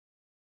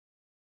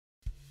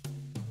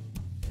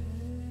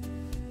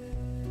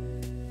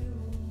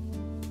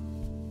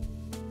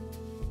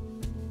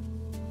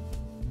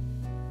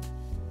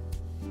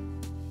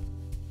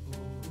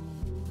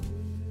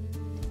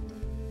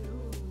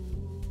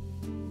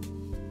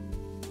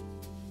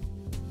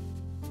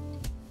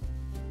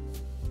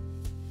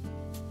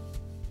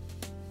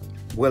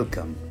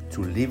Welcome to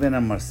Lévay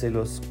and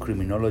Marcelo's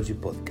Criminology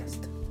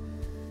podcast,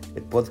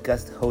 a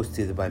podcast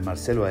hosted by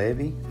Miklós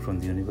Lévay from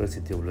the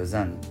University of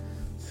Lausanne,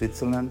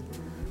 Switzerland,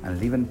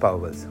 and Lieven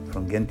Pauwels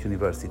from Ghent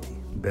University,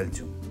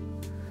 Belgium.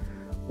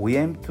 We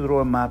aim to draw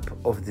a map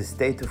of the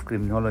state of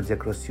criminology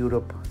across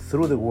Europe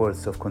through the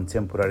words of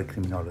contemporary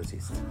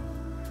criminologists.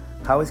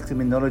 How is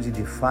criminology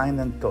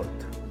defined and taught?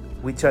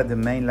 Which are the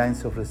main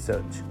lines of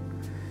research?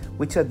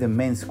 Which are the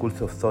main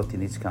schools of thought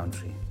in each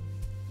country?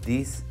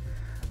 These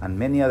and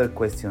many other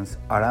questions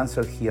are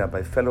answered here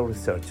by fellow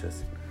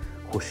researchers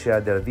who share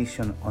their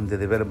vision on the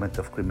development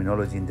of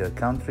criminology in their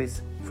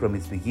countries from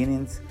its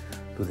beginnings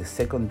to the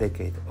second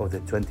decade of the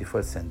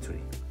 21st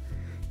century.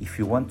 If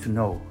you want to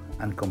know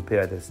and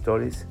compare their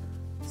stories,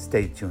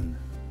 stay tuned.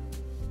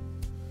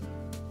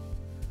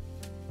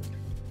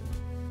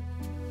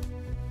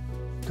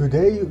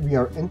 Today we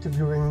are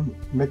interviewing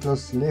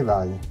Miklós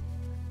Lévay.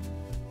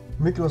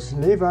 Miklós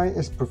Lévay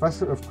is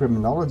Professor of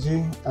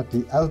Criminology at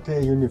the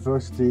ELTE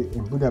University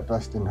in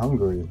Budapest in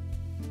Hungary.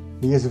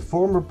 He is a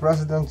former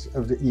president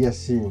of the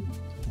ESC.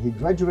 He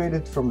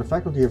graduated from the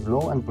Faculty of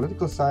Law and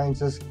Political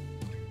Sciences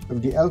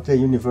of the ELTE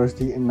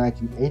University in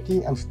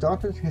 1980 and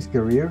started his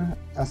career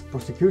as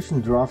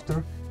prosecution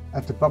drafter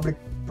at the Public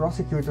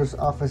Prosecutor's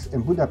Office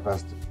in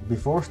Budapest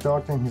before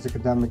starting his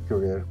academic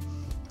career.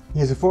 He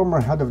is a former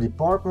head of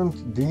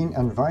department, dean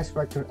and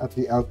vice-rector at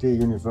the ELTE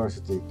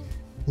University.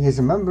 He is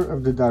a member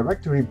of the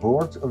Directory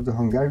Board of the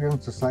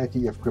Hungarian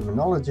Society of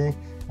Criminology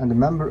and a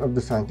member of the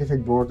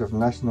Scientific Board of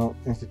National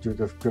Institute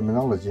of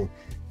Criminology.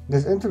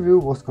 This interview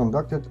was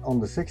conducted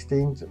on the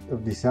 16th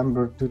of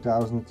December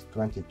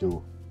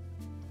 2022.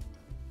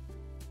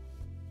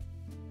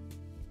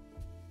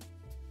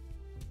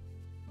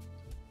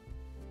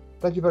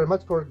 Thank you very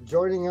much for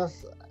joining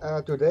us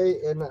today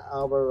in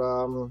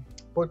our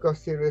podcast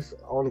series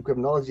on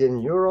criminology in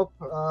Europe.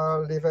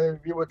 Lévay,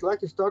 we would like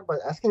to start by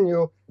asking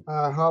you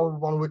how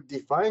one would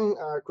define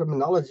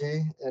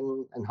criminology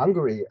in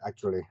Hungary,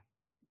 actually.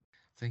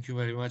 Thank you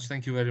very much.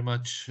 Thank you very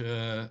much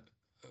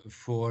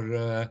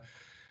for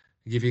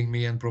giving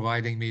me and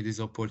providing me this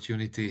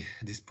opportunity,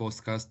 this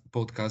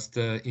podcast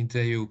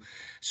interview.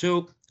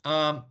 So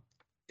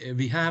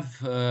we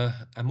have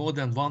a more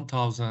than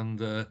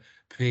 1,000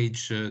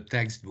 page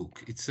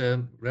textbook. It's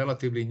a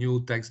relatively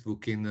new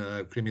textbook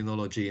in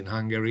criminology in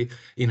Hungary,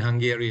 in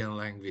Hungarian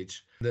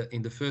language.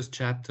 In the first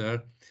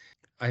chapter,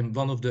 I'm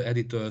one of the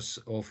editors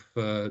of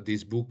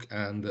this book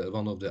and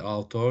one of the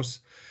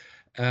authors.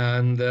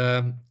 And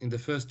in the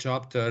first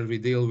chapter, we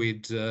deal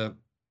with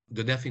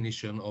the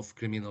definition of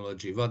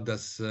criminology. What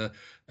does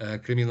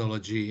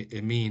criminology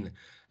mean?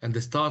 And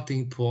the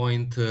starting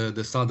point,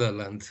 the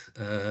Sutherland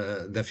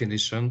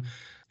definition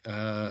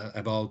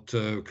about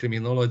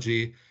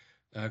criminology.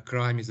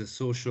 Crime is a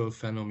social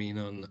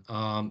phenomenon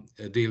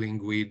dealing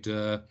with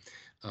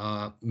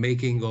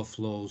making of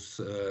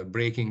laws,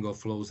 breaking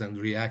of laws, and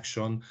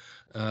reaction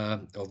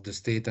of the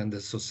state and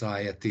the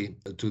society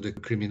to the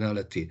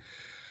criminality.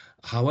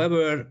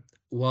 However,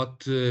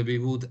 what we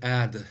would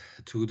add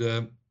to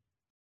the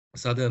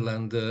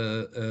Sutherland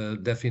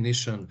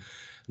definition,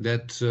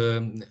 that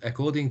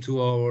according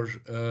to our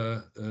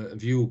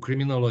view,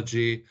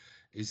 criminology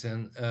is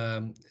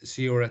an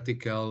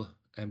theoretical,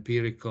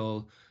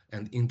 empirical,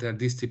 and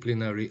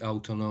interdisciplinary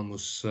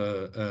autonomous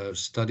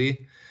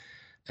study,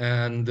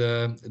 and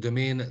the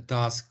main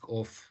task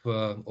of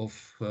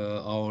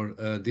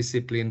our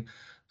discipline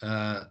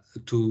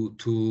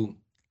to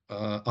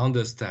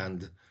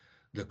understand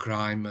the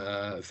crime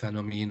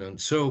phenomenon.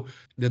 So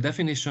the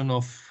definition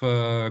of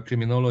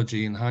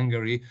criminology in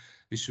Hungary,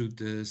 we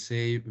should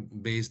say,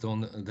 based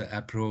on the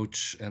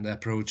approach and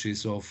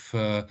approaches of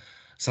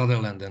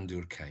Sutherland and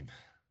Durkheim.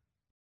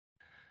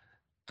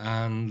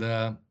 And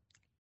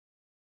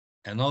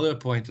another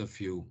point of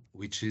view,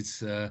 which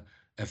is a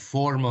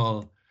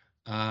formal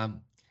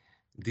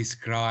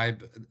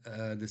describe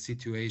the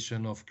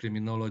situation of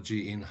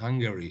criminology in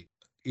Hungary.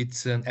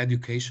 It's an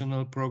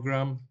educational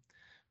program,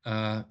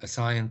 a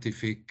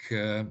scientific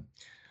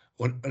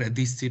or a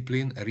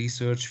discipline, a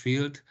research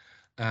field,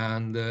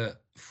 and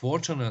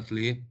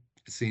fortunately,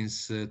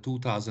 since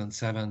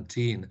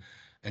 2017,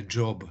 a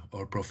job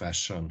or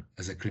profession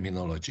as a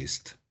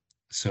criminologist.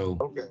 So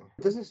okay,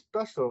 this is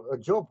special, a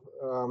job.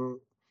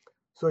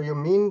 So you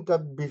mean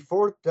that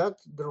before that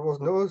there was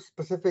no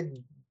specific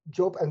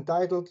job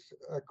entitled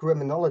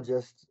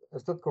criminologist?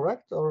 Is that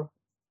correct, or?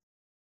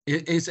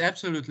 It's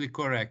absolutely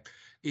correct.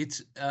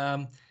 It's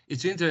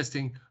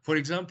interesting. For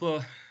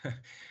example,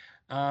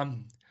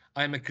 I'm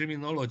a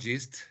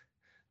criminologist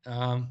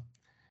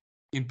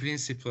in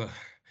principle,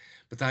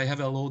 but I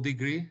have a law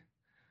degree.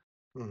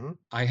 Mm-hmm.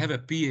 I have a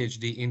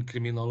PhD in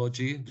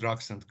criminology,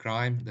 drugs and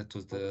crime. That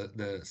was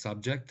the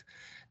subject.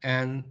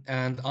 And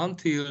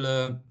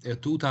until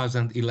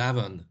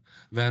 2011,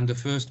 when the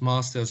first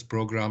master's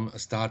program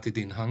started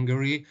in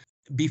Hungary,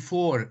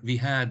 before we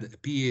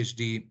had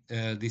PhD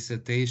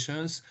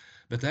dissertations,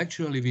 but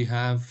actually we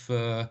have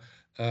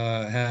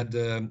had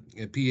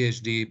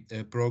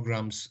PhD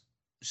programs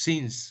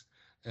since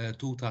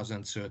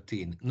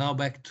 2013. Now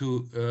back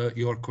to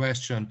your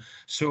question.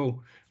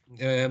 So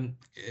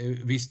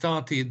we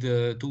started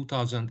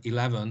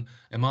 2011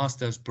 a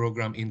master's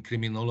program in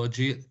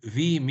criminology.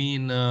 We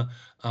mean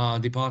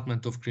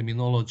Department of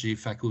Criminology,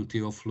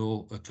 Faculty of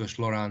Law at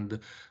Lorand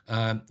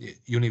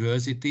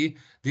University.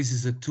 This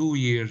is a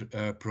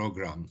 2-year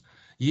program.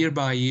 Year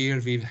by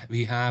year,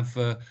 we have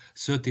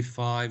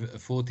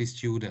 35, 40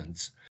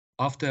 students.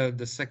 After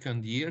the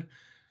second year,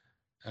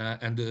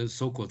 and the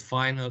so-called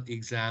final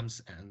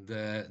exams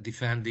and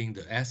defending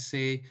the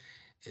essay,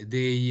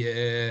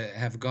 they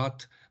have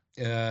got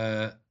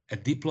a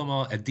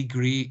diploma, a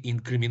degree in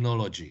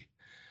criminology.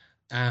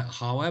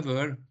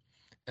 However,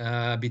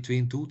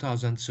 between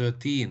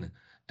 2013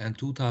 and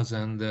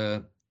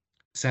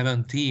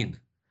 2017,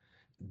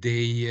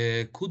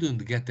 they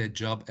couldn't get a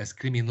job as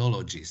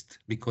criminologist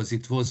because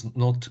it was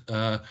not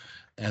a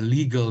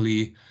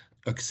legally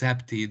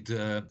accepted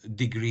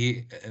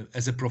degree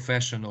as a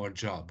profession or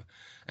job.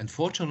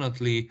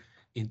 Unfortunately,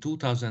 in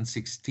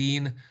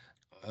 2016,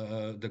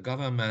 the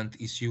government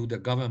issued a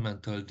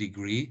governmental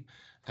degree,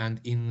 and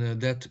in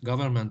that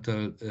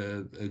governmental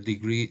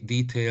degree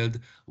detailed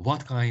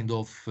what kind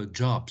of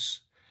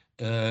jobs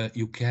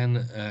you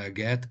can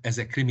get as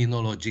a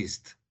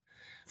criminologist.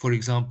 For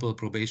example,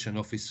 probation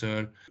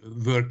officer,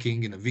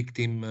 working in a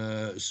victim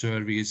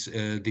service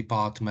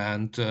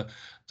department, in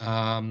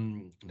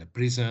a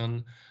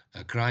prison,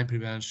 a crime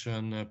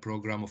prevention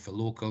program of a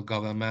local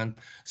government.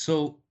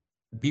 So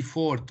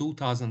before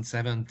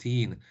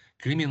 2017,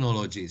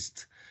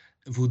 criminologist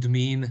would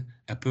mean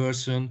a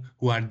person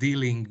who are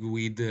dealing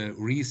with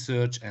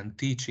research and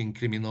teaching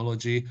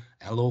criminology,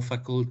 a law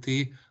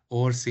faculty,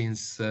 or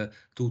since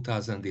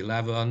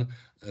 2011,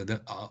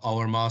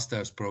 our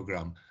master's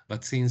program.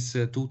 But since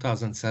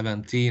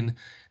 2017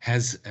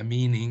 has a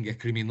meaning, a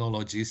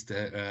criminologist,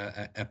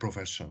 a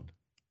profession.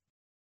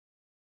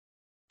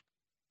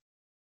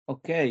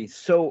 Okay,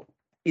 so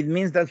it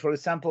means that, for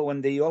example,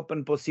 when they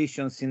open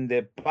positions in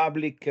the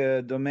public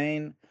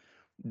domain,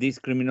 these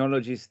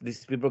criminologists,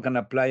 these people can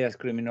apply as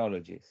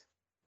criminologists.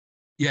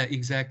 Yeah,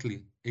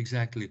 exactly.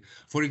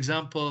 For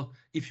example,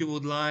 if you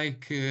would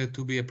like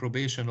to be a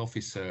probation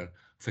officer,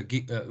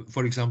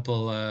 for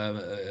example,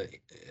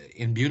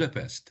 in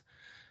Budapest,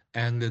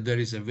 and there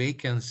is a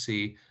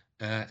vacancy,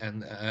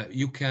 and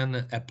you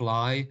can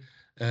apply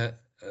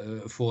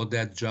for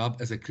that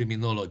job as a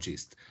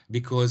criminologist,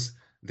 because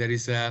there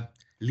is a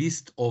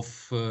list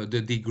of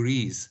the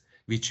degrees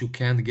which you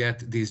can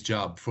get this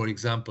job. For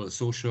example,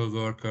 social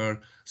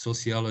worker,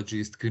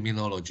 sociologist,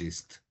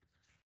 criminologist.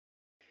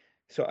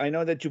 So I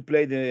know that you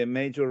played a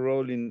major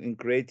role in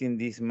creating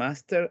this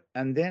master.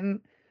 And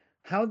then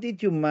how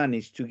did you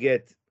manage to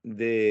get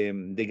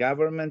the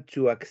government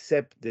to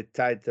accept the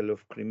title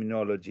of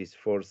criminologist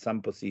for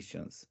some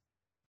positions?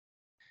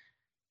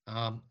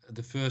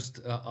 The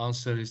first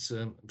answer is,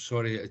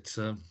 sorry, it's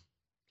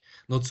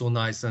not so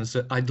nice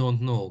answer. I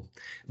don't know,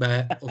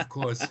 but of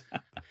course,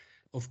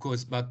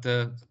 but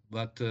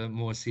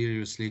more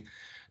seriously.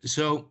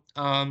 So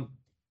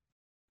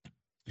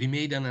we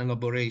made an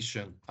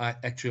elaboration. I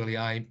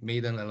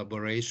made an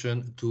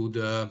elaboration to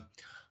the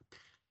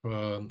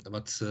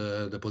what's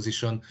the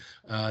position?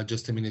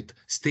 Just a minute.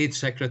 State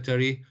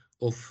Secretary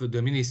of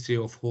the Ministry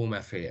of Home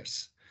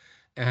Affairs,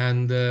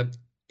 and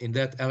in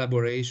that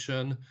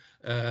elaboration,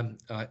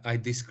 I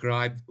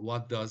described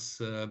what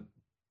does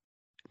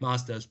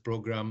master's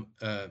program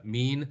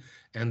mean,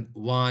 and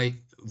why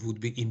would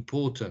be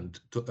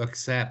important to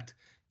accept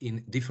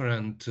in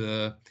different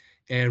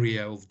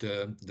area of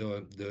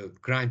the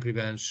crime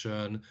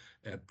prevention,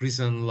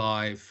 prison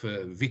life,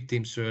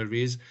 victim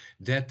service,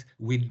 that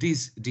with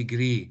this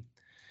degree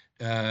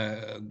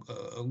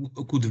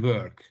could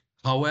work.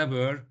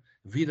 However,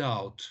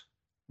 without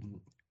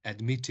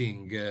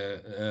admitting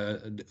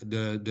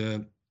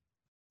the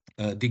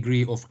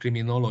degree of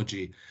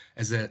criminology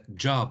as a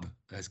job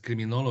as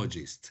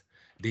criminologist,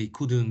 they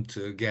couldn't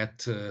get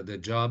the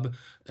job.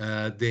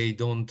 They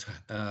don't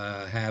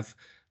have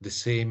the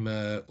same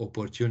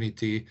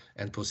opportunity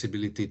and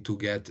possibility to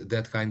get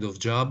that kind of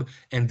job.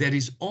 And there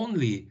is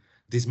only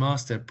this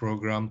master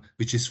program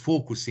which is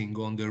focusing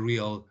on the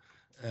real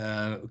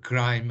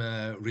crime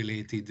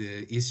related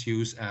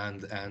issues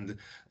and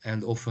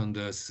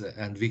offenders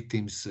and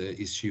victims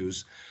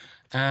issues.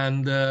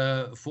 And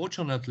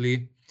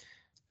fortunately,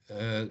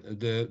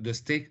 the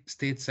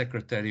state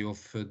secretary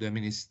of the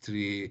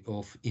Ministry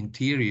of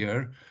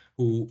Interior,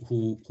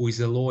 who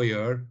is a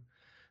lawyer,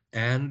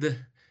 and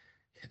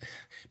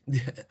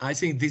I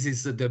think this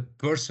is the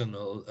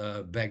personal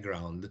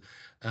background,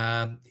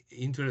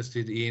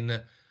 interested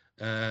in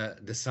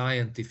the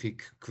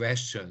scientific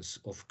questions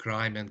of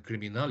crime and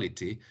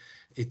criminality.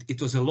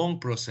 It was a long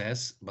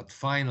process, but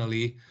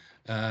finally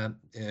the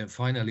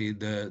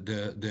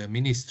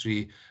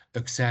ministry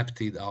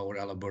accepted our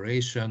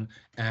elaboration,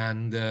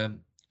 and a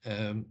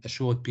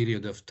short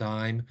period of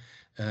time,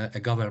 a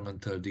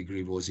governmental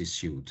degree was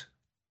issued.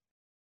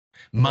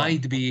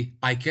 Might be,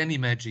 I can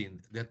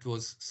imagine that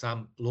was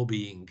some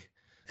lobbying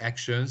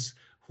actions,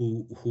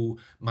 who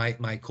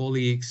my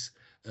colleagues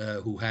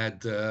who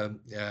had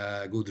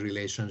a good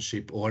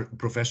relationship or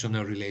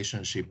professional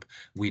relationship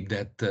with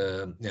that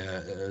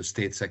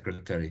state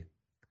secretary.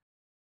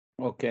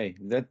 Okay,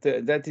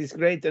 that is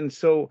great. And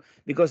so,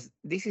 because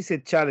this is a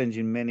challenge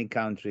in many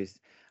countries,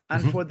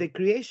 and for the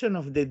creation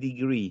of the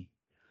degree,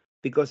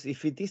 because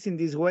if it is in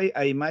this way,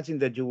 I imagine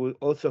that you will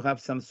also have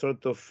some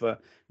sort of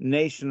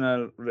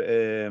national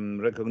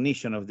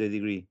recognition of the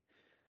degree.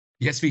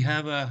 Yes, we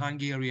have a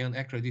Hungarian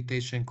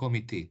accreditation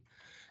committee,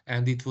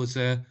 and it was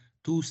a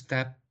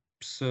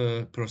two-steps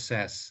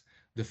process.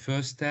 The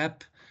first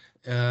step,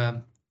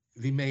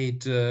 we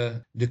made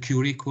the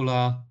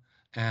curricula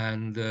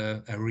and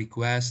a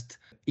request.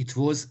 It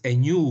was a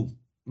new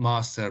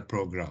master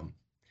program.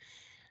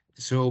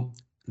 So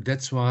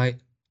that's why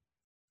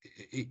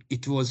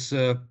it was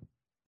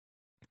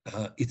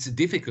it's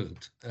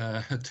difficult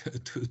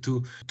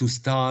to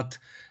start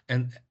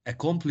a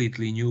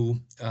completely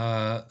new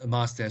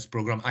master's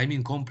program. I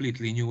mean,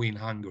 completely new in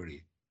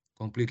Hungary,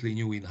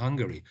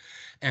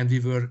 and we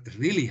were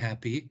really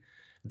happy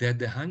that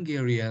the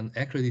Hungarian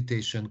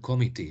accreditation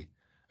committee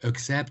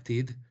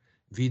accepted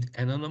with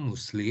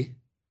anonymously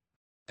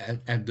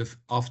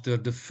after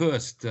the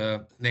first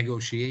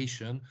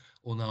negotiation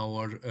on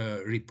our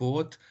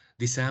report,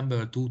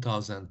 December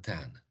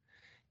 2010.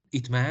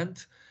 It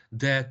meant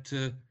that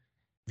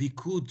we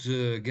could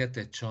get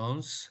a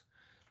chance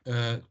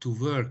to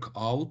work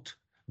out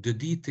the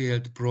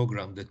detailed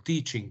program, the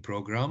teaching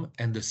program,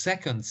 and the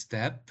second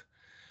step,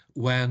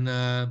 when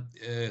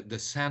the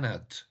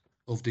Senate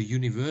of the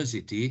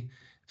university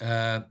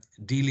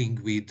dealing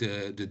with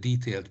the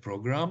detailed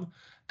program,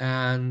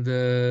 and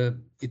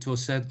it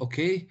was said,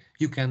 okay,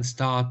 you can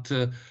start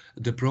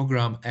the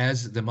program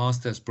as the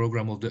master's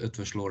program of the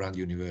Eötvös Loránd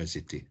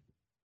University.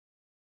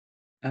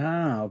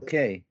 Ah,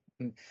 okay.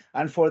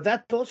 And for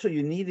that also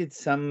you needed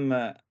some,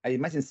 I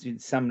imagine,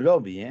 some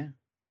lobby, yeah?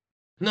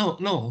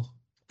 No,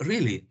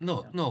 really,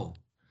 no.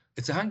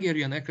 It's a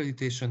Hungarian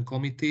accreditation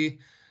committee.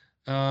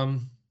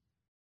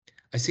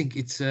 I think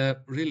it's a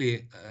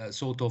really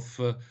sort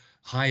of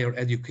higher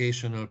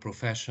educational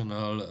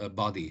professional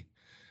body.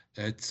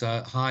 It's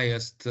a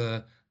highest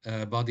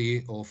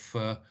body of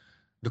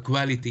the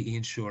quality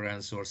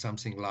insurance or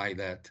something like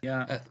that.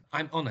 Yeah.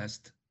 I'm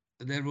honest,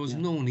 there was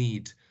no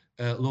need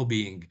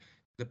lobbying.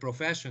 The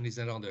profession is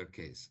another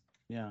case.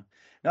 Yeah.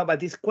 No,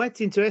 but it's quite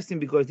interesting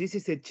because this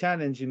is a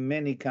challenge in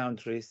many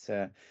countries.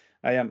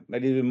 I am a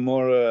little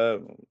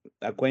more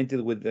acquainted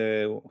with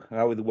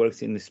how it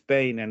works in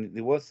Spain, and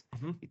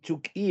it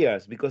took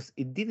years because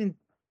it didn't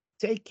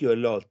take you a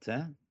lot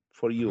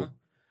for you.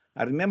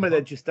 I remember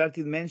that you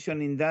started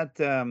mentioning that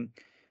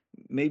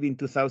maybe in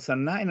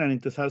 2009 and in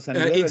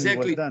 2011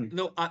 exactly. it was done.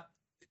 No,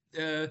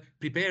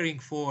 preparing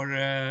for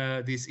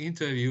this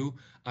interview,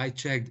 I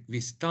checked.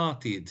 We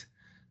started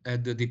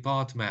at the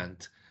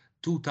department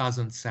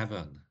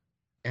 2007,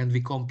 and we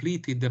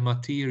completed the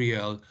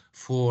material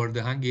for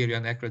the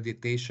Hungarian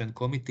Accreditation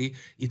Committee.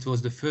 It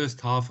was the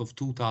first half of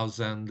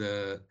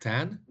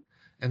 2010,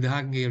 and the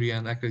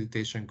Hungarian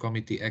Accreditation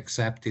Committee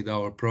accepted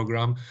our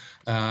program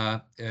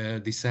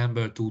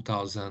December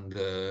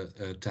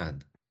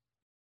 2010.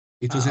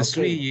 It was a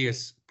 3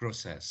 years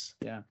process.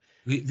 Yeah.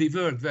 We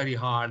worked very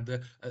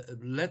hard.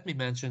 Let me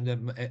mention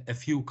them, a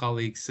few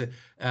colleagues.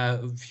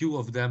 Few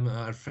of them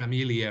are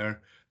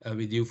familiar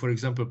with you. For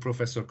example,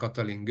 Professor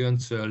Katalin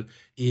Göncöl,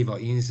 Eva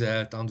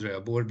Inzelt,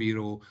 Andrea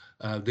Borbiro,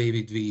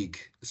 David Wieg.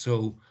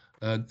 So,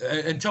 and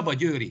Csaba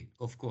Győri,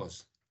 of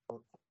course.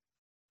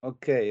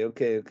 Okay.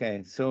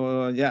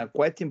 So yeah,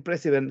 quite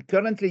impressive. And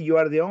currently, you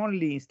are the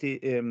only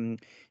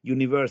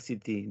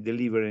university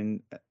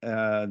delivering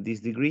this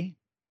degree.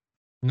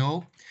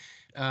 No,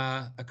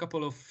 a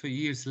couple of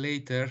years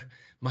later,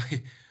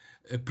 my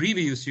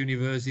previous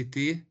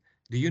university,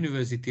 the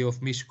University of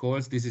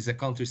Miskolc, this is a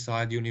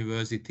countryside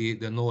university,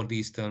 the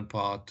northeastern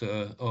part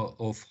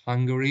of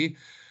Hungary,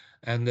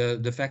 and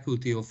the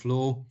Faculty of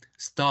Law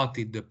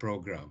started the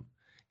program.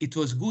 It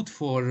was good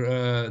for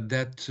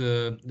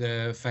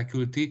that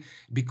faculty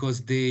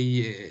because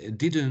they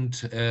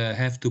didn't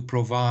have to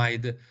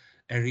provide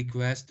a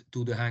request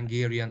to the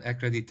Hungarian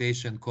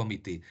Accreditation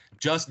Committee,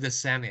 just the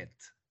Senate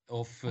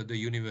of the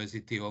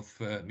University of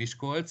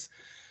Miskolc.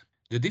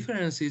 The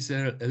difference is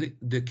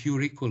the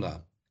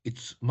curricula.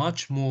 It's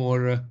much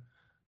more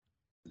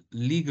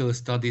legal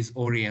studies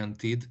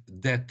oriented,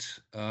 that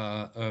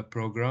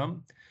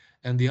program.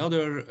 And the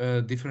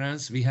other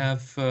difference, we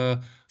have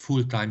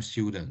full-time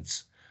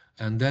students.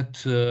 And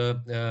that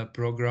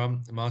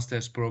program,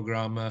 master's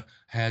program,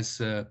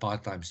 has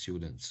part-time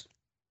students.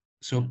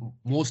 So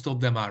most of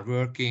them are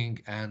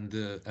working and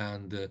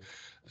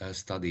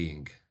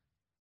studying.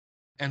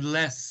 And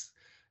less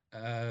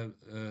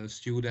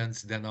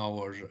students than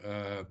our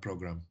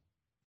program.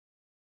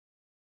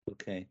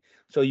 Okay,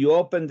 so you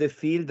opened the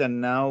field,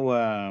 and now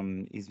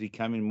it's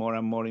becoming more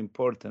and more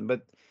important.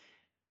 But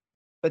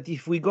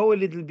if we go a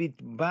little bit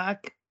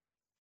back,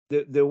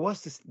 there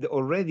was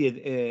already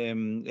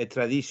a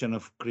tradition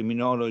of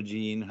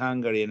criminology in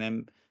Hungary, and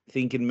I'm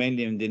thinking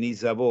mainly of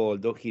Denis Szabó,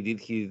 although he did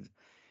his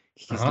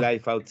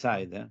life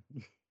outside.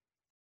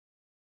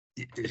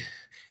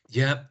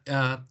 Yeah,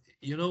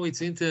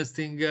 it's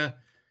interesting.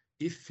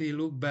 If we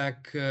look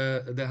back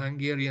the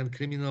Hungarian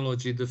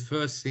criminology, the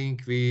first thing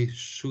we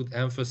should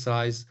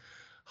emphasize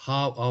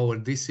how our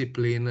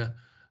discipline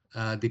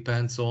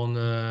depends on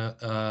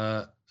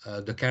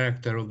the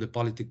character of the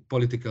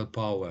political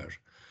power.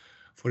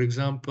 For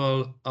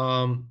example,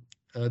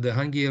 the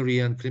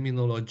Hungarian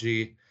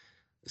criminology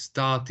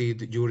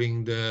started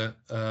during the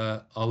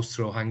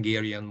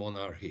Austro-Hungarian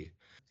monarchy.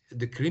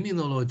 The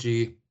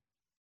criminology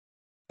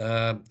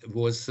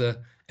was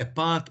a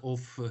part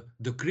of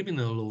the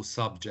criminal law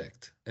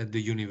subject at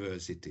the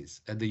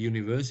universities. At the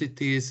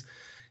universities,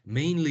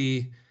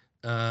 mainly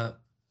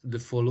the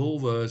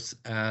followers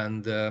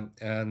and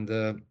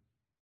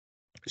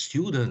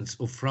students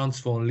of Franz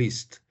von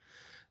Liszt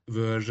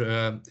were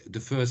the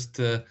first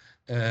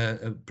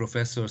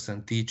professors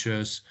and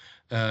teachers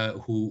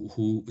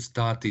who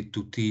started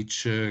to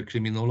teach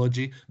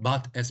criminology,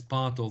 but as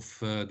part of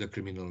the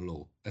criminal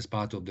law, as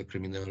part of the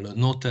criminal law,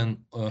 not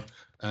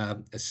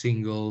a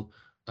single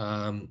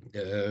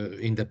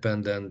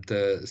independent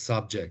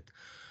subject.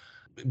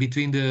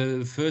 Between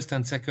the First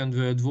and Second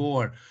World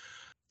War,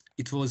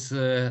 it was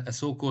a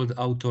so-called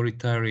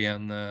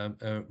authoritarian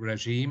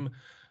regime.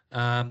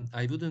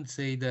 I wouldn't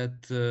say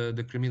that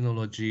the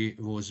criminology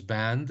was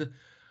banned.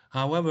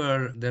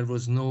 However, there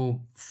was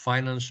no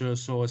financial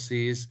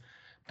sources,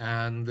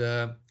 and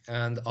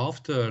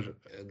after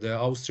the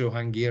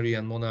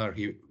Austro-Hungarian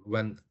monarchy,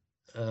 when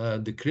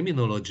the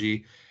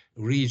criminology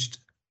reached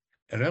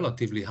a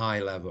relatively high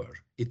level,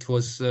 it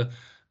was,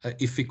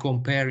 if we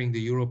comparing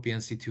the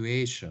European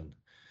situation,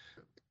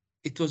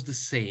 it was the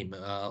same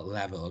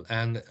level,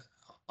 and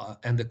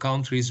the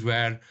countries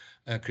where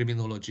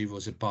criminology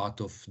was a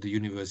part of the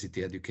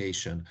university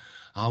education.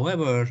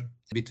 However,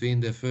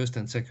 between the First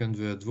and Second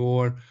World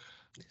War,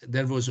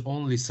 there was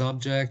only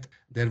subject,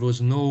 there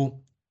was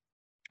no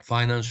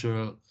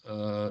financial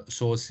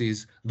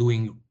sources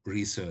doing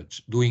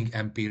research, doing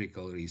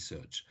empirical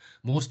research.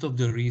 Most of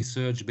the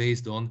research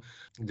based on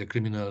the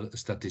criminal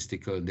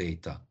statistical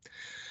data.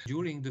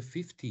 During the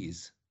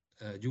 50s,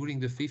 during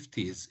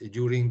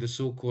the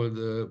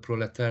so-called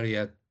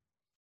proletariat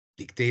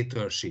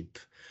dictatorship,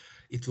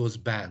 it was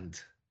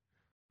banned.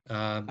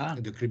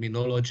 The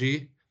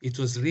criminology, it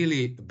was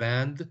really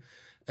banned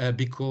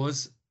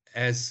because,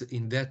 as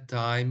in that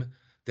time,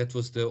 that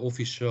was the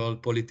official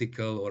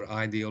political or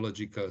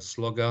ideological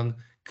slogan,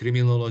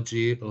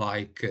 criminology,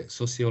 like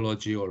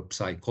sociology or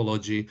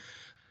psychology,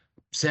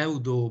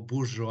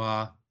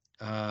 pseudo-bourgeois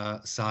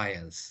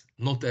science,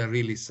 not a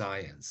really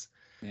science.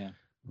 Yeah.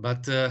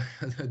 But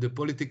the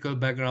political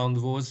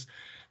background was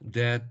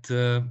that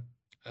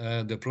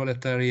the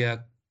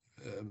proletariat,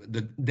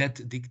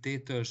 that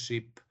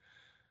dictatorship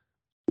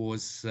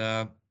was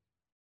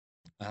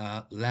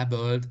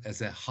labeled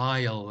as a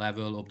higher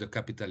level of the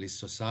capitalist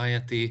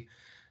society,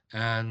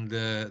 and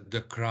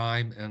the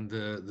crime and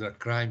the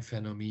crime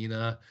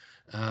phenomena,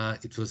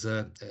 it was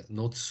a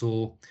not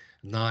so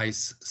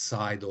nice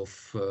side of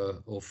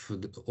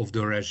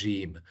the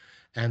regime.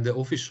 And the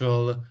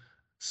official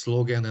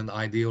slogan and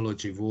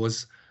ideology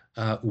was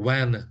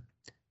when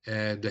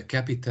the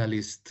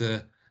capitalist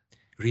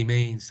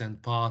remains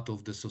and part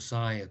of the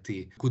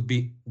society could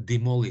be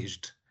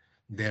demolished,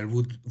 there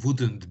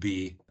wouldn't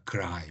be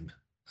crime.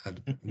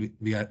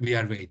 We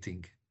are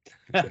waiting.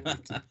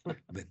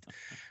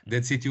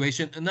 that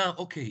situation. Now,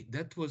 okay,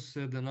 that was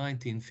the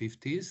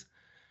 1950s,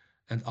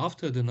 and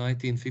after the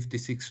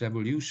 1956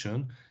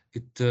 revolution,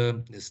 it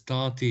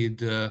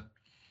started.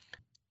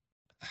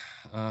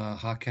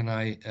 How can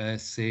I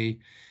say?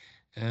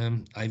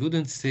 I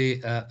wouldn't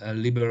say a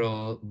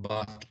liberal,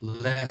 but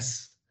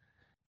less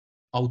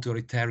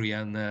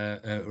authoritarian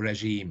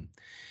regime,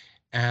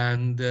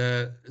 and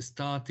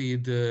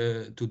started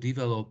to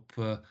develop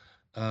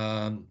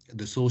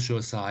the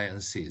social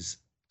sciences,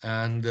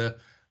 and the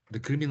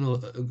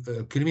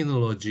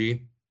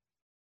criminology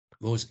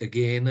was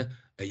again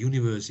a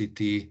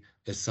university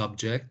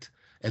subject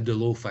at the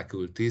law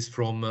faculties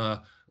from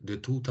the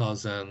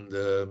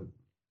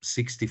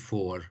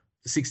 2064,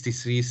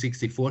 63,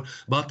 64,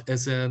 but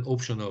as an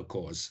optional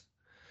course.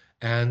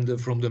 And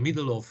from the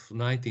middle of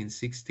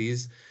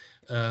 1960s,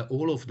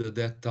 all of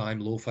that time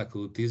law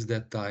faculties,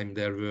 that time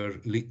there were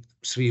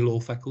 3 law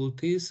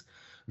faculties.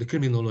 The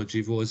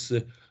criminology was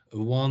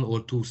 1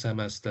 or 2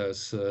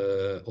 semesters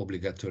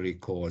obligatory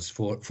course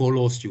for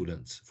law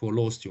students,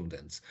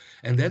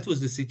 and that was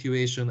the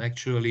situation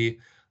actually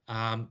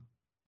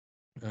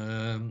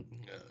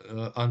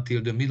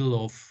until the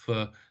middle of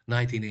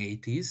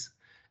 1980s.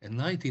 And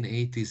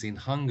 1980s in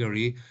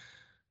Hungary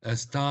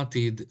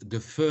started the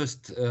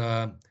first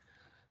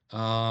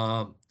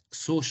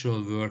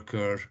social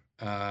worker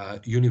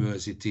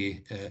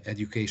university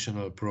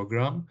educational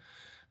program,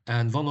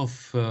 and one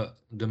of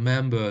the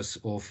members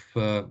of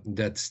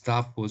that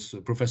staff was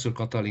Professor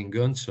Katalin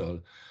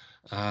Göncöl,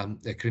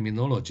 a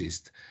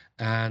criminologist,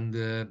 and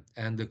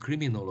the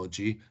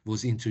criminology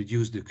was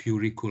introduced the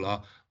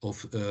curricula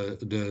of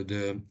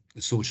the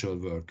social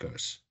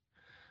workers.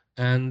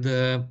 And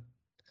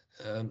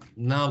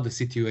now the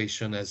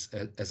situation,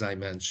 as I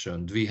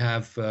mentioned, we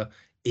have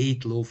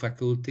 8 law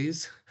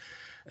faculties.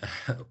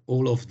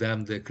 All of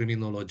them, the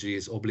criminology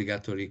is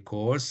obligatory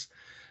course,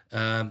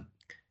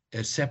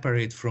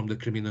 separate from the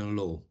criminal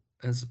law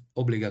as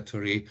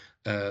obligatory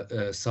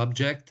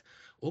subject.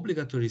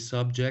 Obligatory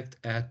subject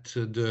at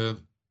the,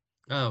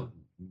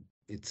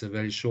 it's a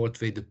very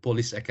short way, the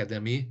Police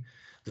Academy,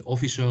 the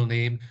official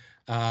name,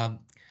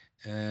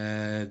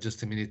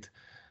 just a minute,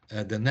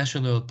 the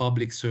National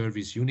Public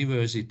Service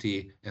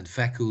University and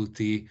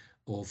Faculty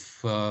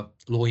of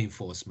Law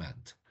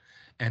Enforcement.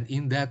 And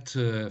in that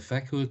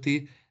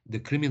faculty, the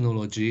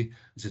criminology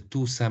is a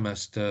 2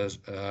 semesters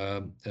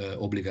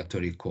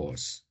obligatory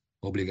course.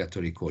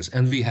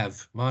 And we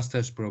have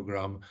master's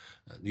program,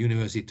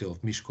 University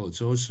of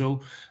Miskolc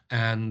also,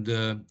 and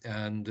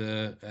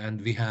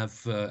we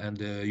have and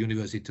the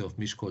University of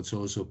Miskolc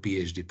also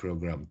PhD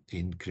program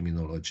in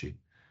criminology.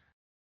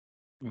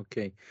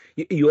 Okay.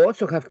 You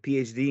also have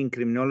PhD in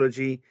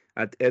criminology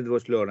at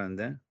Edwards Lorand,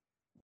 eh?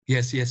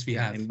 Yes, we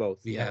have. In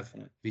both. We have.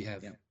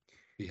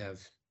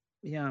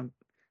 Yeah.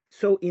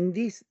 So in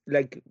this,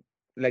 like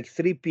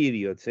 3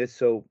 periods, eh?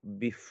 So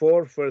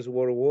before First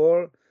World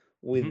War,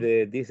 with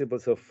the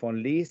disciples of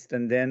von List,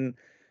 and then,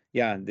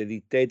 the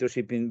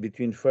dictatorship in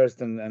between First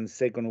and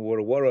Second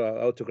World War,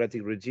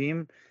 autocratic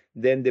regime,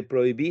 then the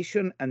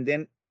prohibition, and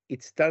then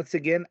it starts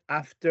again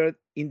after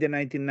in the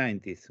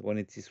 1990s when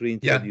it is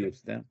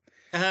reintroduced. Yeah.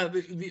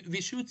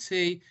 We should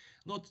say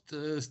not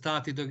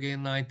started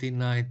again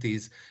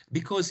 1990s,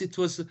 because it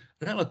was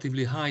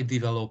relatively high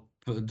developed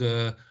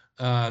the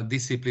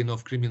discipline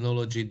of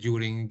criminology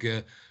during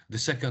the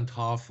second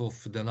half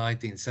of the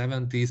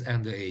 1970s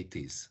and the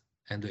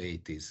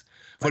 80s.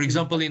 For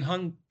example, in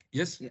Hungary,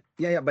 yes?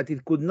 Yeah, but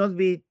it could not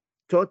be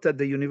taught at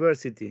the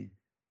university.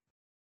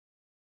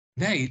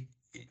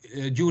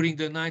 During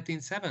the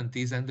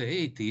 1970s and the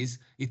 80s,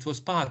 it was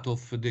part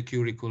of the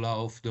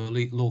curricula of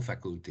the law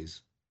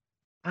faculties.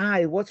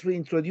 It was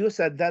reintroduced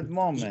at that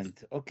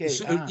moment. Okay.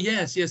 So,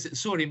 yes.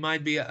 Sorry,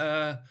 might be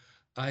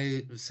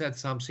I said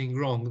something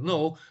wrong.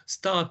 No,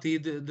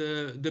 started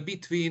the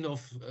between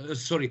of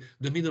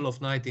the middle of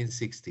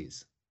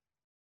 1960s.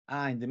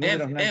 In the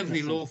middle of 1960s.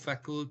 Every law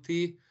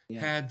faculty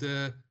had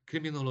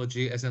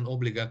criminology as an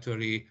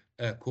obligatory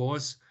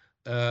course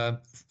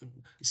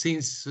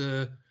since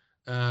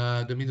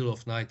the middle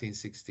of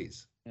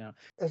 1960s. Yeah,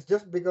 it's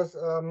just because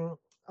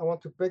I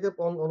want to pick up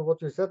on what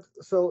you said.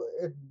 So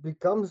it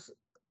becomes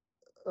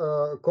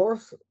a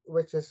course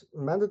which is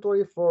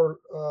mandatory for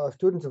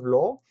students of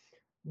law,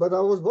 but I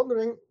was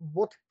wondering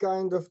what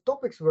kind of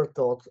topics were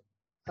taught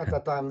at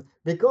that time,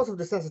 because of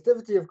the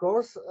sensitivity, of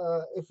course.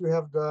 If you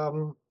have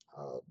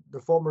the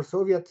former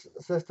Soviet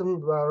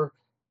system where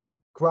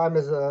crime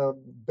is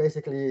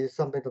basically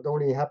something that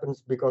only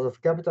happens because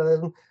of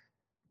capitalism,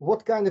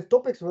 what kind of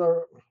topics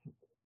were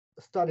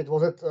studied?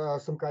 Was it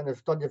some kind of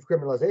study of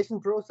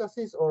criminalization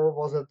processes, or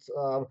was it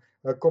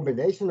a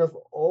combination of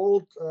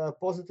old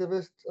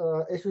positivist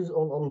issues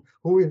on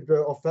who is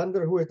the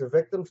offender, who is the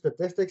victim,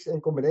 statistics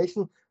in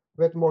combination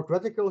with more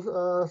critical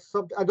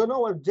subjects? I don't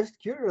know, I'm just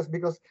curious,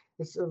 because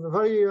it's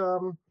very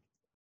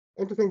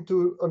interesting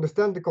to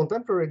understand the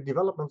contemporary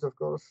developments, of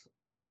course,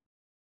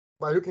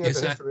 by looking at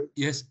the history.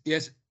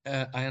 Yes,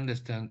 I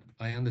understand.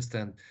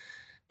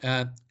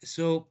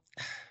 So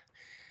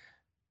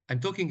I'm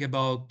talking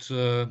about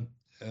the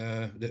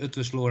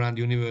Eötvös Loránd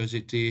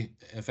University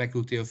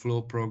Faculty of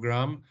Law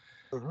program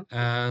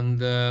and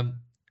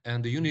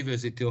the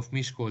University of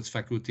Miskolc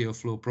Faculty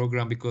of Law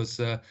program, because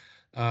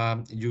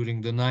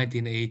during the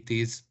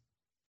 1980s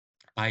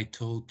I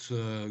taught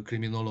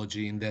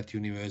criminology in that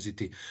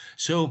university.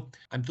 So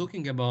I'm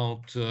talking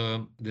about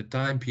the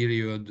time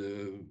period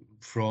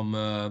from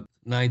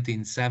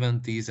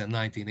 1970s and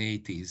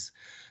 1980s.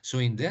 So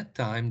in that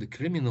time, the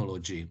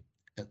criminology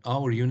at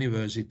our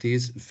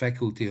university's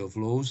Faculty of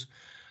Laws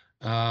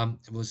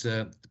was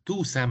a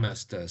 2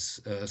 semesters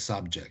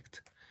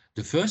subject.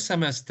 The first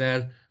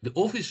semester, the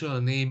official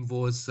name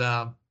was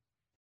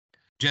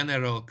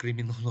General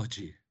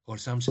Criminology or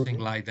something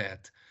like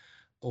that,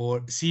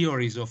 or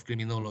Theories of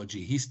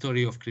Criminology,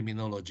 History of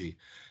Criminology.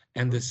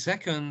 And the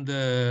second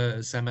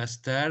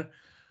semester,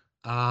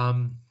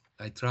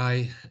 I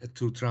try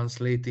to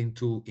translate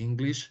into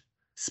English,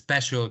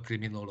 Special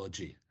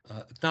Criminology,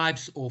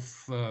 types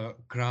of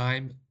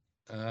crime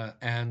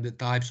and the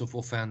types of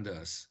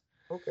offenders.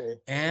 Okay.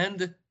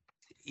 And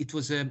it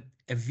was a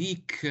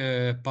weak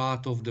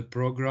part of the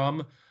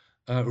program,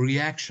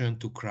 reaction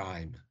to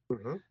crime,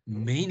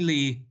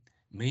 mainly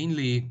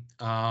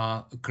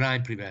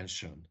crime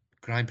prevention.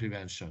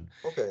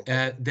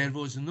 Okay. There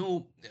was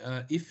no,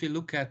 if you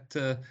look at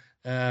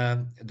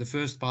the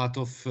first part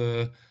of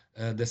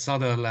the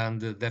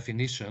Sutherland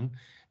definition,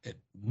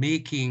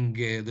 making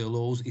the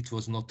laws, it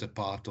was not a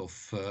part of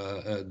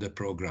the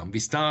program. We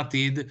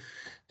started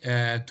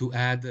to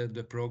add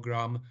the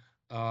program,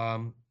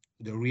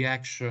 the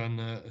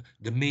reaction,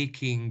 the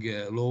making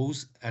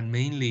laws, and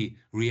mainly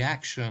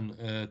reaction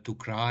to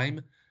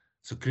crime,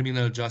 so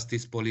criminal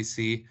justice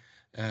policy,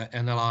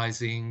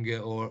 analyzing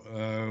or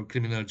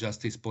criminal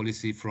justice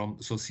policy from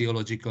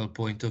sociological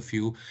point of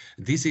view.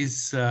 This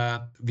is,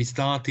 we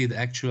started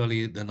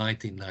actually the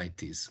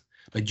 1990s.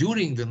 But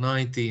during the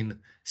 1960s,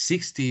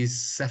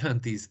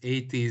 70s,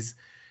 80s,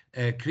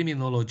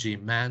 criminology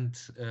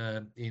meant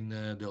in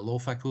the law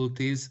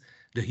faculties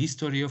the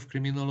history of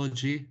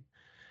criminology,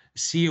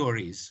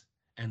 theories,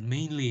 and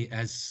mainly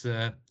as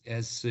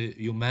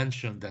you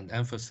mentioned and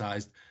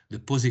emphasized, the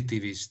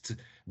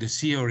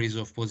theories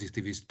of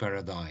positivist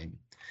paradigm.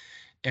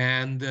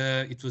 And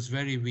it was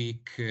very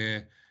weak,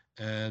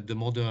 the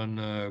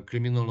modern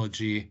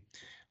criminology,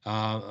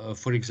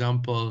 for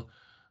example,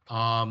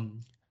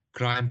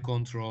 crime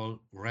control,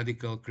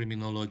 radical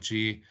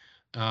criminology,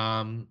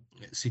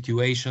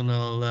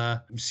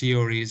 situational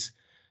theories,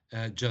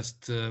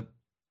 just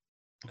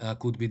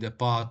could be the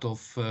part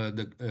of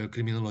the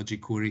criminology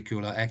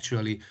curricula,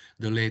 actually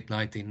the late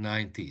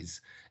 1990s.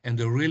 And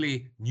the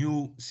really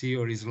new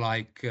theories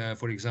like,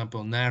 for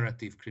example,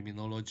 narrative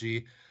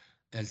criminology,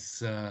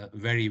 as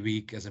very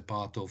weak as a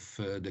part of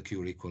the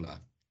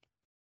curricula.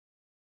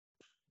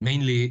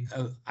 Mainly,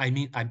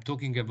 I'm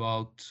talking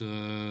about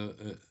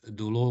the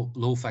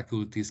law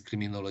faculty's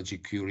criminology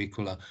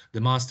curricula.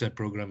 The master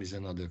program is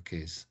another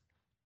case.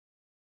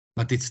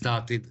 But it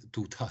started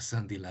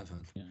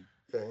 2011. Yeah.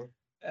 Okay.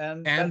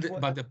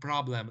 But the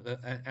problem,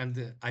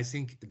 and I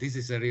think this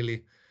is a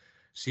really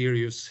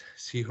serious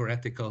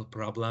theoretical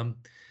problem.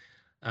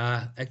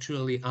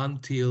 Actually,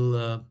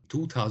 until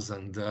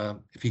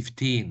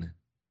 2015,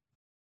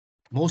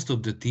 most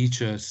of the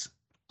teachers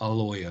are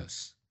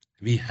lawyers.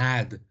 We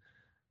had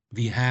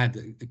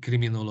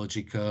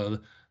criminological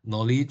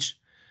knowledge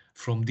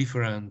from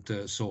different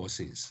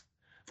sources.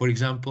 For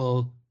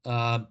example,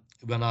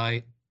 when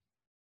I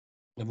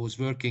was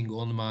working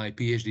on my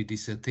PhD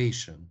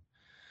dissertation,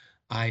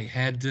 I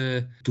had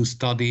to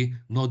study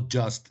not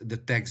just the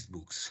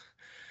textbooks,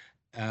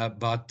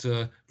 but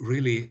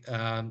really,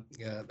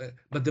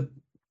 but the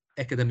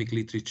academic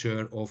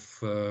literature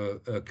of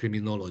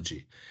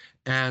criminology,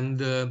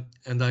 and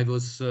I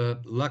was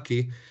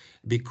lucky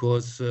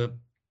because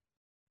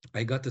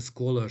I got a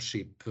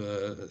scholarship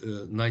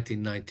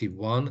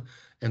 1991,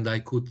 and I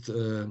could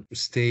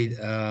stay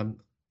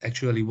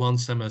actually one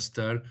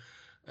semester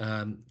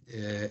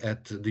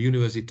at the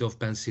University of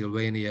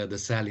Pennsylvania, the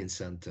Salin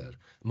Center.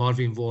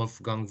 Marvin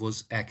Wolfgang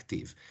was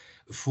active.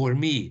 For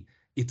me,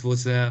 it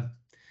was a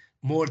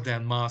more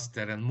than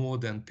master and more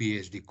than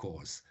PhD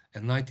course.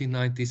 In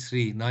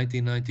 1993,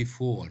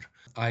 1994,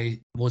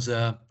 I was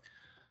a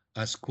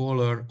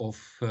scholar of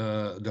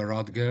the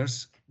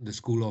Rutgers, the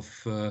School of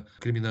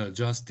Criminal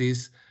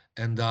Justice,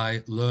 and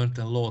I learned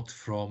a lot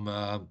from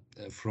the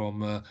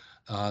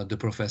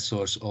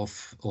professors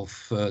of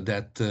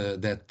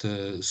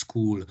that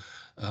school.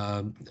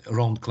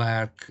 Ron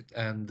Clark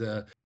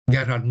and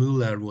Gerhard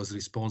Müller was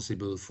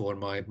responsible for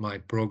my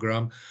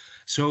program,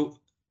 so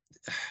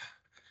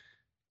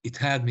it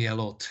helped me a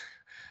lot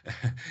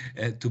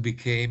to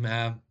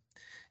become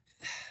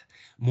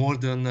more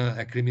than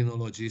a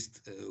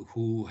criminologist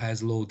who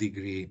has law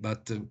degree,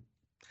 but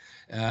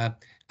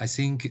I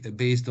think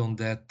based on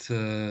that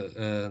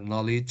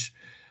knowledge,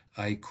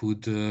 I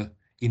could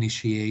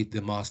initiate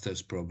the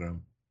master's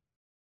program.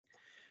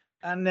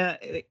 And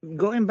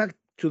going back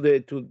to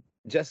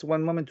just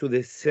one moment to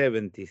the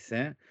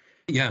 70s,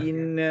 Yeah.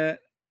 In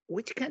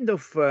which kind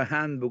of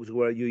handbooks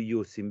were you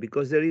using?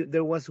 Because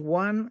there was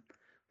one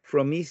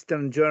from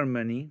Eastern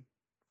Germany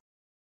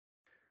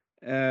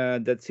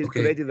that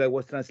circulated, that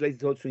was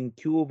translated also in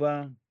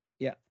Cuba.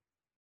 Yeah.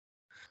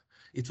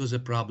 It was a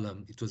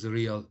problem. It was a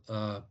real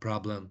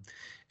problem.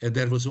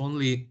 There was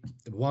only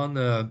one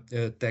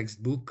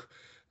textbook.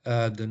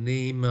 The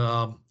name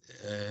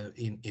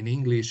in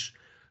English,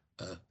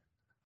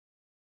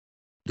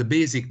 The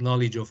Basic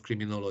Knowledge of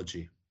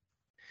Criminology.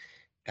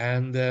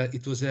 And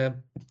it was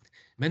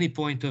many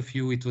point of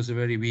view, it was a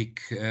very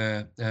weak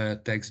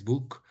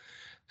textbook.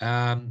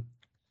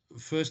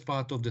 First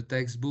part of the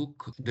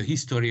textbook, the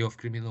history of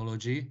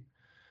criminology,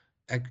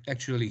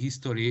 actually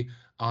history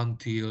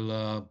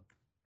until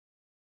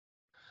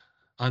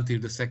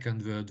the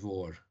Second World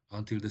War.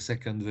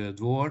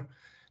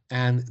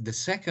 And the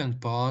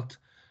second part,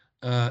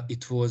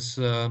 it was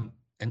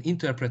an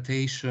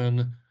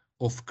interpretation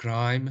of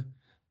crime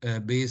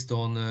based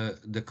on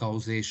the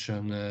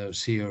causation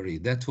theory.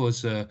 That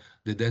was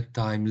that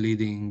time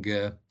leading,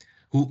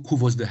 who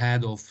was the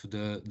head of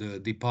the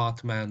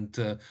department,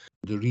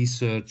 the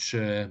research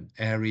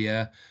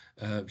area.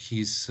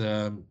 His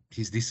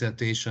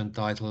dissertation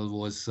title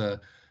was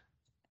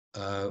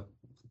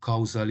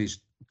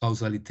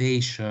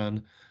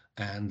causalization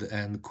and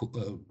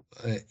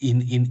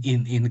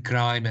in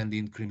crime and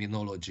in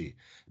criminology,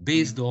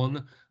 based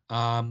on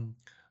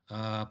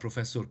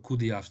Professor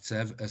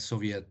Kudyavtsev, a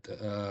Soviet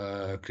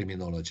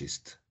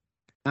criminologist.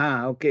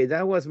 Okay,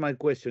 that was my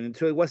question.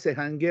 So it was a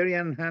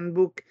Hungarian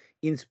handbook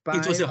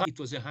inspired. It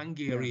was a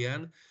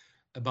Hungarian,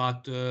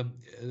 but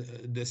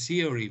the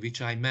theory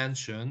which I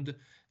mentioned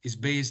is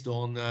based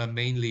on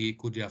mainly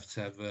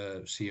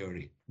Kudyavtsev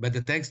theory, but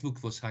the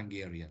textbook was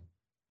Hungarian.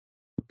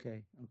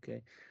 Okay,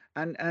 okay.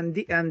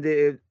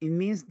 It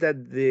means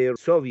that the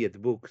Soviet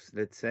books,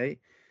 let's say,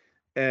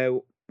 uh,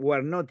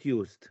 were not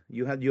used.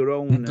 You had your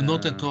own.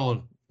 Not at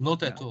all.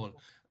 Not Yeah. at all.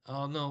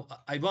 No,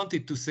 I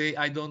wanted to say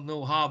I don't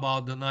know how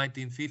about the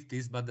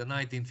 1950s, but the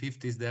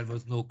 1950s there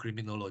was no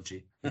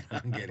criminology in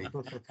Hungary.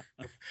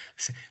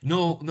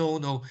 No, no,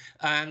 no.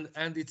 And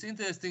it's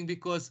interesting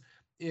because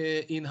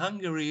in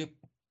Hungary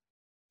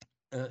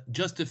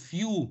just a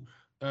few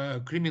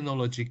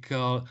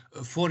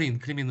foreign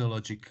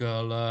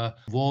criminological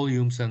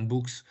volumes and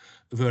books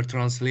were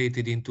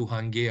translated into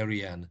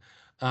Hungarian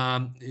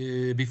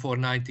before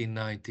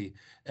 1990.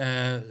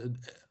 Uh,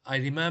 I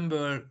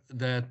remember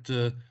that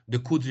the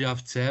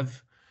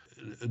Kudryavtsev,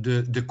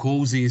 the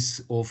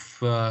causes of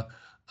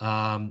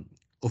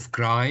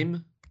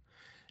crime,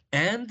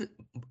 and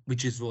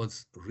which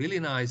was really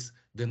nice,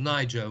 the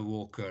Nigel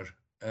Walker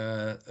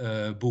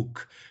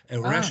book,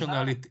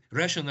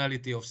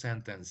 Rationality of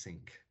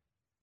Sentencing.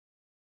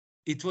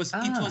 It was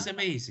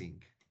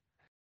amazing.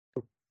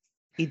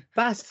 It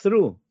passed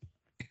through.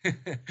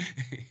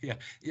 Yeah,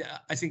 yeah.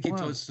 I think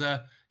Wow.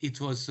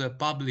 it was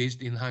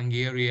published in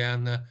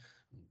Hungarian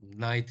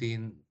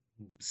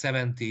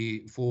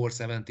 1974,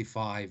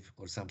 75,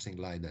 or something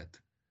like that.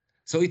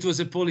 So it was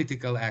a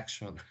political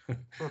action.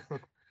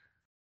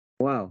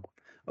 Wow.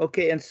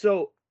 Okay, and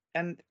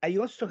I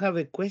also have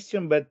a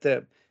question, but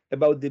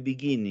about the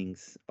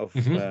beginnings of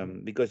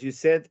Mhm. because you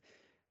said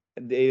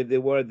they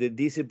were the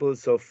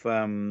disciples of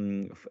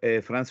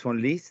Franz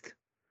von Liszt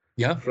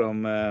Yeah.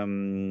 from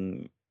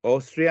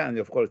Austria, and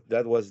of course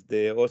that was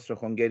the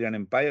Austro-Hungarian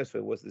Empire, so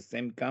it was the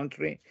same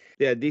country.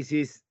 Yeah, this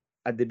is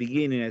at the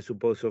beginning, I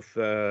suppose, of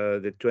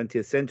the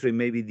 20th century,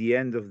 maybe the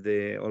end of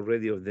the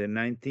already of the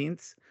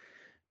 19th.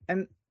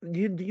 And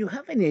do you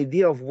have any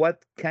idea of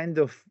what kind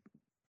of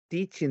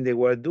teaching they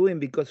were doing?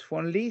 Because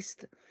von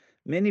Liszt,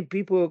 many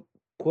people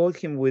quote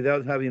him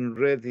without having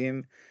read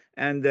him.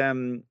 And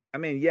I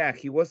mean, yeah,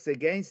 he was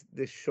against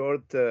the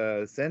short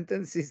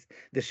sentences,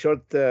 the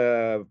short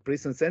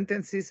prison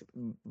sentences,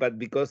 but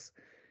because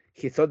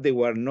he thought they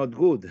were not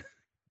good,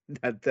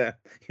 that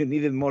you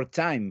needed more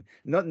time.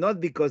 Not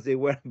because they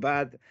were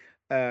bad,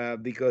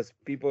 because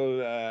people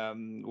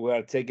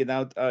were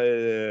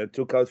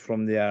took out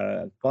from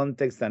their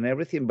context and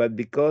everything, but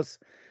because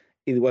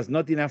it was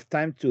not enough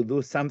time to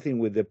do something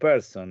with the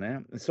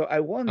person. So I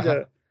Uh-huh.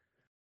 wonder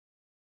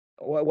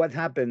what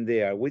happened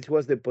there, which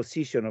was the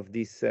position of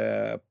these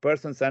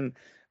persons, and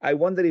I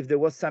wonder if there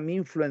was some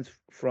influence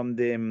from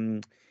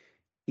the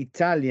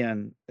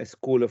Italian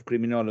school of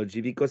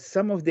criminology, because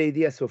some of the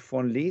ideas of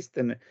von Liszt,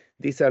 and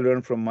this I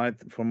learned from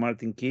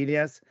Martin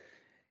Kilias,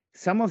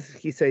 some of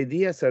his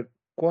ideas are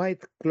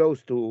quite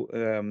close to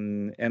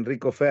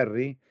Enrico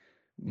Ferri,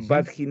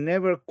 but Mhm. he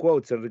never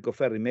quotes Enrico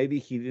Ferri. Maybe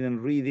he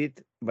didn't read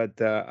it,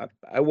 but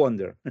I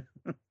wonder.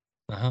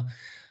 Uh-huh.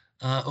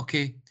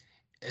 Okay.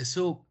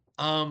 So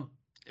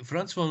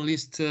Franz von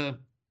Liszt, the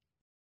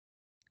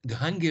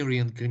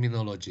Hungarian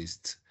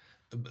criminologist,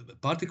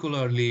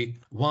 particularly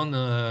one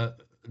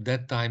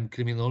that time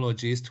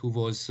criminologist who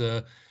was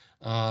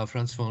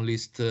Franz von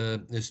Liszt,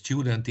 a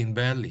student in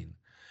Berlin.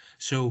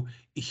 So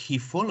he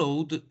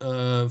followed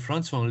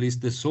Franz von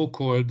Liszt, the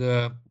so-called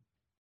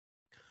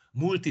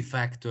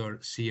multi-factor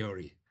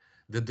theory,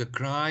 that the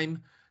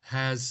crime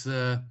has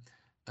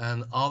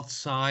an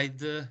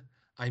outside,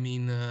 I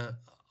mean,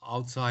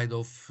 outside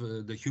of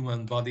the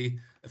human body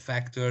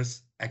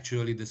factors,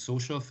 actually the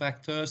social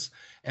factors,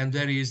 and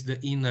there is the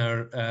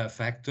inner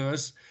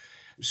factors.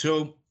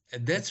 So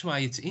that's why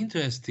it's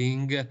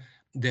interesting,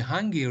 the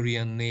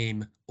Hungarian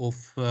name of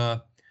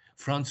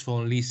Franz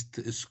von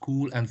Liszt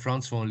school and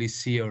Franz von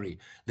Liszt theory.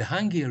 The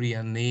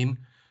Hungarian name,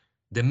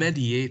 the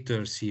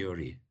mediator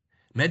theory,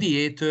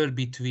 mediator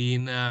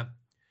between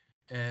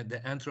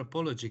the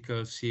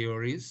anthropological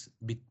theories,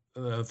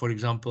 for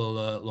example,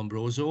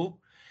 Lombroso,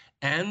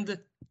 and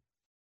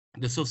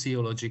the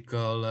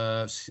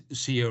sociological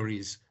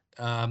theories.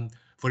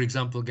 For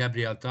example,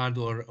 Gabriel Tard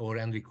or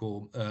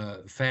Enrico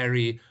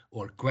Ferri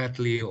or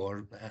Quetley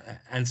or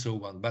and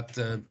so on. But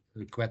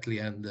Quetley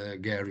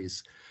and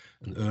Gary's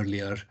and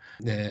earlier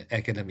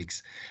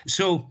academics.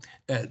 So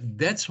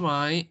that's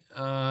why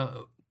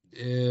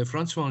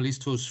Franz von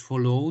Liszt was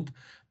followed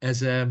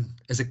as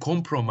a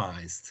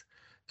compromised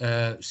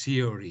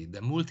theory,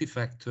 the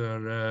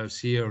multi-factor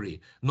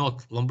theory,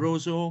 not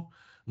Lombroso,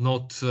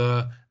 not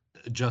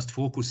just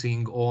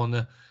focusing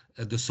on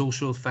the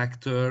social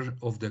factor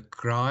of the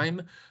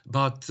crime,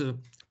 but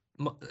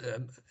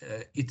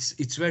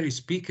it's very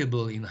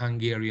speakable in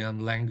Hungarian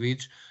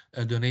language,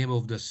 the name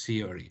of the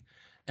theory.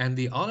 And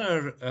the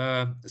other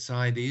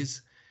side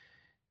is,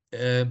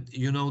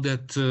 you know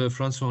that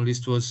Franz von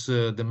Liszt was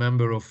the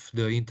member of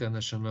the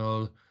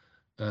International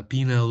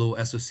Penal Law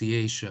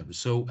Association.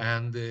 So,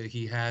 and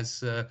he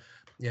has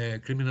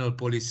criminal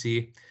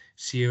policy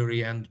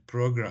theory and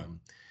program.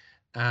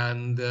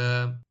 And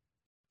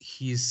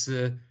his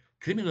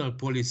criminal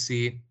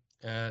policy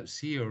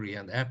theory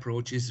and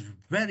approach is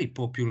very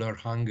popular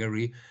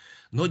Hungary,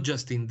 not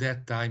just in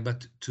that time,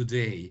 but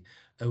today.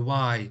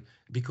 Why?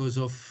 Because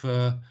of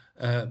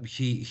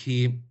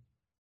he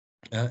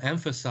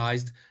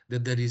emphasized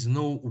that there is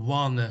no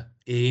one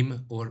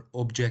aim or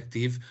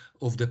objective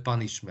of the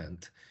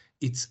punishment.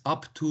 It's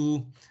up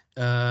to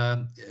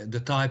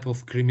the type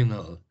of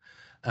criminal.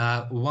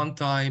 One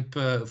type,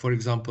 for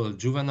example,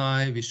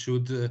 juvenile, we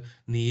should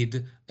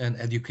need an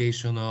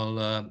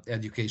educational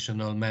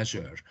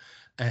measure.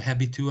 A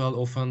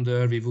habitual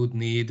offender, we would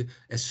need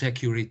a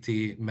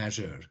security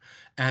measure.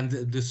 And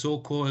the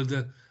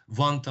so-called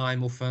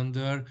one-time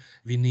offender,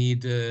 we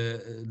need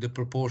the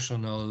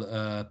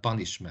proportional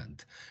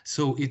punishment.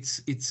 So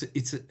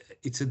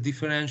it's a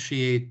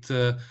differentiate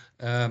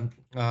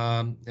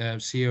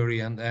theory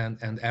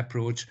and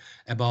approach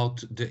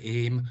about the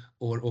aim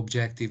or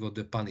objective of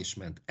the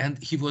punishment.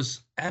 And he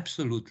was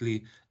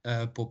absolutely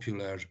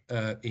popular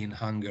in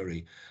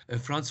Hungary.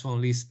 Franz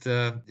von Liszt,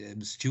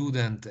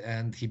 student,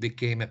 and he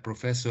became a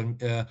professor,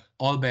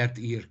 Albert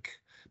Irk,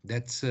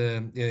 that's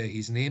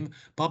his name,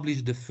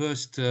 published the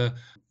first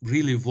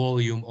really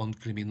volume on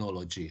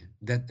criminology.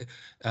 That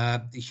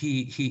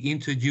he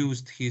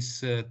introduced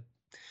his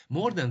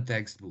modern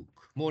textbook,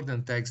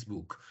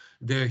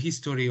 the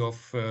history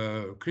of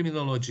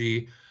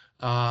criminology,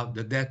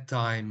 the that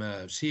time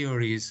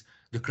theories,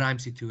 the crime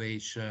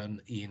situation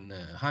in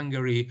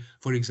Hungary.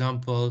 For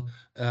example,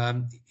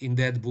 in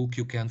that book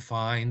you can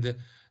find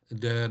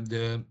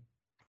the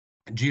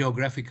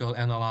geographical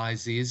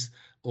analysis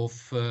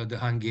of the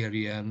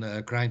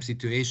Hungarian crime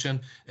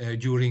situation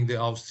during the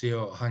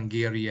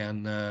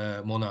Austro-Hungarian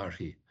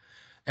monarchy.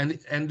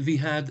 And we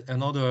had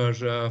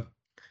another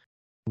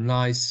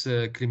nice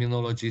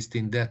criminologist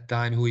in that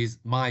time who is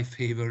my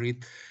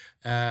favorite,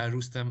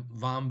 Rustem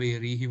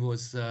Vámbéry. He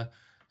was a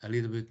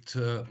little bit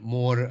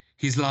more,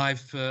 his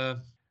life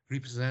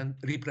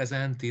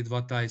represented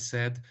what I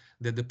said,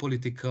 that the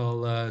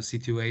political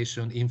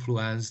situation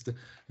influenced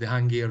the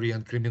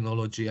Hungarian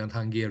criminology and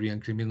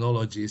Hungarian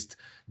criminologist.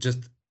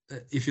 Just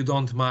if you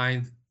don't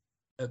mind,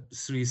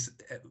 2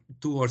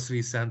 or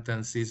 3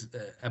 sentences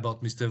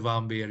about Mr.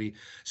 Vámbéry.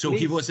 So Please.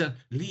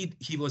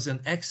 He was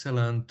an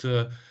excellent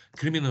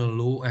criminal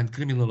law and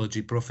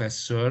criminology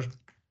professor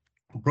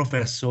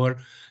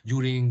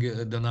during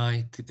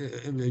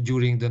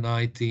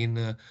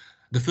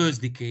the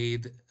first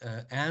decade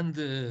and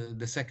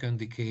the second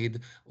decade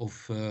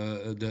of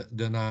the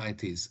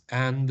 90s.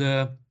 And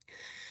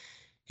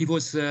he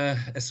was a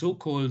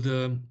so-called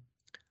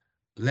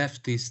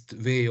leftist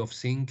way of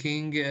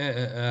thinking.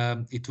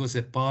 It was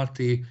a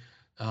party,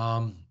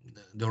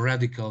 the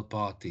Radical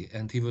Party,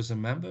 and he was a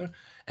member.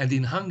 And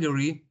in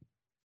Hungary,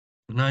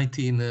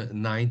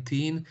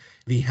 1919,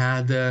 we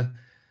had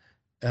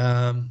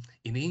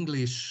in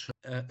English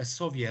a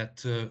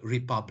Soviet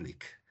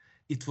republic.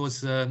 It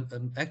was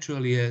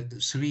actually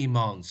 3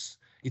 months.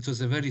 It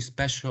was a very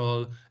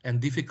special and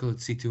difficult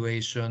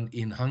situation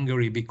in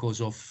Hungary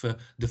because of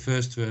the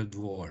First World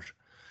War.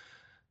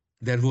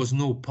 There was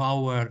no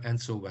power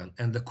and so on.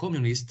 And the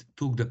communists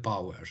took the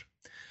power.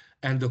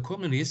 And the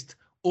communists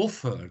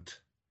offered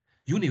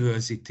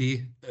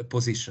university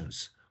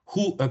positions.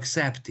 Who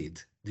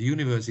accepted the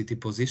university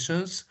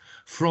positions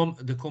from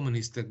the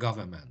communist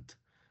government?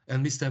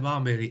 And Mr.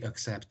 Vámbéry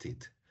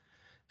accepted.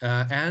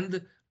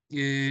 And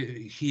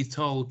he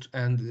taught,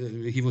 and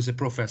he was a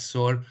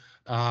professor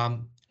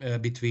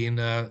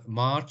between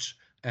March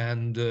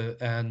and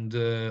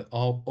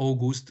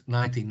August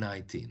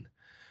 1919.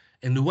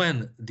 And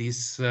when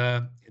this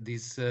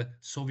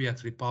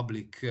Soviet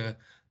Republic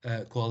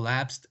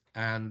collapsed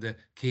and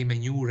came a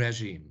new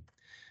regime,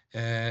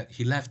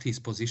 he left his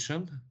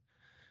position,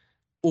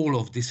 all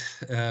of this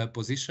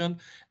position,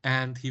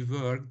 and he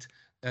worked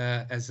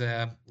as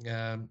a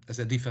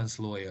defense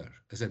lawyer,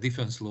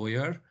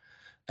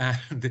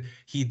 and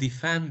he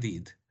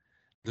defended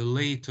the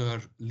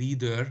later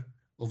leader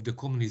of the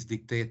communist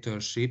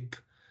dictatorship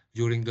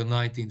during the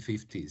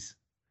 1950s.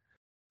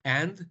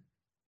 And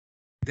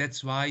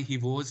that's why he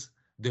was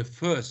the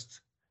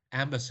first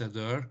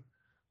ambassador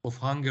of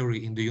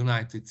Hungary in the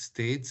United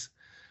States,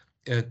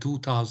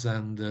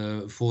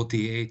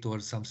 2048 or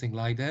something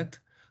like that.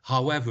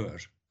 However,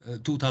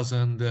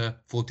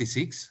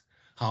 2046.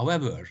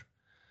 However,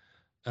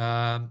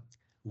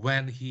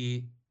 when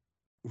he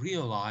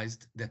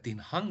realized that in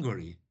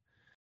Hungary,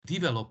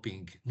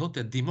 developing not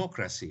a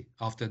democracy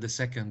after the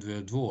Second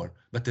World War,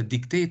 but a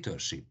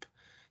dictatorship,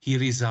 he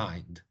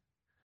resigned.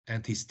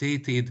 And he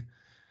stated,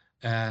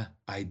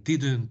 I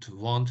didn't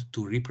want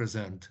to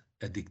represent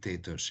a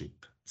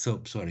dictatorship.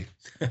 So, sorry.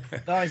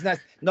 No, it's not.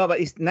 No, but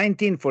it's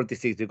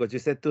 1946 because you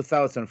said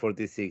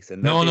 2046.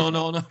 And No.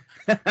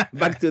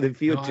 Back to the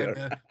future.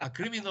 No, a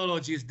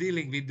criminology is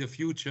dealing with the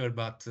future,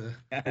 but...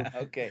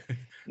 Okay.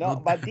 No,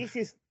 but this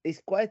is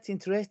quite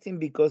interesting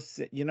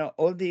because,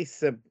 all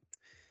these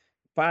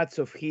parts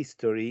of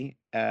history,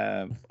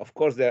 of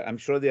course, I'm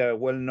sure they are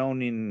well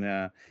known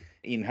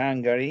in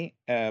Hungary,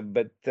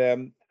 but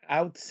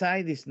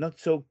outside is not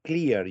so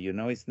clear,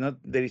 it's not,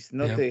 there is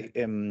not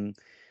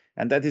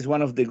and that is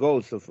one of the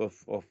goals of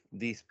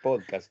this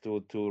podcast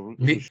to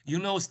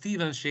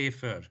Steven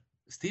Schaeffer.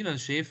 Steven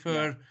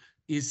Schaeffer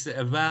is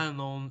a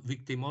well-known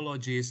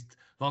victimologist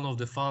one of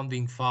the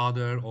founding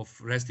father of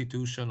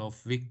restitution of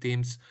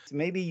victims.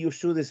 Maybe you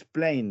should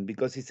explain,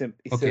 because it's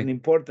Okay. an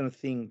important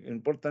thing,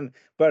 important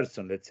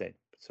person, let's say.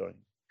 Sorry.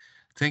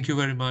 Thank you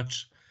very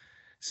much.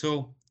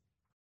 So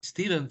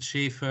Stephen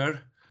Schaeffer,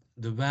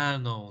 the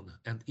well-known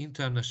and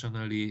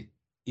internationally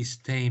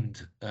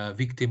esteemed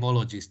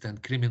victimologist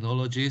and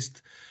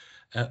criminologist,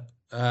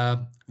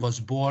 was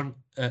born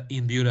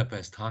in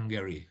Budapest,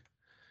 Hungary.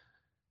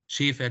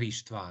 Schaeffer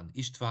István.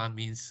 István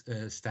means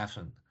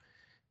Stefan.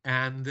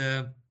 And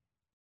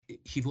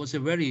he was a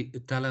very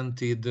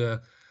talented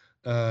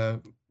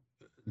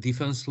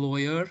defense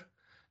lawyer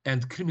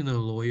and criminal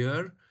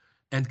lawyer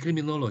and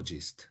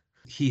criminologist.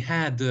 He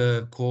had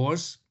a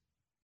course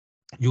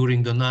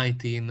during the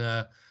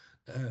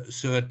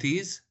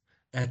 1930s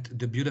at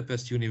the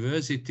Budapest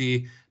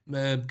University,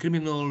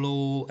 criminal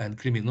law and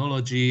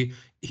criminology.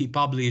 He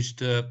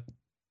published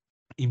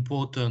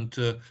important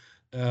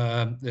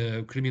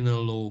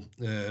criminal law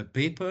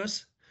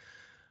papers.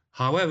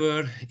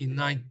 However, in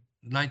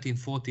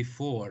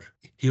 1944,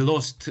 he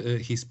lost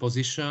his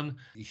position.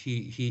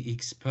 He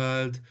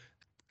expelled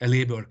a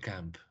labor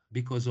camp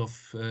because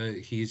of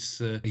he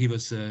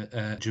was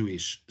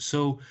Jewish.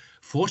 So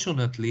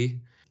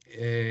fortunately,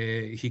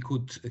 he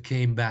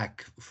came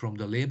back from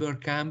the labor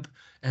camp,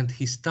 and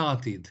he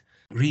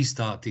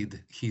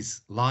restarted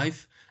his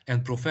life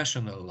and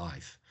professional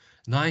life.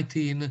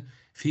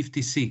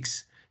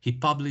 1956, he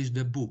published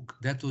a book.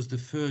 That was the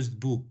first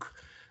book.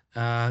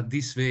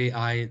 This way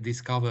I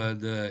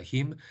discovered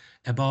him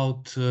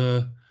about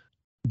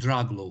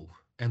drug law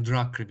and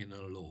drug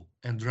criminal law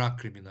and drug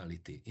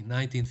criminality in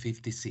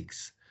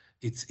 1956.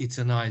 It's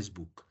a nice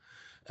book.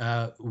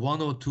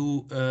 1 or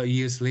 2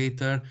 years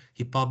later,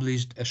 he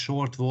published a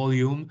short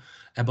volume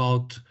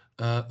about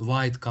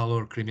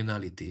white-collar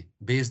criminality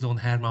based on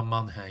Hermann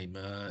Mannheim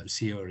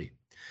theory.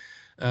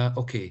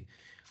 Okay.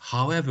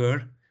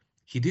 However,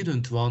 he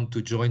didn't want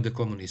to join the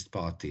Communist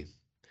Party.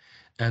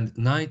 And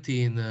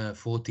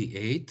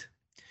 1948,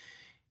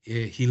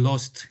 he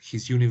lost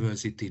his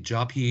university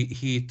job.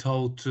 He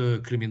taught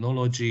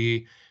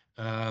criminology,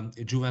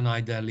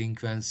 juvenile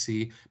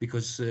delinquency,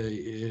 because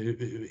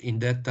in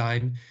that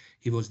time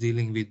he was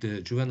dealing with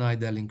the juvenile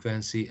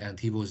delinquency, and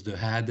he was the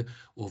head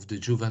of the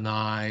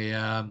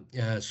juvenile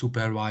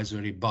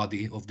supervisory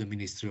body of the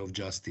Ministry of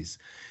Justice.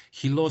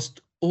 He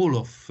lost all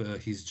of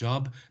his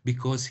job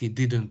because he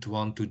didn't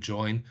want to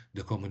join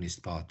the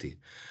Communist Party.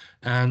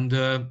 And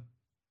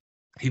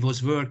he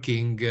was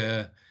working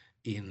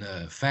in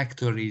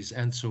factories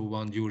and so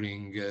on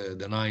during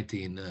the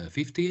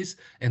 1950s.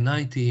 In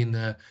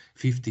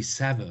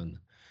 1957,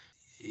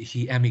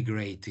 he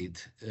emigrated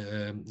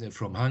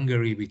from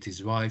Hungary with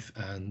his wife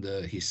and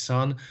his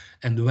son,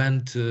 and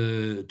went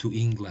to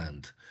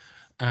England.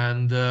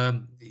 And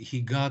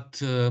he got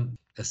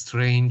a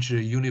strange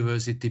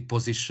university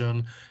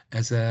position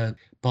as a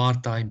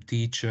part-time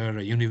teacher,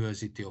 a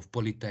University of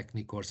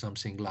Polytechnic or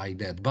something like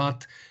that.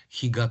 But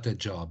he got a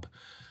job.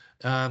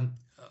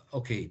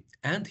 Okay,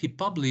 and he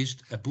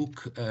published a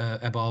book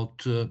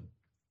about the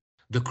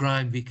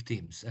crime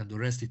victims and the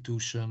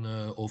restitution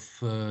of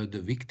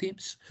the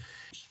victims.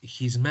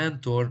 His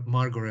mentor,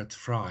 Margaret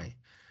Fry,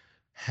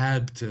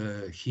 helped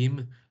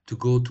him to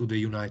go to the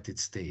United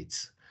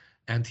States.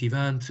 And he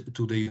went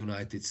to the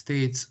United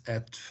States.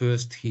 At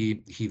first,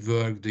 he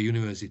worked the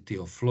University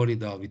of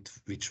Florida,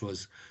 which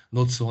was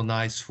not so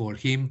nice for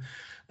him.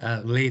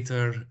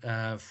 Later,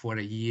 for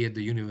a year,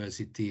 the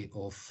University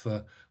of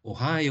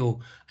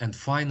Ohio. And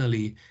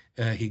finally,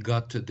 he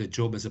got the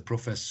job as a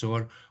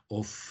professor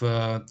of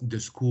the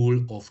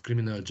School of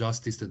Criminal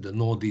Justice at the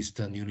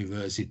Northeastern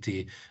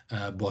University,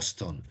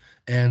 Boston.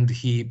 And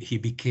he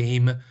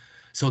became...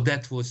 So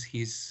that was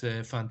his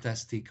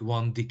fantastic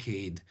 1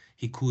 decade.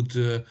 He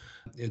could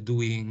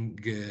doing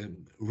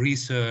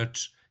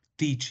research,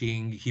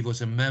 teaching. He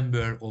was a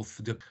member of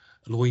the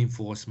law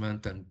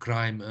enforcement and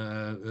crime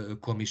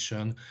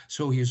commission.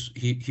 So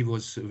he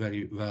was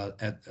very well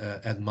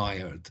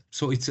admired.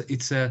 So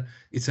it's a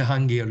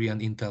Hungarian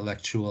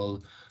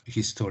intellectual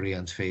history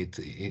and fate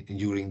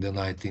during the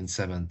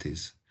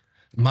 1970s.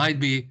 Might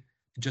be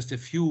just a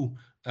few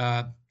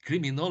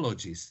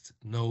criminologists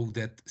know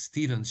that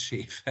Stephen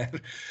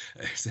Schaeffer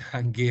is a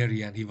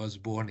Hungarian. He was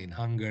born in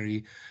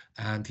Hungary,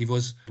 and he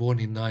was born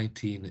in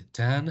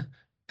 1910,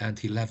 and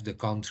he left the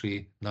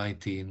country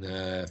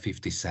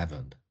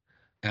 1957,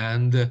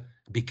 and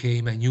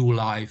became a new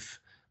life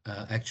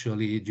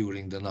actually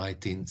during the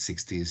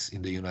 1960s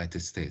in the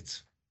United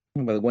States.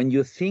 But when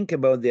you think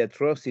about the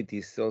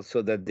atrocities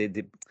also that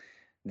the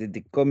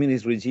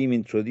communist regime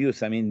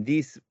introduced, I mean,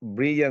 this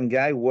brilliant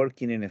guy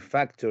working in a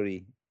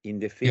factory in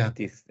the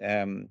 50s,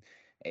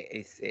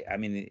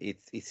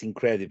 it's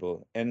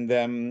incredible. And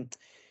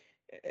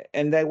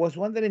I was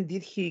wondering,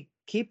 did he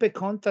keep a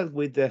contact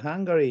with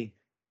Hungary?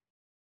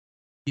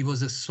 He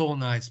was a so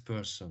nice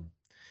person.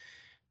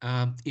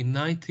 In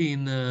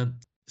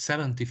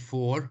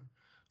 1974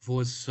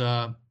 was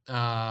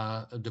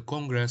the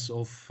Congress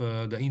of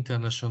the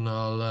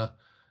International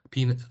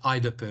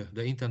IDP,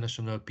 the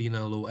International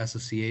Penal Law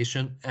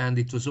Association, and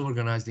it was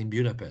organized in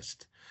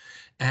Budapest.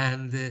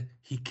 And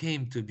he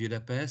came to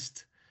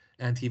Budapest,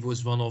 and he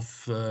was one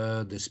of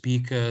the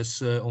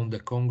speakers on the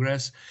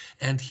Congress,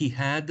 and he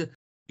had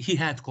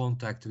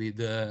contact with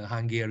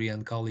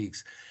Hungarian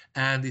colleagues.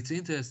 And it's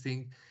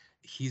interesting,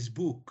 his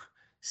book,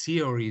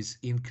 Theories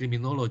in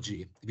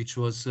Criminology, which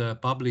was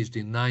published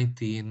in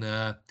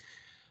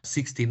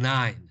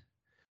 1969,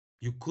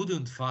 you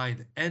couldn't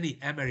find any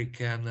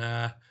American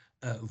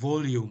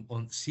volume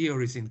on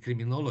theories in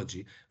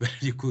criminology where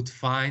you could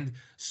find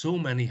so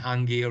many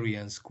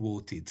Hungarians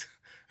quoted.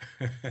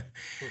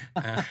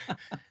 uh,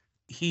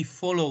 he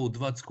followed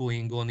what's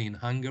going on in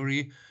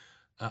Hungary,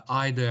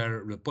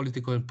 either the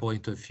political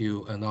point of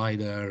view and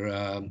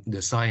either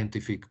the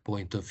scientific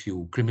point of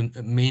view,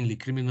 mainly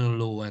criminal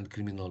law and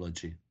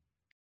criminology.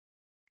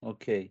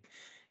 Okay.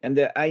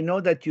 And I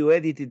know that you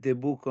edited the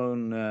book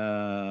on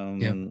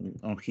Yeah.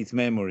 his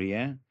memory,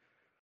 eh?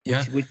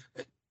 Yeah.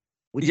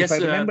 Which Yes,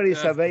 if I remember,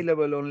 is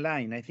available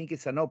online. I think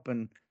it's an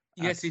open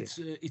yes, access.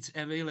 it's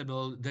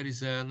available. There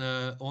is an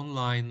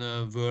online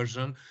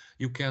version.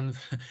 You can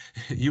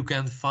you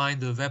can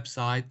find the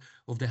website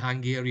of the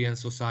Hungarian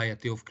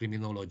Society of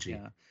Criminology.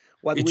 Yeah.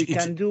 What we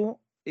can do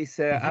is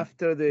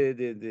after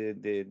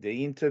the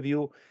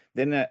interview,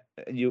 then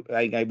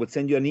I would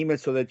send you an email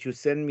so that you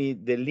send me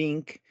the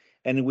link,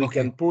 and we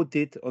can put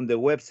it on the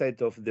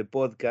website of the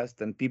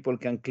podcast, and people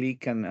can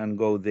click and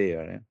go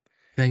there. Eh?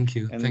 Thank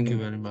you. And Thank you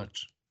very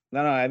much.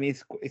 No, I mean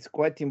it's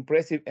quite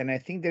impressive, and I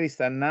think there is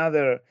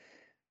another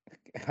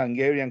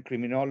Hungarian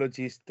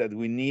criminologist that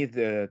we need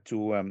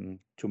to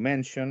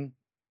mention,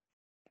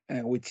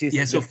 which is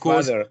yes, the of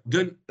course. father.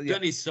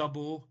 Denis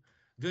Szabó.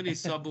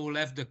 Denis Szabó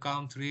left the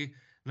country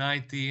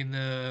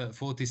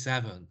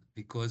 1947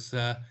 because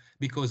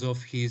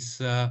of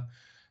his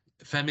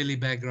family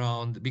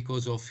background,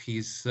 because of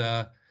his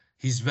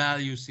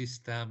value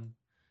system.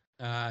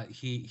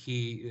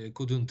 He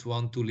couldn't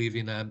want to live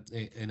in a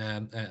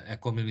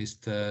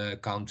communist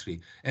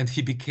country, and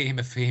he became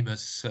a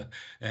famous,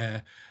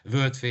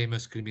 world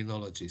famous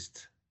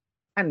criminologist.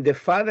 And the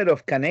father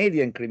of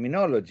Canadian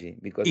criminology,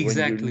 because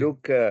exactly. When you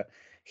look,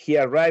 he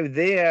arrived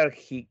there.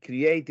 He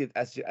created,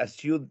 as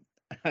you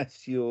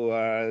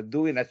are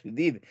doing, as you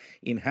did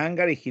in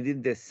Hungary. He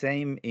did the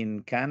same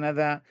in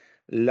Canada.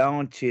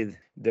 Launched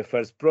the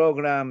first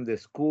program, the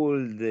school,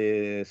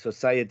 the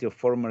Society of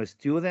Former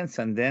Students,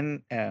 and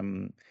then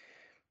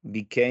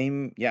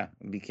became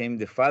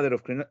the father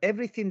of criminology.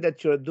 Everything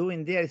that you're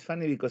doing there is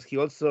funny because he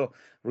also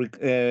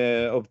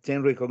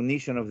obtained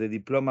recognition of the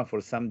diploma for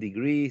some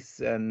degrees,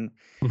 and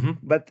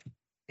but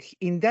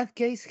in that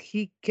case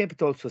he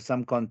kept also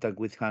some contact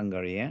with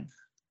Hungary. Yeah,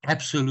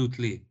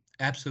 absolutely.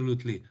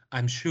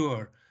 I'm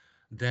sure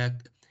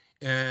that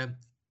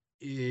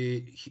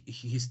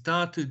he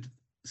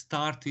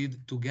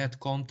started to get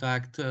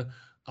contact the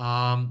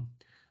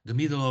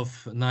middle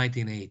of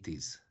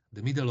 1980s,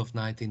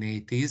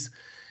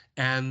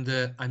 and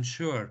I'm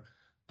sure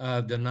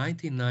the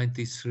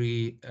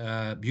 1993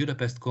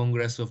 Budapest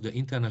Congress of the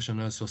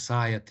International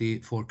Society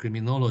for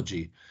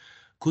Criminology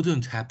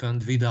couldn't happen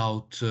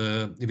without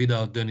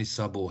Denis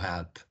Szabó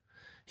help.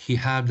 He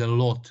helped a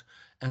lot,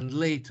 and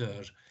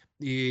later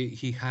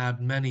he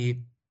had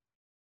many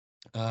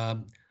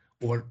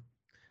or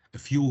a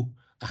few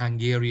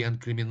Hungarian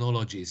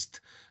criminologists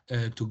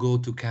to go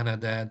to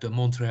Canada, the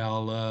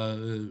Montreal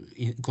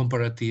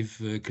Comparative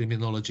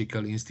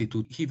Criminological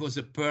Institute. He was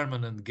a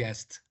permanent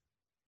guest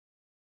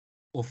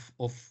of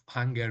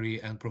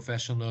Hungary and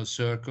professional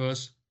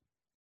circles.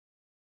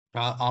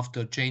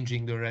 After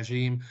changing the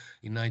regime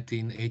in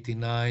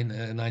 1989,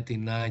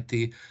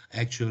 1990,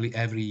 actually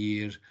every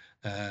year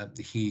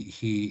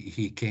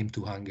he came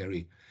to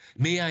Hungary.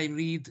 May I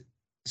read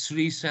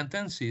 3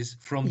 sentences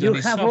from you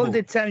Denis have Szabó? all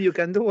the time. You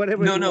can do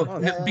whatever you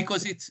want. No,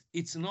 because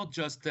it's not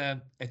just a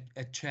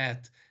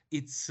chat.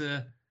 It's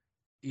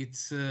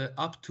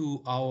up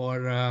to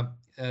our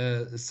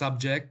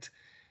subject,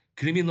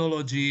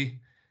 criminology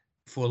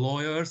for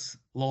lawyers,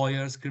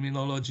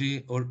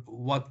 criminology, or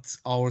what's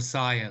our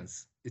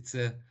science. It's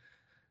a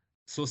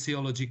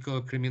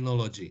sociological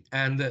criminology.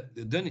 And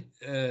Denis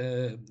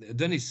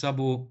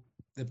Szabó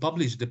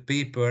published the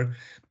paper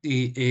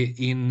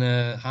in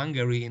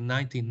Hungary in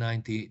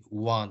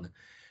 1991,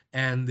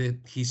 and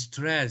he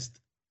stressed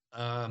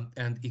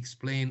and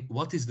explained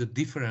what is the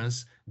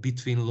difference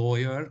between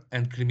lawyer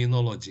and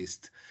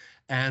criminologist.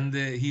 And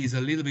he is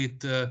a little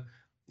bit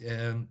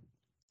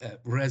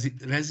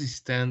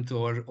resistant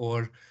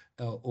or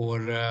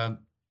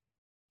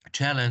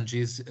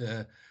challenges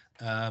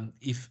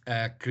if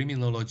a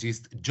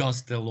criminologist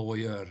just a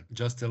lawyer.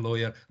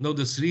 No,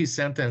 the 3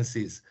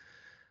 sentences.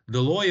 The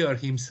lawyer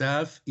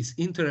himself is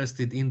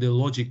interested in the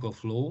logic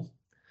of law,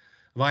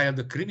 while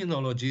the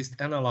criminologist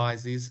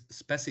analyzes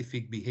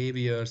specific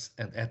behaviors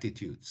and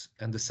attitudes.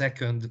 And the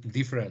second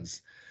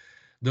difference,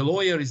 the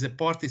lawyer is a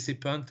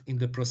participant in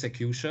the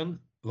prosecution,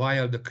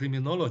 while the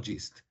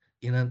criminologist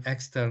is an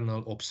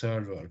external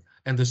observer.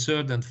 And the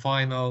third and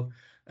final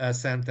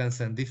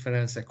sentence and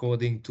difference,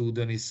 according to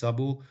Denis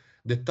Szabó,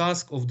 the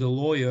task of the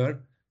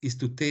lawyer is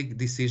to take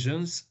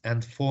decisions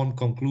and form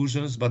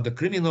conclusions, but the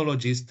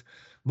criminologist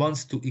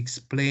wants to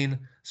explain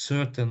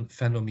certain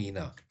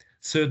phenomena.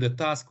 So the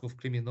task of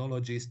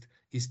criminologist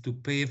is to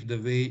pave the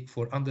way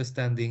for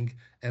understanding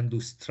and to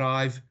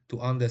strive to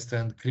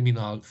understand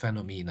criminal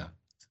phenomena.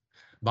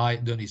 By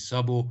Denis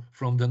Szabó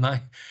from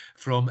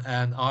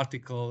an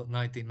article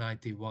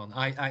 1991.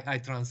 I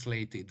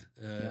translated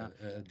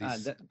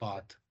this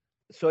part.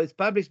 So it's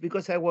published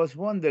because I was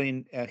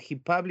wondering. He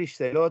published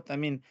a lot. I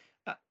mean,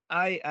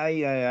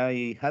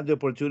 I had the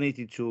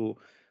opportunity to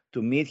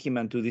meet him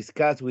and to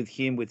discuss with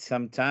him with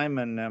some time,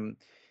 and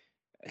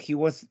he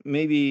was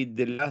maybe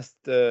the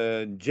last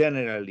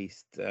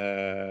generalist.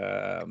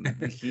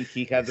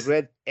 He had Yes.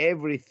 read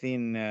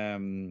everything.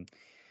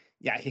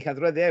 Yeah, he had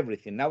read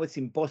everything. Now it's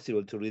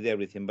impossible to read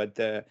everything, but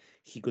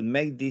he could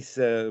make this,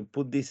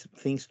 put these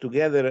things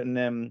together,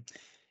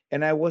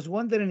 and I was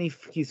wondering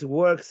if his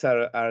works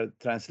are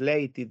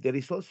translated. There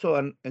is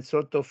also a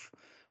sort of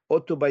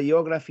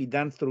autobiography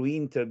done through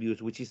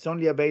interviews, which is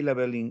only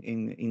available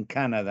in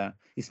Canada.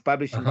 It's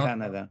published in Uh-huh.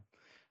 Canada.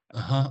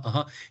 Uh-huh.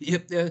 Uh-huh.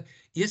 Yeah,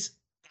 yes,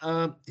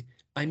 uh,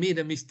 I made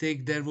a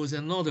mistake. There was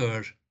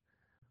another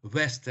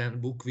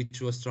Western book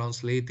which was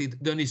translated,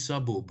 Denis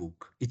Szabó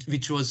book,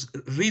 which was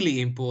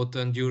really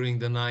important during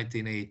the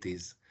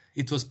 1980s.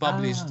 It was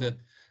published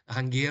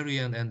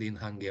Hungarian and in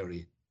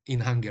Hungary.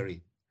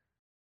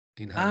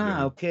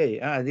 Okay.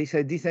 This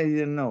I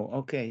didn't know.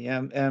 Okay.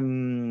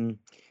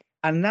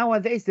 And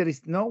nowadays there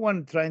is no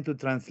one trying to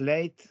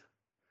translate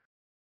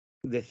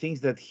the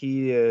things that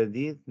he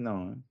did.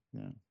 No.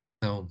 Yeah.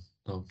 No,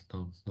 no,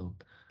 no, no.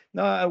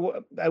 No,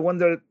 I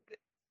wonder.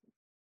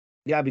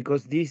 Yeah,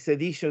 because these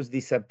editions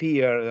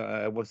disappear.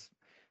 I was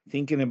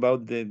thinking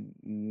about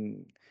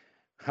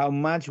how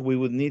much we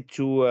would need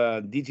to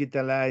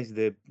digitalize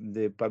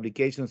the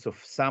publications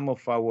of some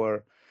of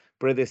our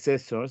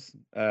predecessors.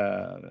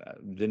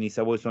 Denis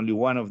Szabó is only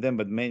one of them,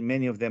 but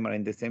many of them are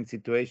in the same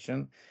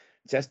situation,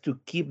 just to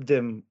keep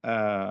them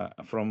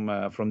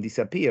from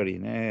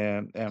disappearing.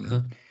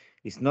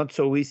 It's not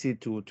so easy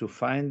to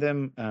find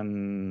them,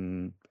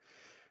 and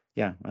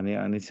yeah,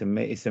 and it's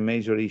a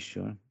major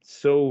issue.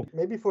 So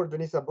maybe for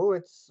Denis Szabó,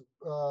 it's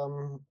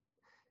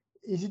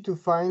easy to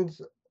find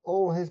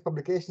all his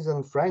publications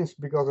in French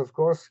because, of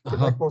course,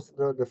 Quebec was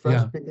the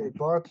French-speaking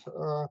part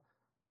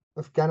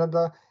of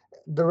Canada.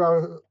 There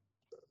are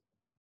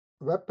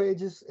web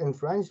pages in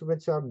French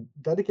which are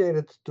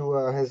dedicated to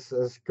his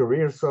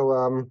career.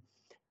 So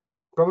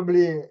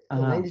probably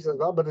in English as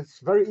well, but it's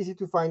very easy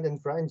to find in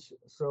French.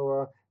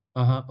 So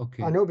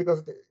Okay. I know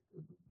because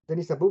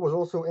Denis Szabó was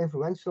also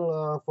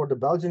influential for the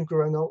Belgian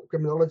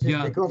criminology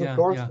because, of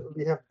course,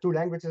 we have two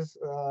languages,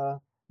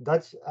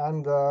 Dutch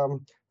and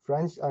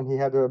French, and he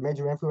had a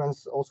major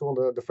influence also on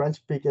the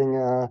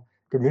French-speaking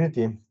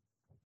community.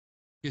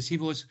 Yes, he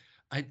was.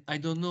 I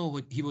don't know.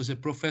 He was a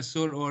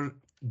professor or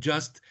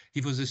just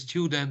he was a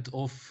student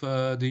of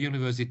the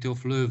University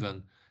of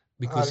Leuven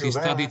because he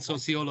studied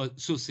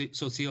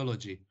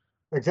sociology.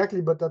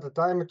 Exactly, but at the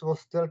time it was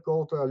still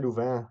called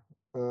Louvain.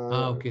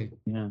 Okay.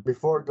 Yeah.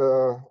 Before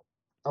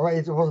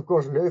it was of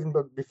course Leuven,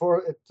 but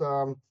before it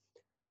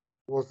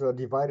was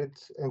divided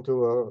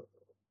into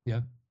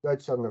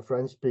Dutch and a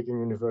French-speaking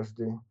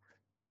university.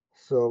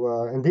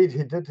 So indeed,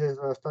 he did his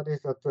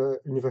studies at the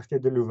Université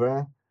de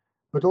Louvain,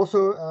 but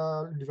also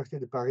Université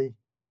de Paris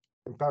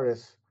in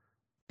Paris.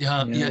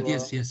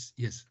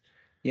 Yes.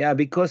 Yeah,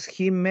 because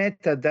he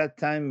met at that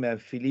time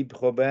Philippe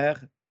Robert,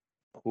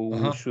 who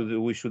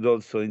we should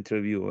also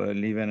interview,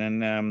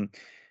 Lieven,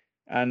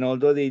 and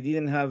although they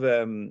didn't have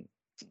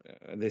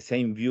the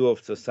same view of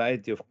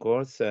society, of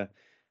course,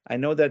 I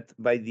know that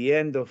by the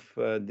end of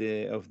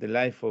the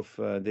life of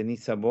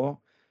Denis Szabó,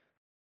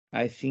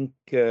 I think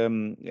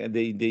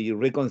they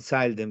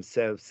reconciled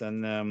themselves,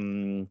 and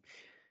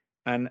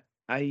I'm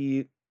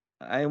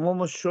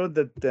almost sure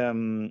that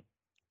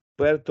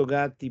Uberto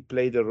Gatti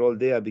played a role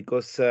there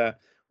because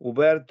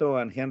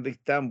Uberto and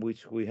Henrik Tam,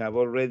 which we have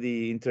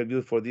already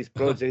interviewed for this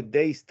project,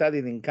 they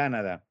studied in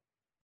Canada.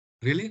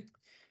 Really?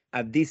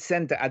 At this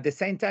center, at the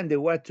same time, they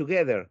were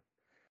together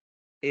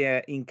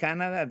in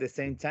Canada at the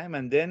same time,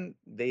 and then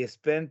they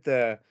spent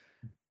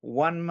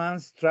 1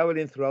 month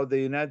traveling throughout the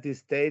United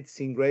States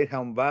in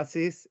Greyhound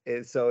buses.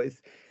 So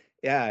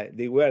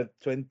they were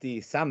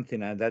 20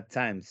 something at that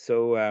time.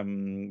 So,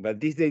 but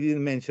this they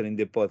didn't mention in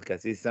the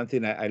podcast. It's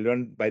something I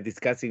learned by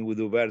discussing with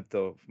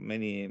Uberto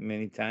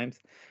many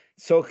times.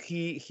 So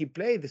he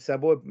played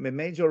Szabó a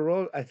major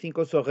role. I think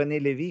also René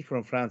Lévy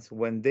from France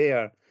when they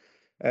are.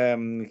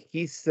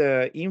 His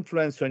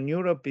influence on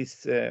Europe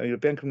is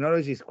European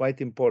criminology is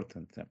quite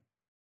important.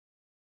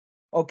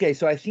 Okay,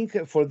 so I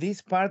think for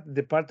this part,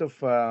 the part of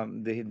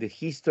the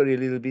history, a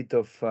little bit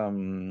of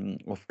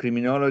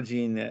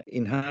criminology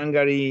in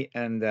Hungary,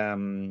 and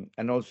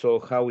also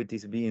how it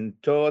is being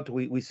taught,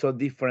 we saw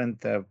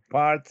different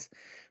parts.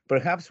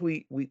 Perhaps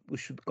we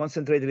should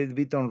concentrate a little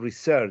bit on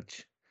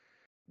research.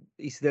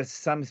 Is there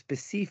some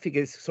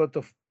specific sort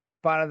of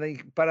paradigm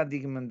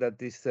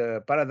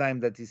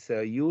that is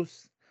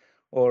used,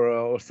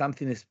 or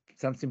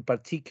something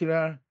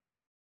particular?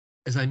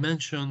 As I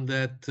mentioned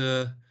that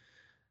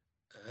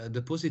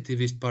the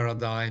positivist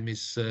paradigm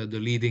is the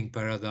leading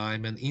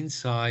paradigm, and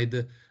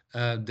inside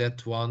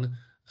that one,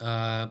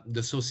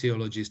 the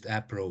sociologist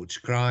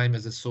approach, crime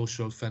as a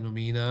social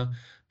phenomena,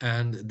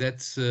 and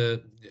that's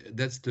the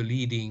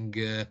leading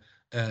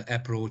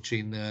approach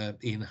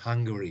in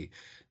Hungary.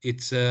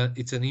 It's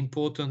an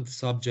important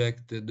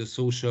subject, the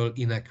social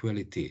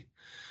inequality.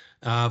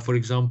 For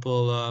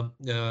example,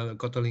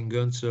 Katalin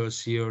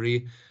Gönczöl's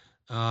theory,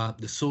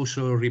 the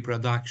social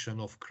reproduction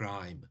of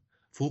crime,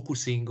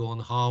 focusing on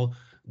how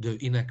the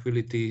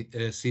inequality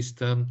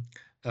system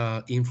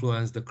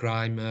influenced the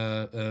crime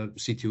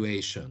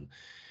situation.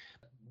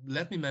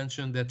 Let me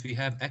mention that we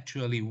have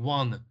actually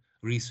one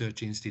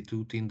research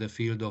institute in the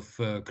field of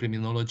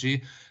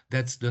criminology.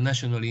 That's the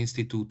National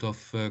Institute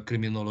of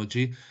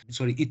Criminology.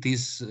 Sorry, it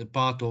is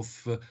part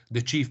of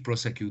the Chief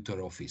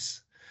Prosecutor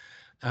Office.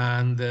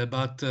 And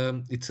but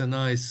it's a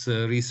nice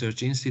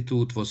research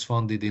institute, was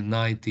founded in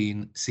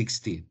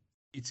 1960.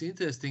 It's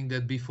interesting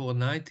that before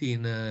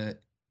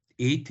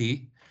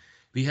 1980,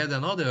 we had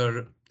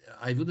another,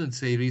 I wouldn't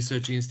say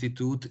research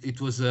institute,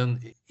 it was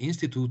an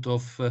institute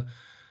of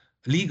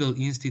legal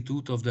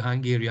institute of the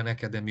Hungarian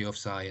Academy of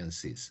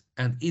Sciences.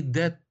 And in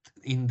that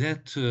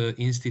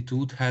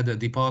institute had a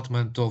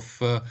department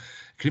of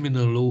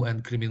criminal law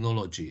and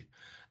criminology,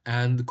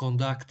 and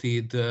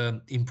conducted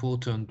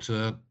important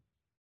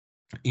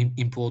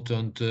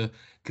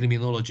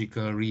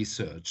criminological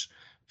research.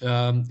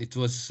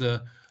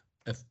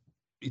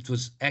 It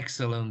was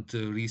excellent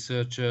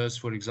researchers,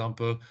 for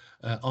example,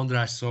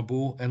 András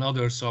Szabó,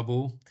 another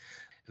Szabó.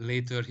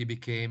 Later he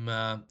became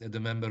the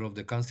member of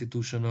the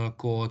Constitutional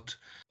Court.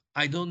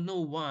 I don't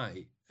know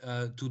why.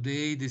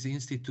 Today this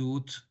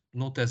institute,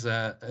 not as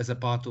a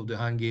part of the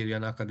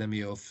Hungarian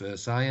Academy of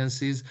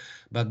Sciences,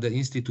 but the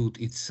institute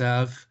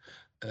itself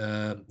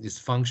is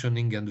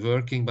functioning and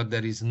working, but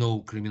there is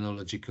no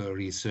criminological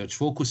research,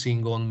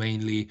 focusing on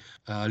mainly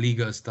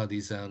legal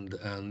studies and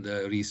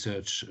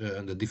research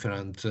on the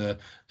different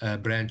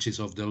branches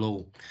of the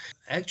law.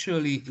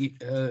 Actually,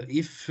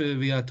 if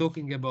we are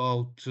talking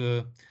about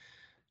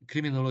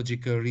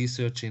criminological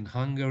research in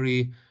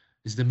Hungary,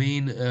 is the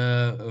main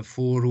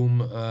forum,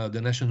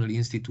 the National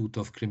Institute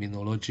of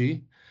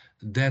Criminology.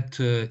 That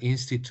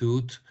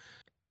institute,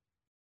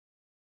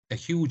 a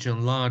huge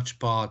and large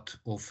part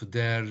of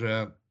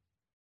their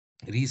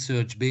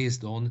research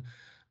based on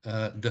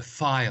the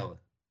file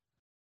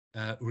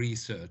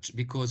research,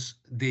 because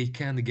they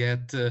can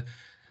get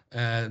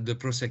the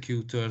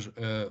prosecutor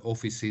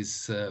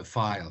office's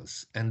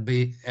files and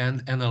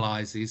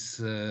analyzes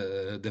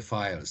the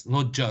files.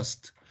 Not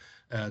just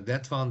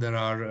that one.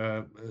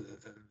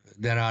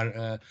 There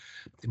are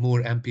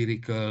more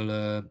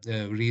empirical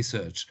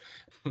research.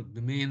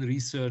 The main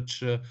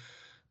research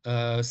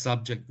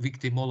subject: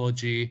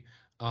 victimology,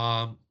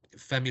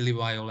 family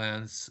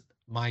violence,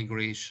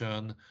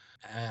 migration.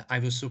 I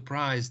was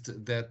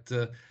surprised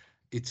that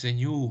it's a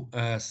new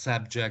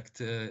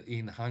subject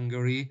in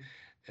Hungary.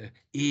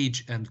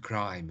 Age and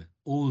crime,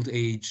 old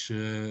age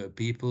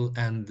people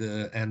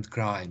and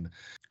crime.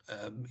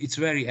 It's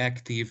very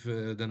active,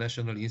 the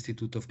National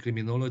Institute of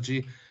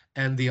Criminology.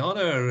 And the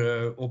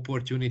other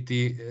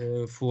opportunity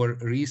for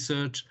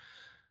research,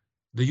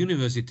 the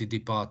university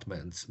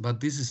departments. But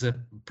this is a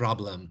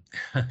problem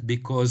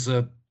because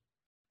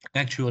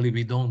actually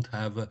we don't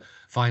have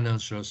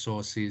financial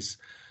sources,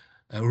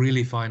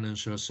 really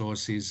financial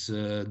sources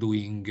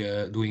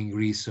doing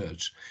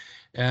research.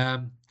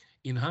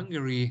 In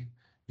Hungary,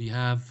 we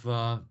have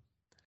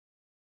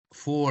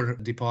 4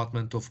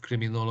 departments of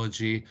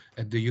criminology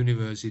at the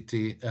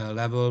university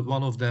level.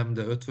 One of them,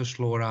 the Eötvös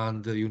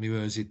Loránd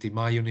University,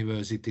 my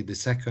university. The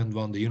second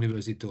one, the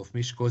University of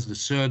Miskolc. The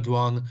third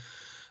one,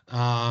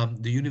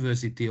 the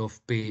University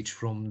of Pécs,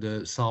 from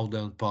the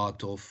southern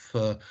part of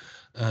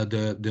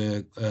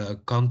the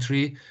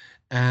country.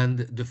 And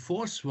the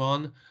fourth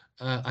one,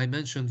 I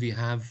mentioned, we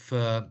have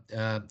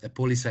a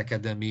police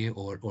academy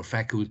or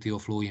faculty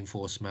of law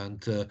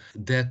enforcement.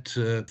 That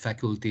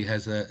faculty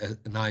has a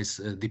nice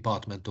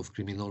department of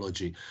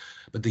criminology.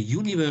 But the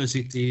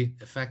university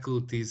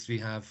faculties, we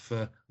have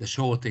the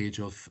shortage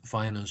of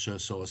financial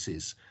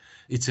sources.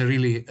 It's a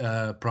really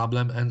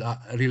problem, and a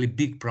really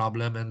big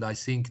problem. And I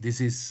think this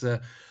is a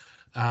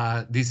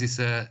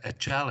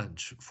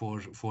challenge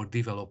for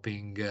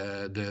developing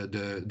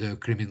the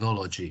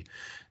criminology.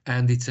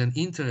 And it's an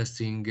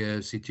interesting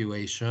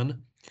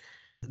situation.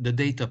 The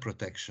data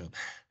protection.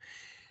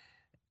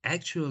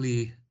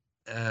 Actually,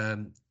 a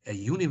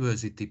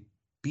university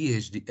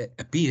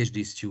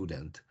PhD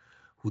student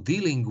who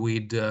dealing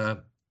with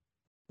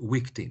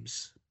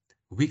victims,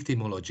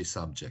 victimology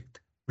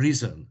subject,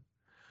 prison,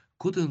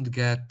 couldn't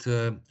get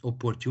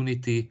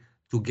opportunity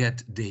to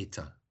get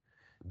data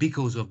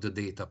because of the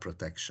data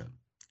protection.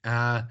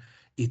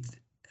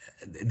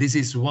 This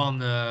is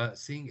one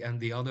thing, and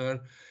the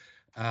other,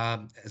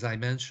 as I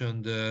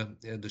mentioned,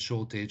 the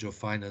shortage of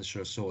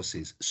financial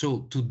sources.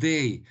 So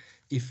today,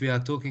 if we are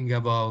talking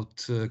about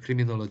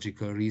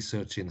criminological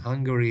research in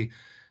Hungary,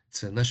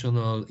 it's a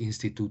National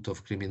Institute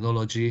of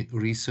Criminology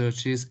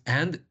researches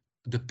and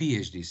the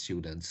PhD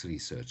students'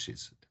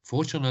 researches.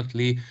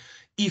 Fortunately,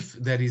 if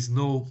there is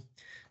no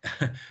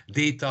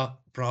data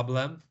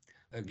problem,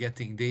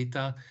 getting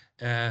data,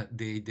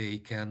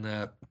 they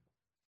can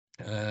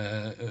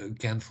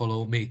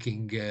follow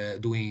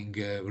doing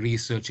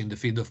research in the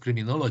field of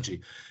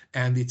criminology.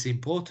 And it's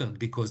important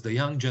because the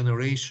young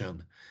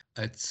generation,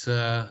 it's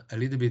a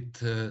little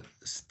bit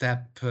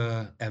step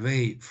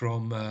away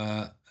from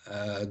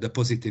the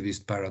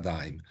positivist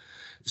paradigm.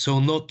 So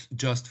not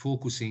just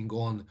focusing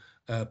on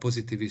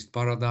positivist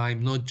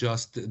paradigm, not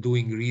just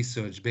doing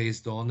research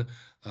based on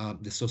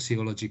the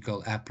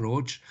sociological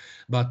approach,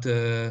 but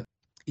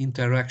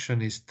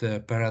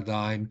interactionist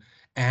paradigm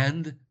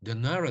and the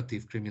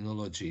narrative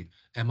criminology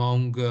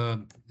among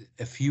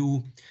a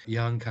few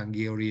young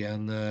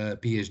Hungarian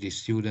PhD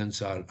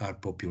students are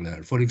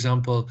popular. For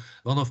example,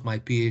 one of my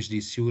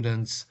PhD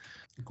students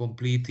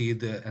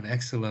completed an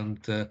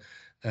excellent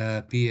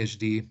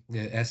PhD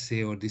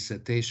essay or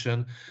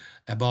dissertation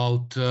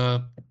about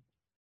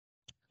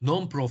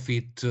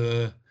non-profit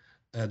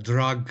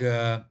drug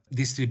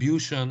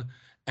distribution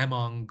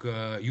among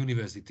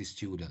university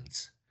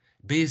students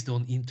based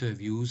on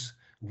interviews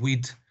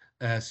with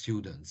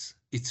students.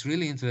 It's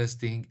really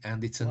interesting,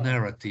 and it's a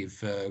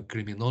narrative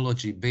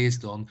criminology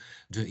based on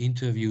the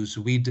interviews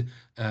with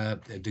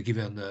the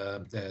given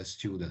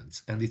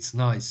students, and it's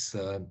nice.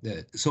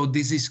 So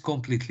this is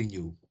completely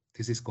new.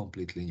 This is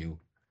completely new.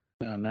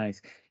 Oh,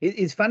 nice.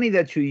 It's funny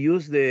that you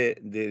use the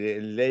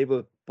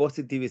label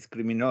positivist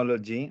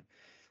criminology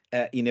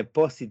in a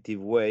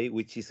positive way,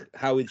 which is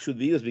how it should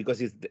be used,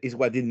 because it's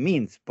what it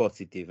means,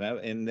 positive.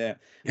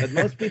 But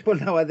most people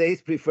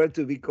nowadays prefer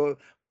to be called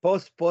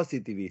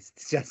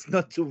post-positivists, just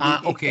not to be.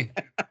 Okay.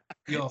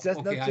 Yeah, just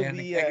okay, not to I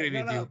be.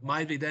 agree with you.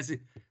 Maybe this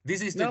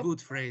is the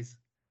good phrase.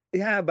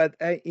 Yeah, but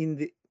in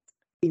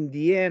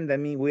the end, I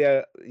mean, we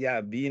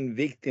are being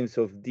victims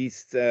of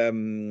this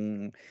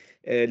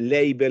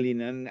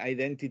labeling and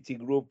identity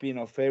grouping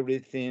of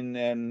everything,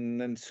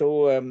 and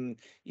so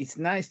it's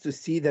nice to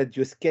see that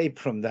you escape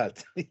from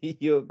that.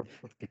 You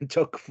can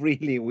talk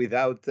freely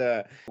without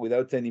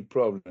any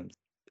problems.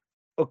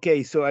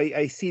 Okay, so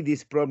I see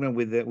this problem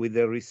with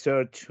the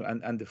research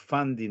and the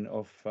funding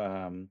of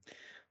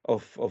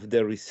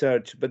the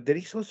research, but there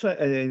is also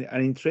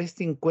an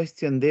interesting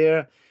question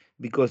there,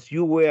 because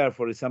you were,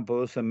 for example,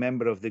 also a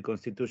member of the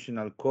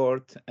Constitutional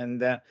Court.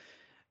 And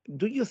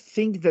do you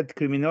think that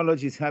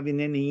criminology is having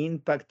any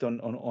impact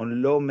on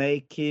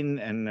lawmaking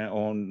and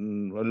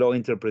on law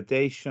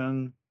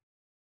interpretation?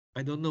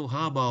 I don't know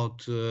how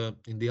about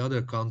in the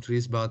other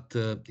countries, but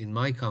in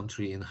my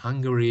country, in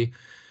Hungary,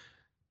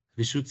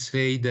 we should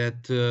say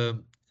that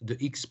the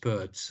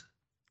experts,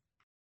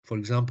 for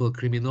example,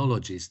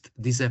 criminologists,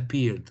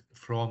 disappeared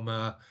from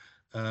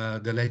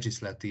the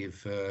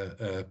legislative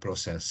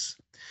process.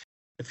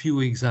 A few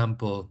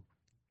examples.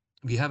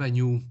 We have a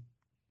new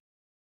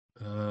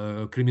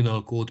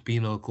criminal code,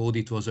 penal code.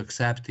 It was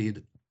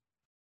accepted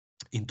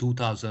in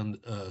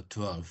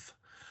 2012.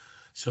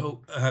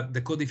 So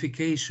the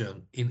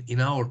codification in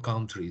our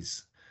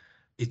countries,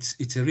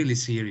 it's a really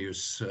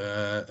serious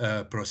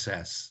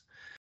process.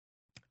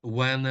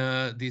 When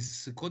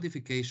this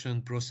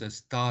codification process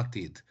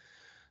started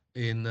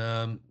in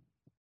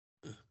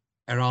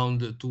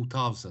around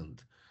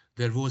 2000,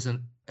 there was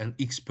an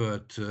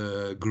expert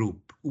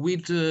group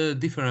with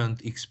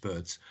different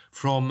experts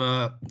from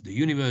the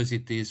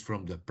universities,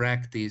 from the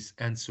practice,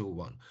 and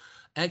so on.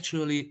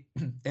 Actually,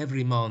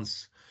 every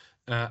month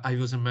I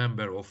was a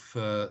member of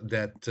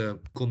that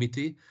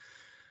committee,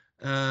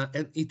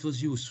 and it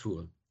was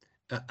useful.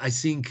 I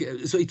think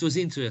so. It was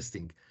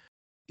interesting.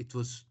 It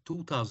was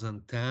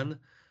 2010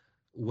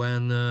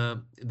 when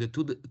the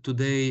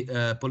today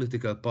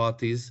political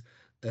parties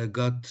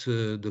got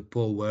the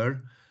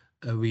power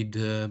with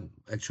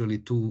actually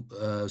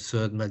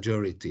two-third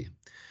majority.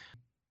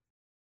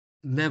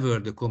 Never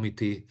the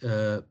committee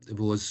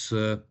was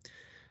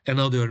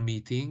another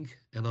meeting.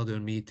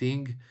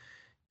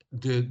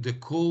 The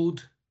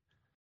code,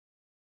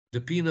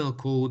 the penal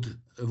code,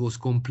 was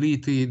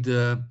completed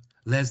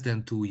less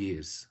than 2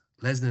 years.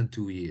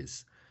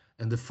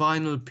 And the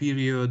final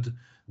period,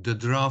 the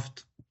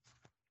draft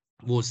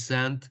was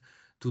sent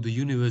to the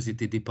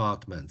university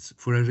departments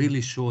for a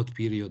really short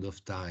period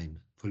of time.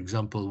 For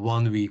example,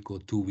 1 week or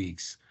 2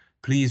 weeks.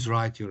 Please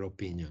write your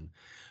opinion.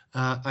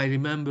 I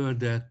remember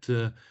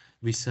that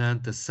we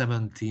sent a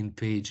 17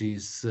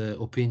 pages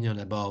opinion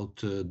about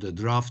the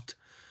draft.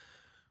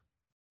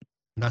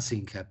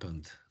 Nothing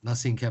happened.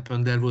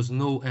 There was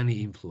no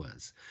any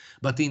influence.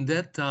 But in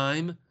that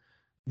time,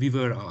 we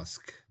were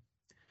asked.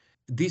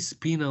 This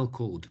penal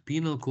code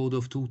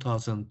of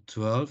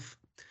 2012,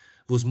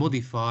 was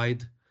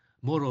modified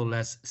more or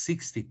less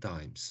 60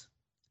 times.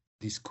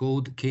 This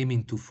code came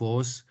into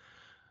force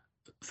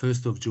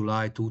 1st of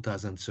July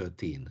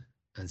 2013.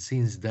 And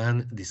since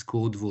then, this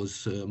code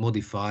was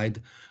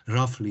modified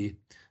roughly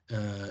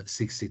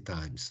 60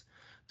 times.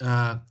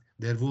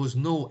 There was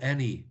no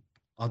any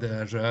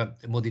other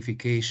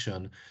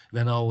modification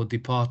when our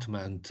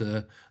department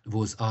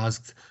was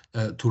asked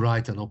to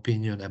write an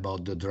opinion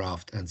about the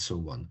draft and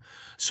so on.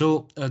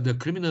 So the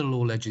criminal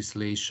law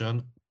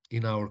legislation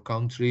in our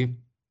country,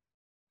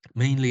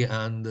 mainly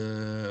and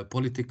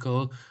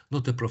political,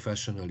 not a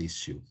professional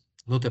issue.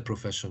 Not a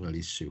professional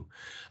issue.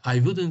 I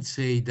wouldn't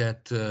say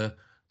that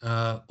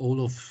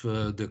all of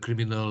the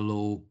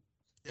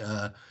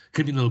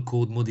criminal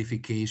code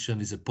modification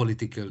is a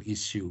political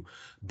issue,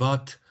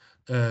 but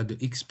the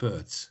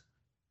experts,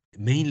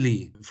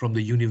 mainly from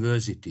the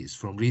universities,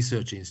 from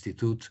research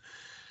institute,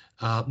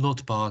 are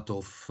not part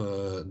of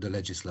the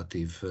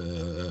legislative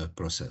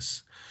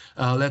process.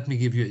 Let me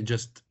give you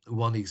just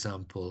one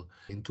example.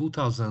 In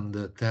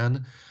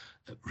 2010,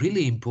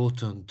 really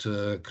important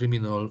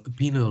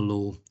penal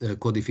law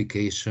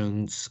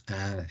codifications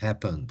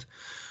happened.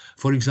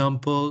 For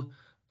example,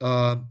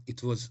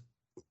 it was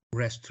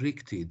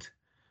restricted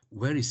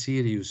very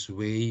serious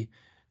way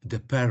the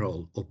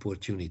parole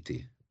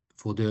opportunity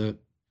for the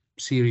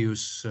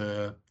serious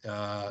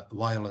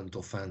violent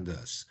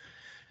offenders.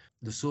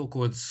 The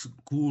so-called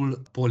school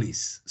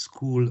police,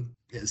 school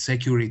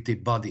security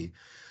body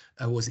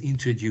was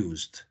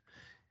introduced.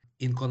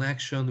 In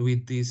connection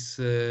with this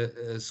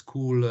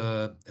school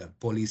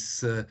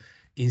police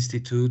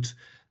institute,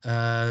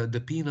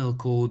 the penal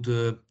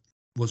code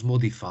was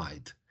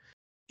modified.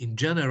 In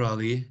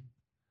generally,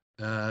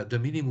 the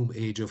minimum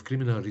age of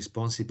criminal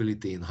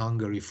responsibility in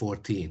Hungary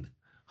 14.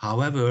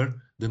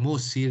 However, the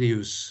most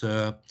serious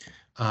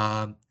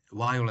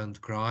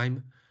violent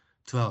crime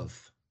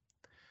 12.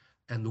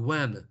 And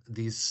when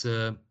this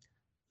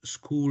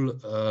school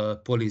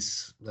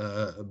police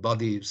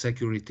body,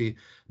 security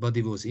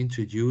body was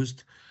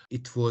introduced,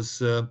 it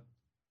was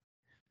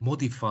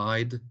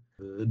modified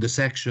the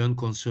section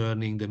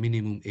concerning the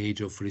minimum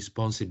age of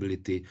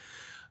responsibility.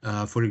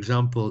 For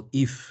example,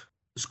 if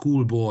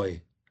schoolboy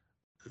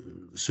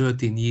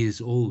 13 years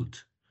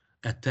old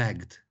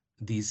attacked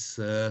this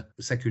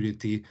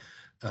security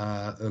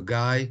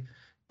guy,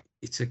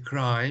 it's a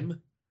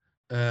crime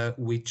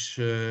which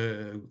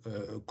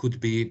could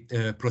be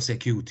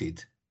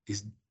prosecuted.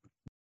 Is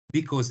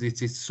because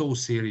it is so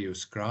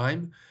serious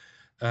crime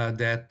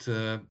that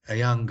a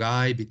young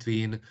guy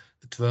between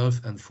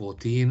 12 and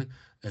 14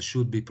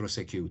 should be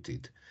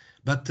prosecuted.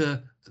 But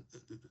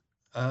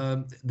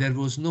there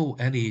was no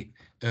any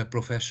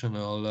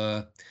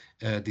professional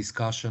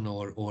discussion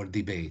or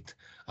debate.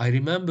 I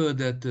remember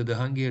that the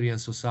Hungarian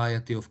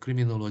Society of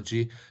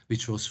Criminology,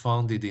 which was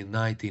founded in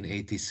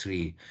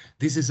 1983,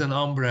 this is an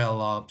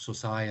umbrella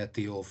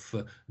society of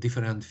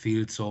different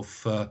fields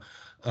of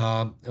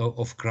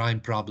crime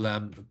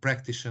problem,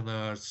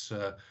 practitioners,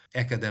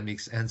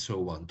 academics, and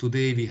so on.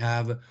 Today we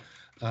have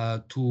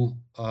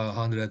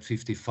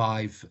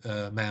 255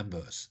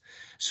 members.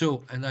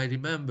 So, and I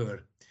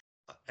remember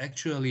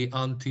actually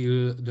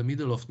until the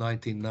middle of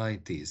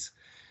 1990s,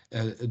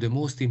 the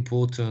most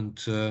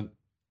important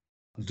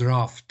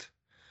draft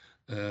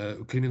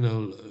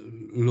criminal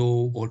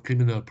law or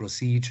criminal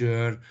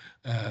procedure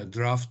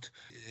draft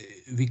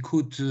we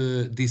could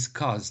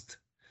discuss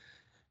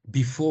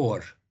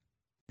before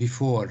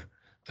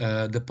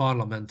the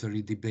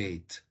parliamentary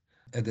debate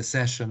at the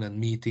session and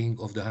meeting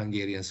of the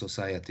Hungarian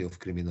Society of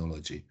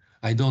Criminology.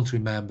 I don't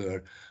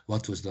remember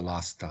what was the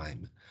last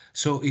time.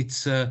 So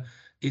it's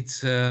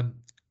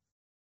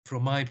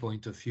from my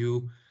point of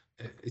view,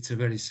 it's a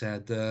very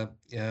sad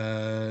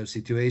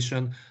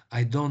situation.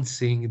 I don't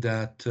think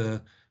that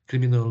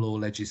criminal law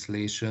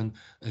legislation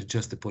is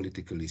just a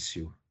political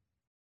issue.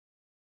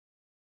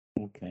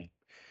 Okay.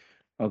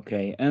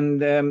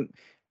 And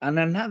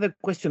another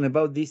question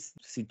about this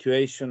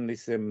situation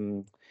is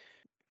the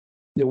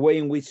way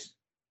in which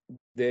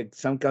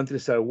some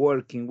countries are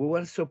working. We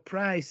were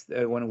surprised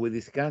when we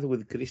discussed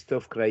with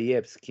Krzysztof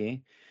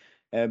Krajewski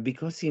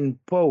because in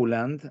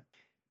Poland,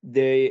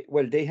 they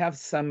have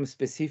some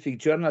specific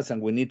journals,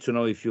 and we need to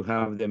know if you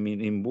have them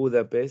in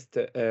Budapest.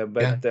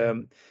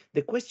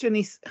 The question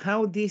is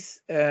how this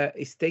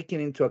is taken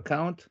into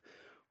account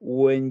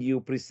when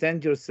you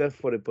present yourself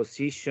for a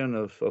position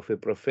of a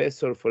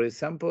professor. For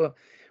example,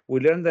 we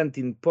learned that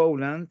in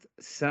Poland,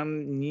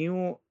 some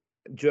new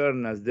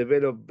journals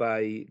developed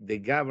by the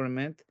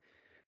government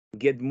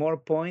get more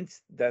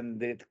points than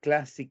the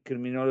classic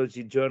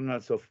criminology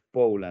journals of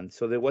Poland.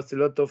 So there was a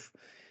lot of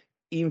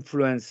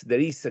influence. There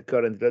is a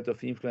current lot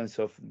of influence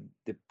of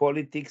the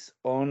politics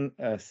on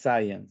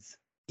science.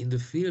 In the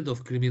field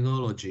of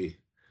criminology,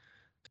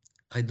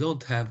 I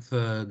don't have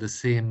the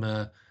same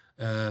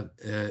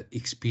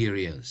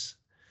experience.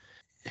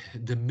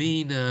 The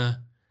main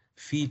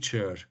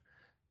feature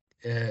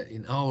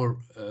in our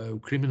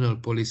criminal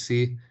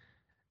policy,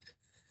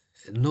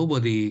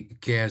 nobody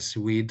cares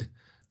with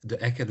the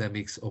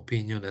academics'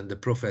 opinion and the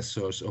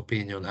professor's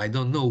opinion. I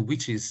don't know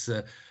which is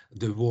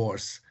the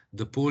worse,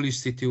 the Polish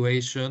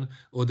situation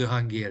or the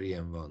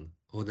Hungarian one.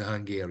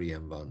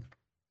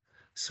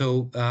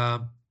 So,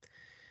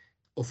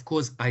 of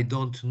course, I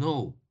don't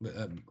know.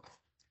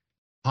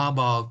 How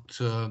about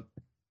the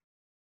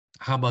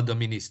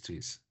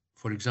ministries?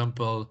 For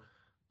example,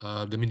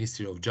 the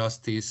Ministry of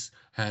Justice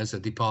has a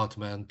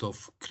department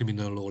of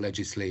criminal law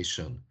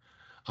legislation.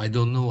 I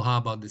don't know how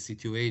about the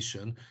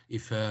situation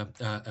if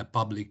a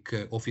public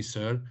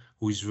officer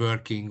who is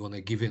working on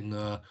a given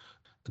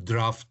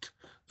draft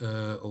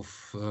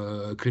of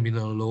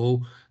criminal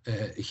law,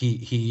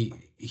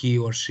 he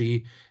or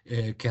she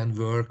can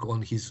work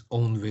on his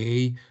own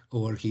way,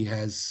 or he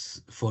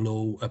has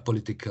follow a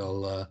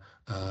political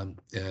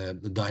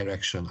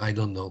direction. I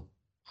don't know.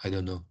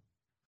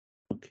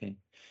 Okay.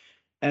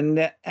 And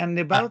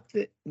about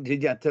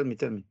yeah, tell me.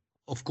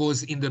 Of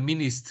course, in the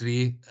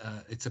ministry,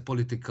 it's a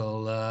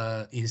political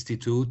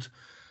institute,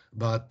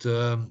 but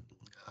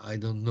I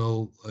don't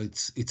know.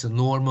 It's a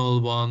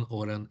normal one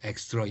or an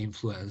extra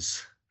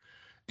influence,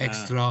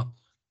 extra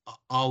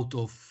out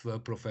of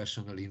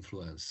professional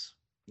influence.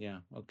 Yeah.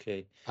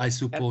 Okay. I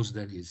suppose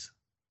there is.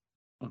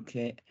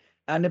 Okay.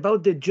 And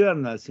about the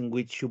journals in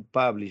which you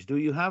publish, do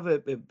you have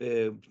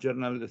a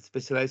journal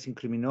specialized in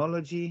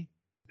criminology?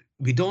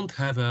 We don't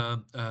have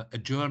a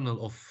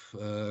journal of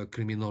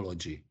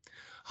criminology.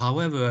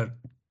 However,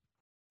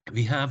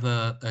 we have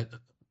the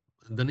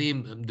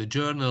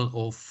Journal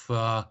of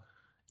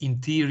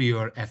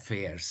Interior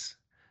Affairs.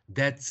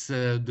 That's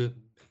in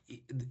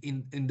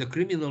the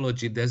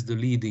criminology, that's the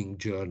leading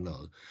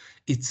journal.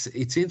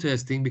 It's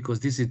interesting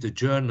because this is the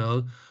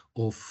journal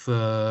of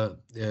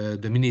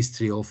the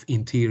Ministry of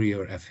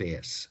Interior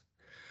Affairs.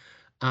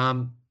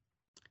 And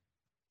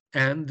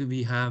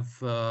we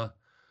have a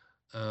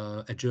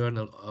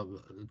journal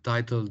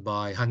titled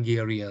by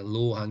Hungarian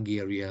law,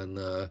 Hungarian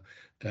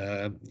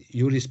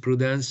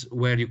jurisprudence,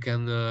 where you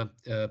can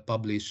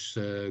publish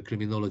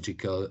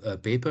criminological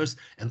papers,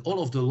 and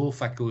all of the law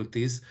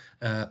faculties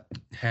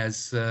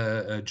has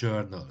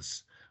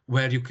journals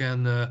where you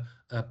can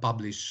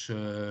publish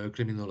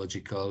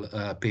criminological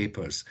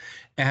papers.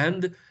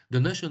 And the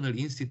National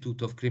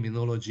Institute of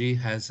Criminology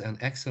has an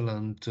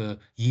excellent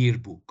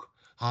yearbook.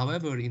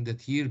 However, in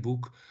that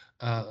yearbook,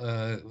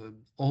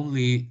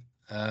 only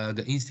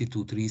the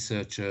institute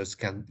researchers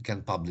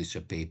can publish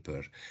a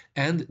paper.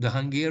 And the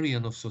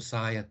Hungarian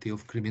Society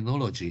of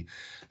Criminology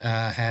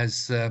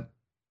has a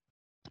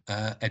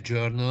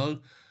journal,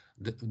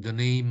 the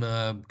name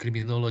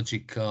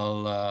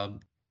Criminological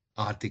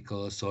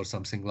Articles or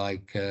something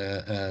like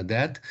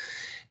that.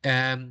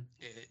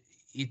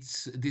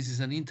 This is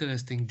an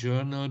interesting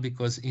journal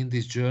because in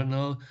this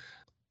journal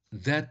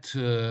that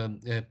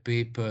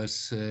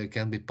papers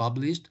can be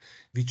published,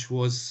 which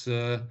was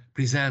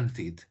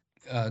presented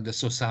the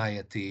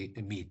society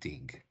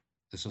meeting.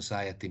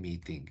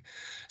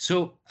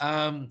 So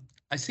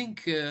I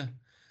think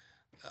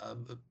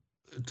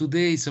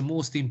today is the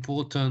most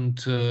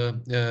important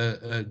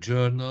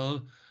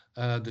journal,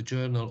 the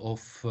Journal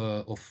of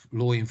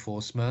Law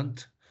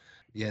Enforcement.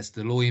 Yes,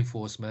 the law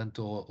enforcement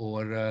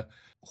or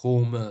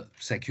home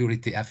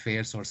security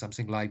affairs or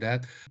something like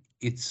that.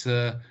 It's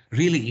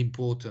really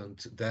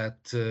important that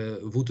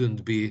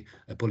wouldn't be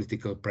a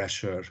political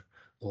pressure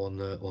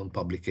on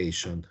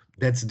publication.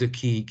 That's the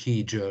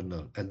key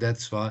journal, and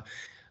that's why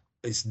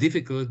it's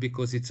difficult,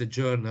 because it's a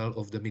journal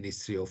of the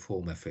Ministry of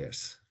Home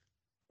Affairs.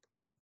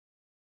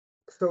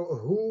 So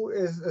who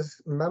is a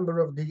member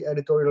of the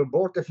editorial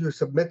board? If you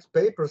submit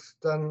papers,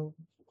 then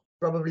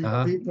probably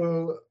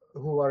people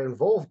who are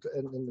involved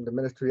in the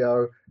ministry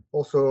are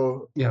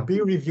also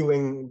peer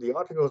reviewing the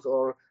articles,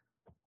 or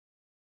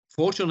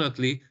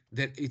fortunately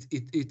that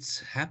it's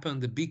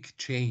happened a big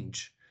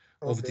change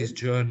of this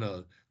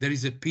journal. There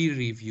is a peer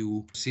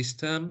review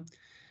system.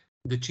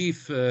 The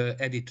chief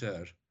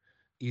editor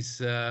is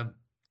a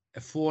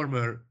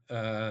former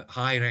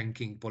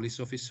high-ranking police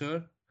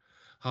officer.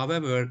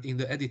 However, in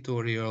the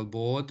editorial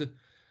board,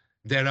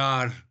 there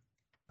are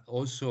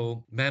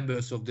also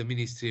members of the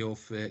Ministry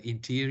of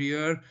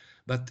Interior,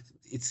 but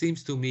it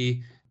seems to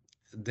me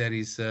there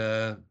is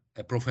a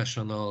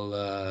professional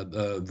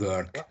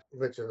work.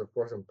 Which is, of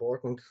course,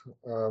 important.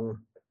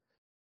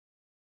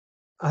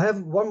 I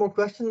have one more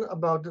question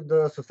about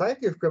the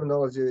Society of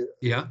Criminology.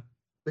 Yeah.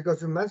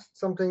 Because you mentioned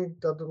something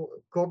that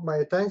caught my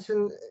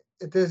attention.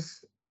 It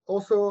is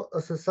also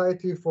a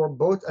society for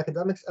both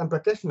academics and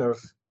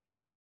practitioners.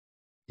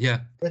 Yeah.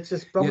 Which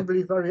is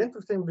probably very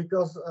interesting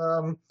because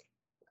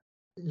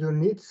you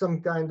need some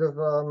kind of,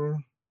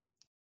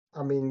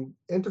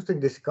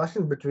 interesting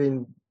discussion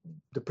between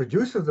the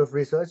producers of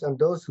research and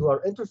those who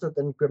are interested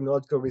in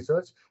criminological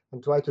research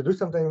and try to do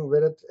something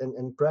with it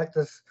in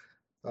practice.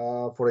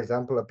 For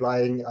example,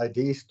 applying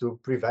ideas to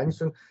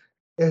prevention.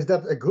 Is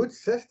that a good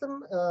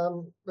system?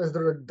 Is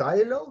there a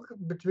dialogue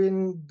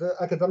between the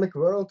academic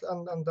world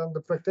and then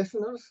the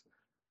practitioners?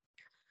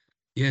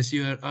 Yes,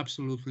 you are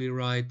absolutely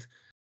right.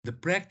 The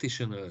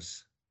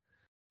practitioners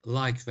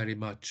like very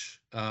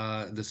much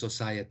the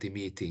society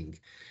meeting.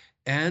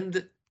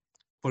 And,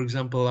 for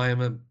example, I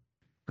am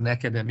an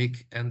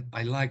academic, and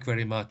I like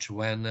very much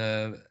when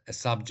a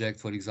subject,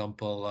 for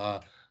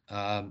example,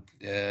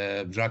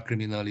 drug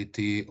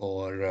criminality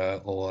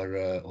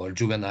or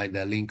juvenile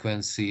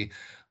delinquency,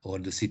 or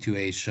the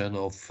situation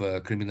of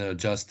criminal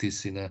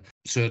justice in a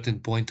certain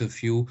point of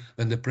view,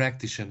 when the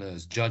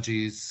practitioners,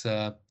 judges,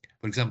 for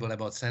example,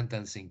 about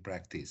sentencing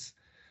practice,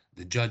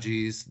 the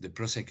judges, the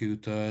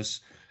prosecutors,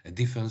 a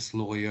defense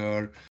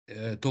lawyer,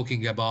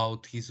 talking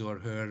about his or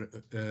her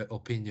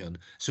opinion.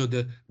 So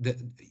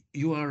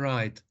you are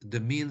right, the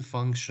main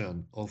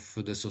function of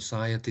the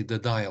society, the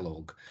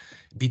dialogue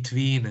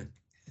between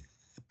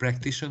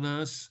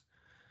practitioners,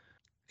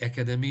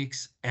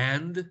 academics,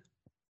 and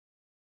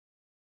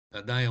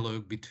a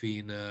dialogue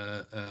between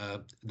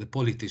the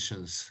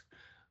politicians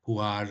who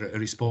are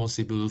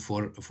responsible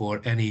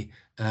for any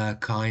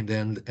kind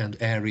and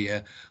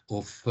area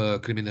of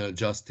criminal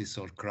justice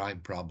or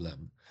crime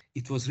problem.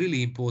 It was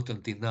really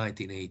important in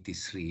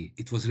 1983.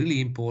 It was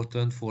really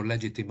important for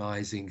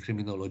legitimizing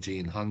criminology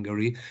in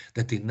Hungary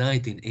that in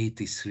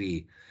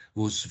 1983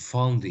 was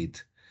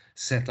founded,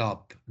 set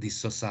up this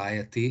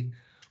society,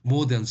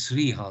 more than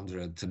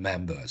 300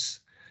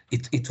 members.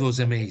 It was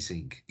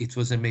amazing. It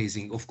was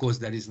amazing. Of course,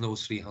 there is no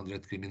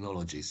 300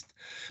 criminologists.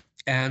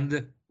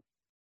 And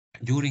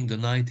during the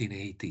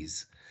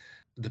 1980s,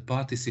 the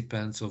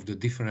participants of the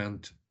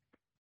different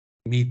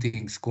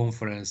meetings,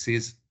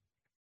 conferences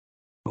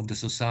of the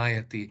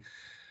society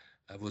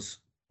was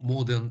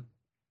more than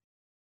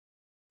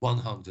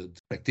 100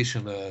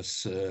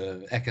 practitioners,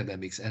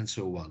 academics, and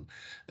so on.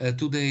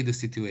 Today, the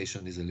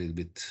situation is a little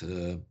bit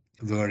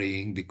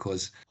worrying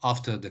because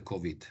after the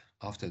COVID,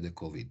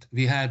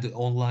 we have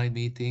online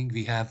meeting,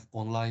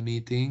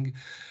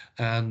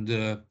 and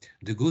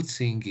the good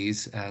thing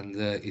is, and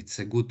it's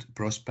a good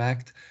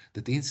prospect,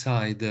 that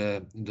inside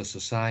the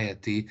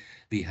society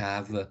we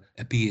have a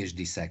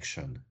PhD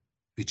section,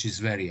 which is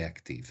very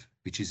active,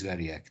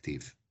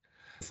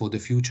 For the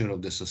future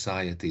of the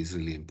society is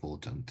really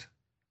important.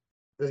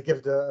 This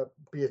gives the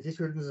PhD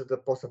students the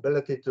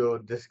possibility to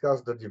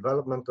discuss the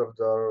development of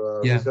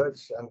their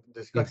research and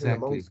discussion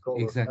among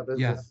scholars.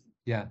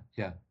 Yeah.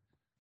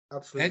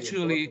 Absolutely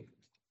Actually, important.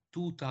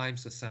 2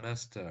 times a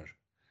semester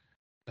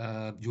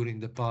during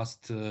the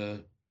past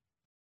 2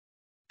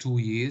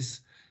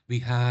 years, we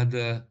had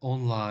an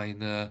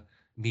online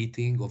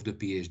meeting of the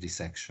PhD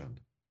section.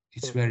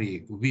 It's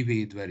very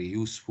vivid, very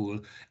useful.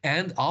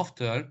 And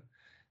after,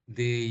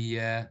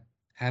 they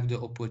have the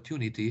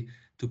opportunity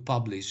to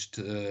publish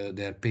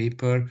their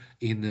paper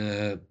in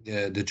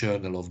the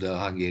Journal of the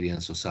Hungarian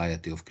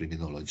Society of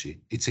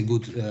Criminology. It's a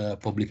good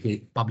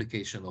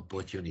publication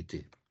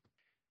opportunity.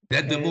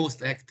 That's the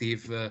most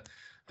active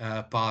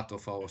part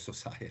of our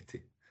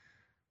society.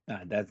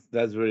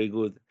 That's very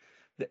good.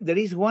 There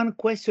is one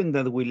question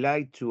that we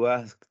like to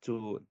ask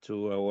to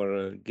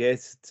our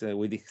guests.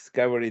 We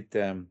discovered it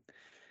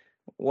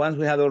once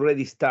we had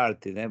already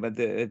started, but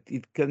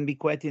it can be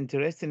quite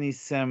interesting.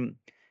 Is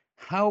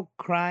how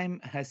crime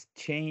has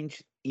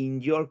changed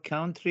in your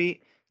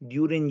country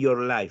during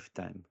your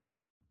lifetime?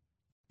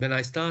 When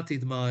I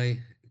started my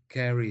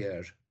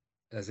career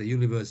as a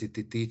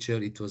university teacher,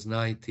 it was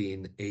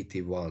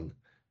 1981.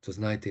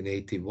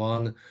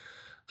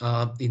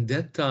 In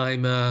that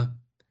time,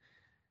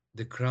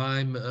 the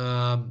crime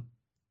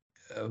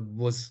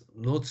was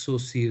not so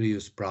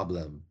serious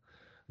problem.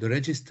 The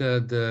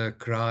registered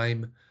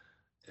crime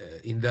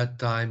in that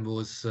time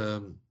was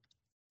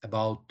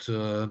about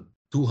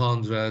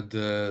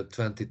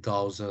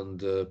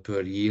 220,000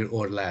 per year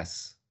or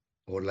less,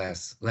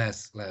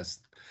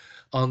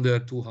 under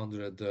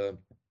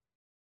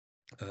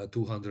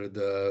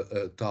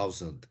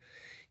 200,000.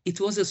 It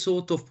was a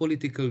sort of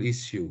political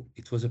issue.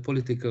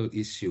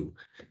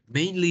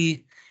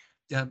 Mainly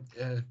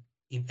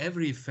in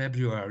every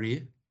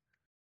February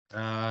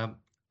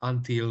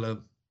until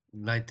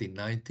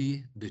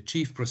 1990, the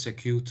chief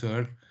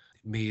prosecutor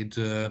made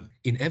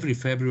in every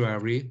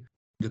February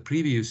the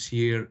previous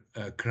year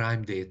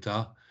crime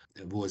data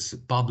was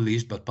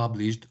published, but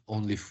published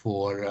only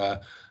for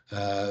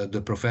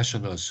the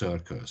professional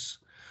circles.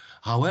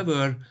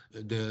 However,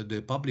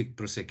 the public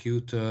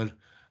prosecutor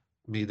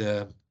made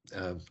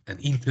an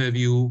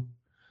interview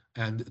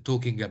and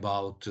talking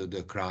about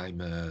the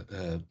crime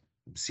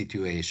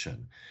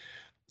situation.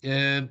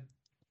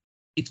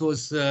 It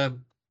was a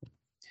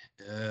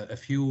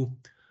few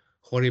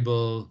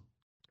horrible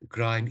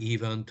crime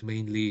event,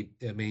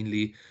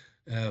 mainly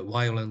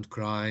violent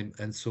crime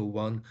and so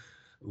on,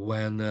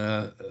 when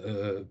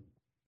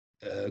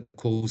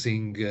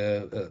causing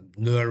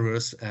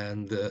nervous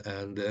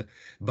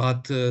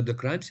but the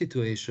crime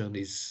situation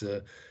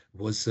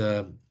was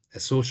a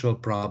social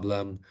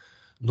problem,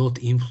 not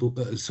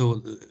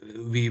so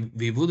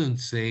we wouldn't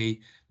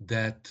say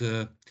that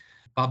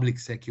public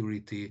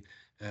security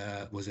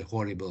was a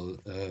horrible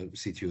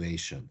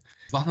situation.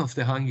 One of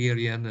the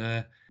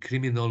Hungarian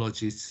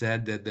criminologists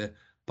said that the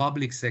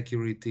public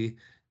security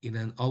in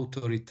an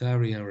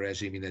authoritarian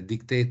regime, in a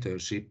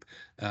dictatorship,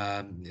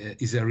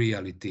 is a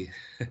reality,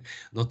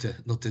 not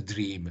a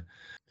dream.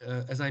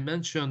 As I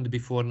mentioned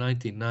before,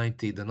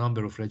 1990, the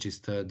number of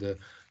registered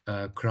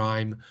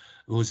crime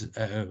was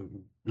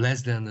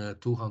less than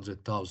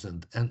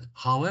 200,000. And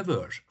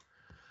however,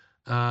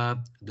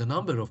 the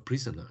number of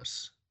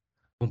prisoners,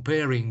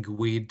 comparing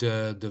with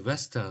the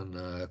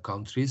Western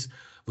countries,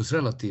 was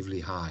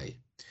relatively high.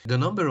 The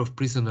number of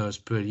prisoners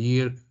per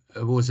year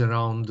was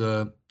around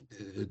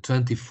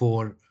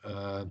 24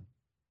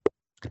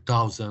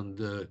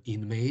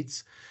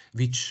 inmates,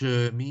 which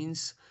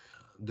means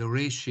the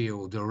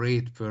ratio, the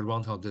rate per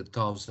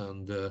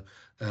 100,000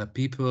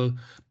 people,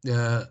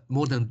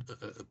 more than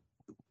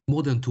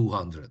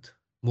 200,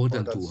 more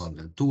than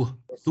 200,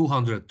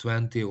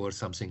 220 or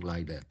something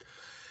like that.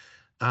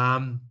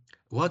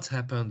 What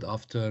happened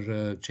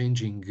after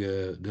changing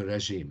the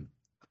regime?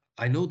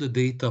 I know the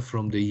data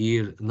from the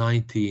year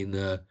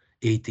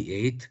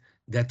 1988.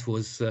 That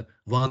was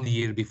 1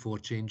 year before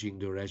changing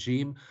the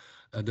regime.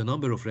 The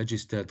number of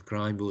registered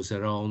crime was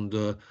around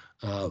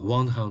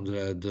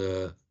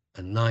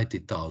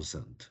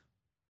 190,000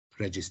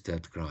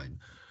 registered crime.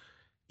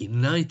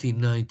 In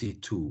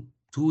 1992,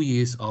 2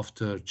 years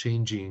after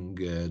changing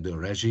the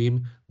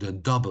regime, they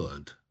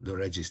doubled the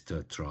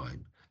registered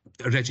crime.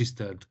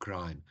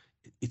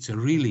 It's a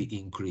really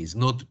increase,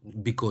 not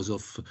because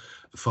of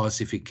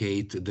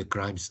falsificate the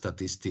crime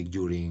statistic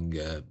during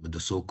the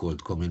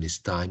so-called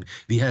communist time.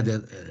 We had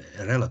a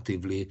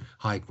relatively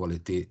high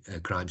quality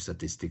crime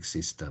statistic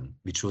system,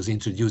 which was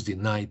introduced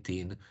in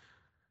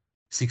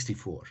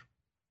 1964.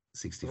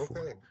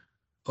 Okay.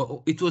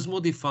 It was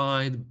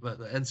modified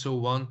and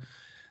so on.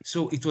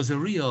 So it was a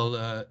real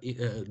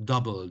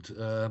doubled.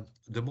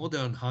 The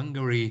modern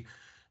Hungary,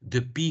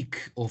 the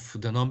peak of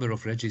the number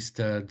of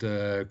registered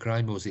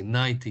crime was in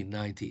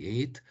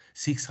 1998,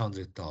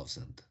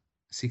 600,000.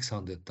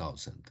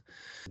 600,000.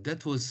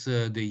 That was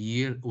the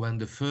year when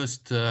the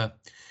first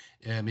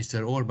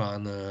Mr.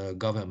 Orbán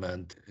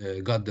government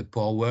got the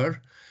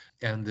power,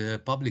 and the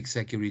public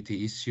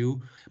security issue,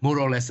 more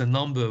or less a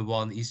number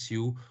one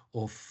issue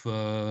of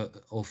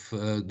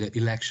the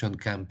election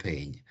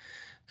campaign.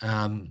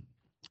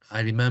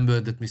 I remember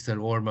that Mr.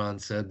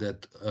 Orbán said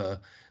that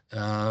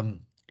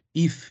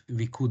if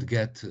we could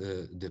get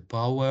the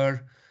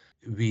power,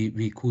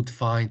 we could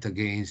fight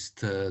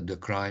against the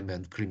crime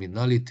and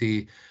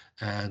criminality,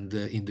 and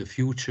in the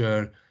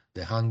future,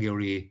 the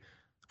Hungary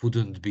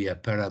wouldn't be a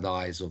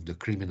paradise of the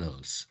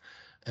criminals,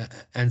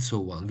 and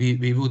so on.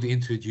 We would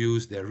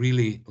introduce the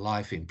really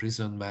life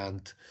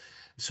imprisonment.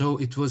 So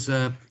it was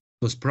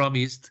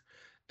promised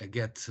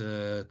get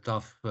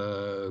tough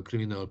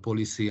criminal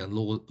policy and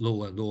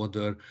law and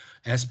order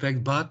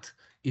aspect, but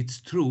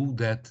it's true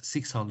that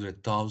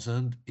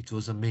 600,000, it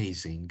was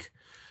amazing,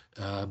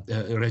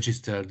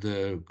 registered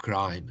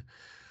crime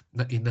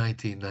in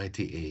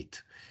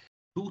 1998.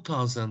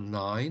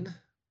 2009,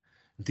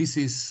 this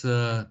is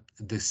the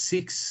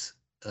sixth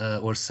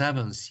or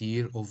seventh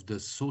year of the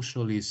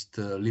socialist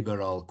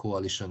liberal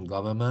coalition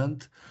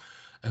government,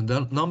 and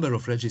the number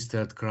of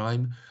registered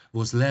crime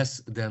was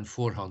less than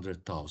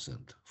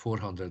 400,000.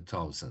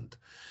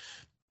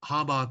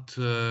 How about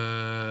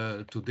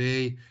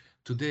today?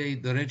 Today,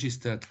 the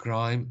registered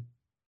crime,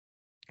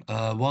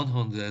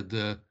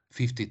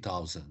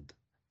 150,000.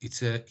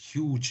 It's a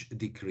huge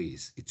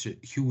decrease.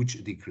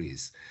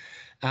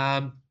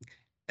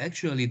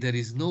 Actually, there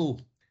is no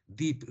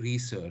deep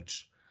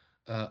research.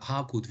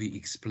 How could we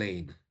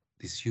explain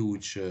this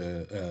huge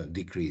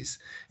decrease?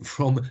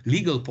 From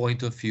legal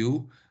point of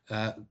view,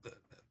 there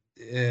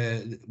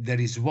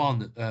is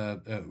one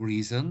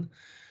reason,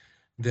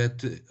 that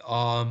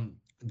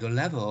the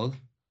level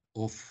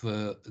of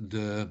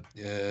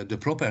the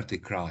property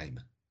crime,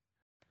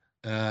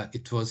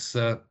 it was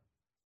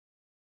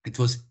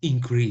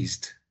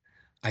increased.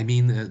 I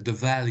mean, the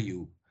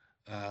value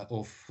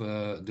of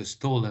the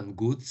stolen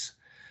goods,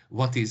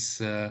 what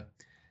is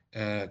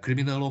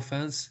criminal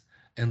offense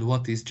and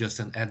what is just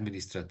an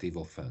administrative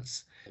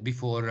offense.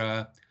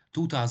 Before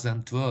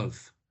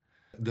 2012,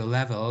 the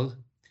level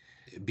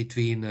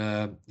between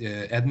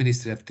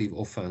administrative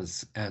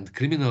offense and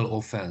criminal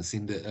offense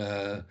in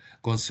the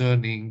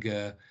concerning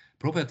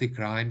property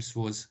crimes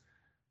was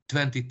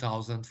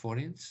 20,000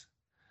 forints,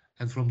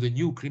 and from the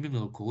new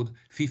criminal code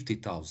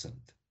 50,000.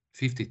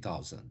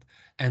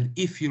 And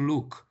if you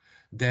look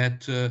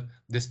that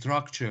the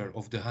structure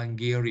of the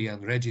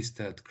Hungarian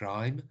registered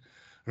crime,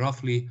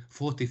 roughly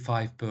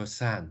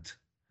 45%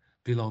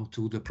 belong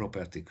to the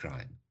property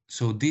crime.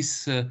 So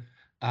this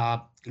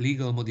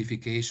legal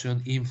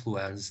modification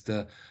influenced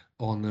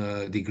on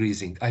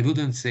decreasing. I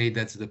wouldn't say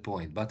that's the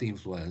point, but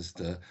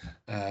influenced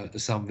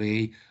some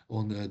way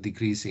on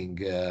decreasing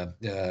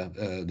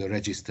the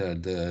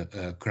registered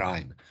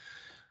crime.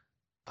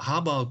 How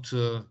about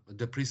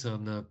the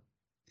prison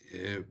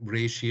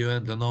ratio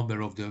and the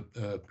number of the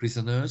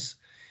prisoners?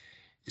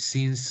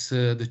 Since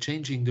the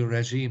changing the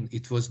regime,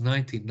 it was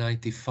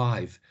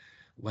 1995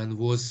 when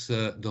was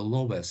the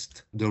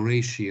lowest, the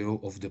ratio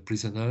of the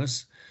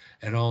prisoners,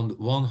 around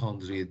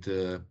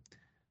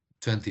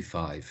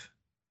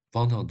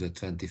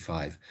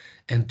 125.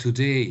 And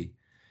today,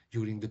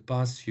 during the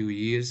past few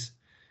years,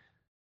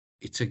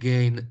 it's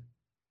again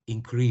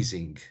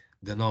increasing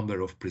the number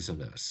of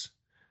prisoners.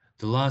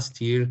 The last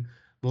year,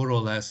 more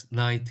or less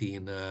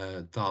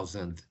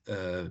 19,000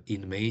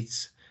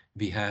 inmates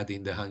we had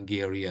in the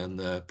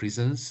Hungarian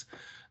prisons,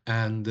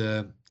 and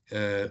the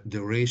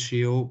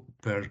ratio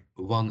per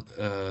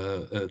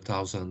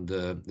 1,000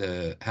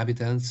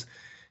 inhabitants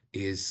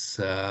is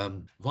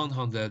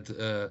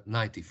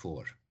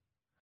 194.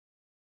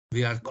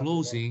 we are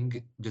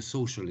closing the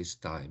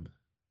socialist time.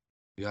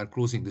 We are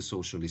closing the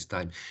socialist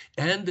time.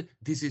 And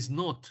this is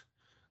not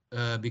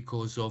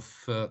because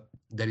of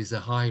there is a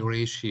high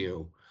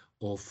ratio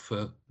of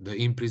the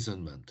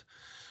imprisonment,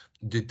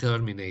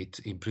 determinate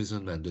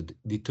imprisonment. The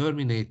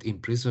determinate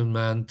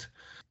imprisonment,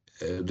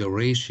 the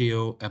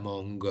ratio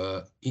among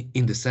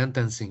in the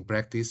sentencing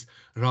practice,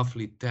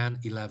 roughly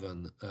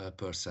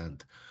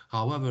 10-11%.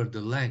 However,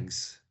 the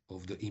length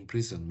of the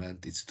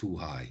imprisonment is too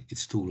high,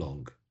 it's too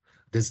long.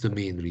 That's the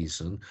main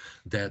reason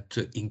that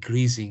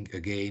increasing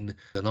again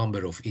the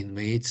number of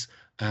inmates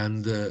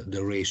and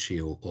the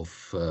ratio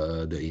of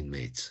the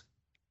inmates.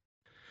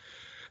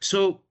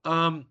 So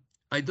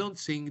I don't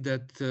think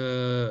that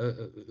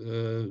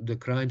the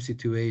crime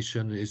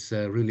situation is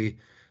really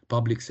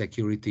public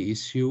security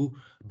issue,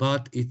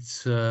 but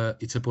it's a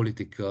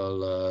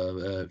political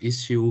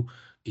issue.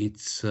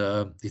 It's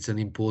an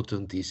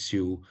important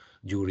issue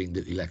during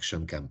the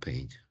election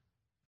campaign.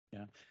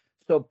 Yeah.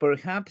 So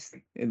perhaps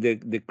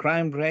the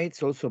crime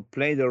rates also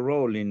played a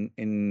role in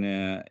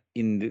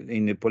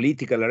the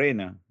political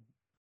arena.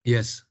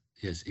 Yes,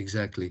 yes,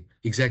 exactly,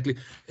 exactly.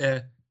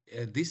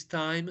 This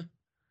time,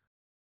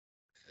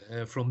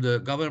 from the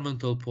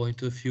governmental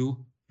point of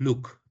view,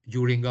 look,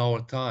 during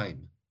our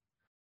time,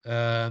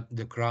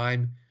 the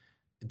crime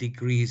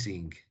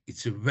decreasing.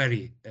 It's a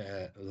very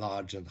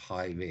large and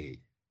high way.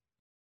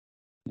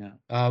 Yeah.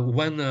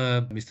 When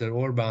Mr.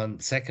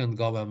 Orban's second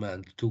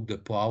government took the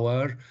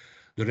power,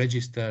 the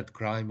registered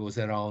crime was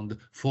around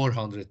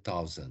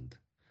 400,000.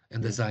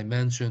 And as I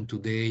mentioned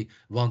today,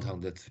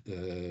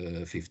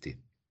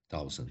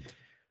 150,000.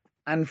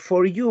 And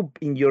for you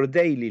in your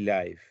daily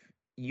life,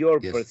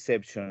 your Yes.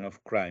 perception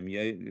of crime,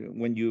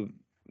 when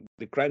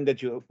the crime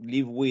that you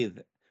live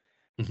with,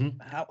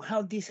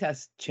 how this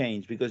has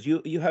changed? Because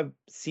you have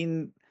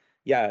seen,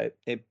 a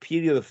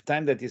period of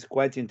time that is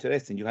quite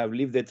interesting. You have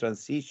lived the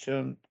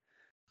transition.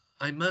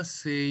 I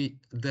must say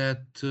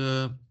that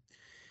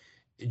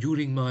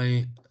during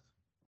my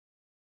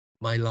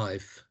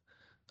life,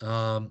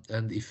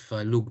 and if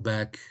I look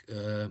back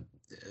the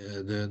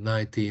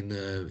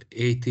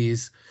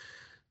 1980s,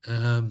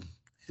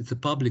 the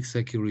public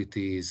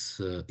security is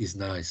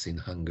nice in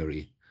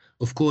Hungary.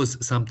 Of course,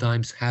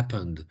 sometimes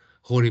happened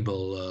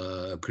horrible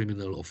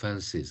criminal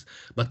offenses,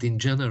 but in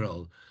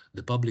general,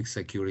 the public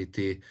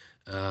security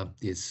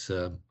is,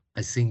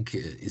 I think,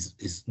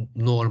 is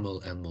normal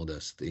and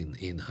modest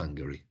in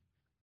Hungary.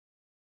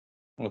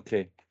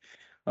 Okay.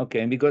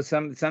 And because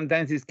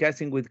sometimes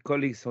discussing with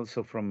colleagues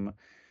also from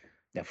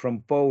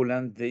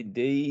Poland,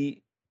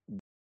 they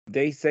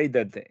say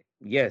that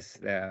yes,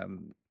 there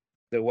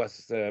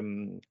was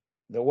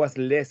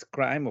less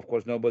crime. Of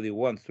course, nobody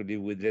wants to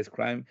live with less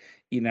crime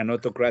in an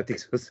autocratic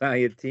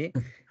society.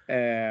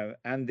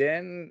 And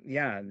then,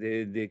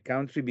 the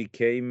country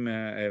became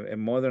a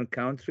modern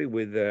country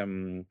with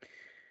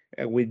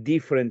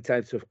different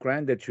types of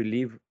crime that you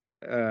live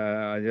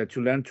that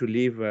you learn to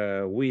live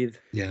with,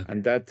 Yeah.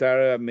 and that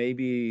are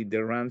maybe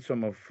the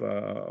ransom of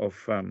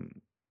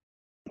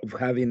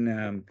having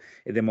a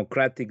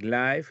democratic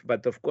life.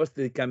 But of course,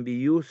 they can be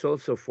used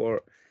also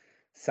for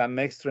some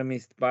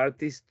extremist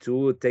parties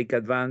to take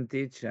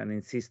advantage and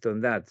insist on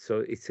that.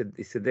 So it's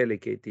a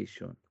delicate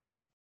issue.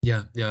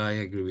 Yeah, I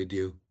agree with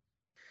you.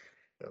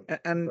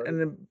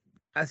 And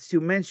as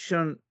you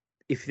mentioned,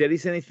 if there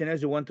is anything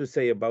else you want to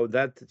say about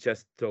that,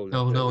 just tell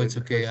them. No, it's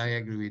okay. I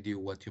agree with you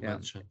what you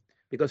mentioned.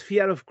 Because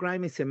fear of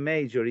crime is a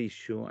major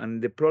issue,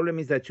 and the problem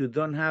is that you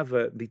don't have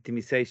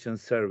victimization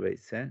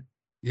surveys.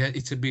 Yeah,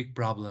 it's a big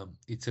problem.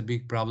 It's a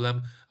big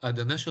problem.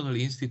 The National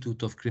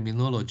Institute of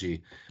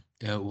Criminology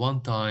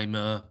one time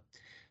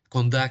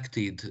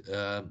conducted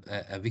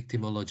a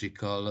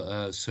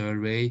victimological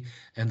survey,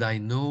 and I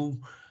know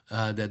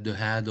that the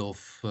head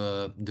of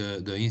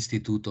the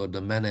institute or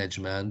the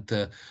management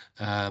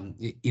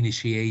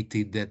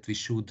initiated that we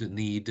should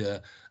need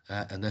a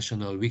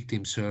national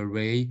victim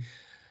survey,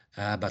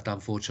 but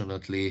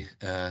unfortunately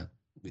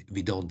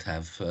we don't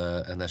have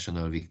a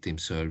national victim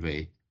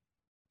survey.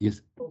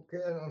 Yes.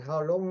 Okay, and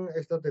how long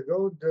is that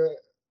ago, the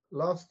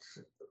last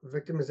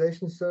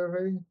victimization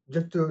survey?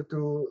 Just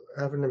to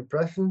have an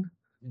impression.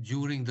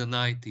 During the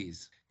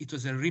 90s. It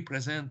was a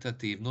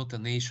representative, not a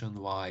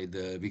nationwide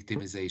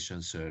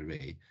victimization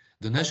survey.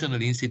 The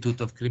National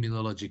Institute of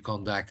Criminology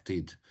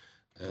conducted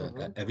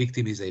a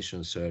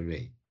victimization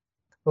survey.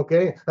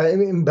 Okay,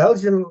 in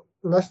Belgium,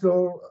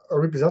 national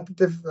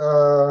representative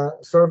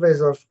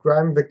surveys of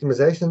crime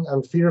victimization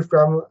and fear of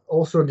crime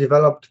also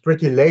developed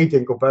pretty late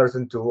in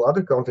comparison to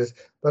other countries.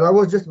 But I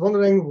was just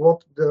wondering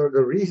what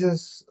the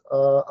reasons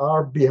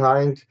are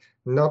behind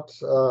not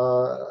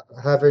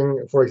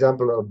having, for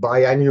example, a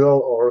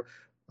biannual or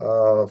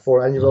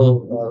for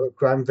annual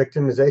crime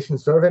victimization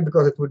survey,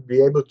 because it would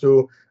be able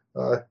to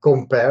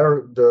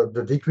compare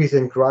the decrease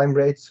in crime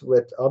rates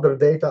with other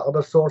data,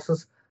 other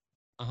sources.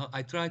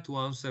 I try to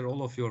answer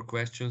all of your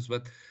questions,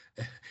 but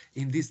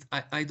in this,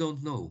 I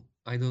don't know.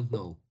 I don't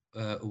know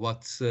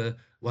what's the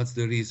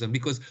reason,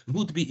 because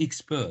would be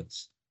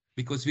experts,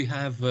 because we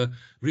have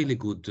really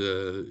good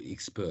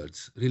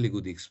experts, really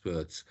good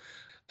experts.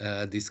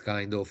 this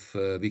kind of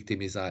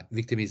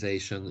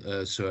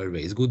victimization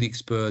surveys. Good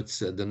experts,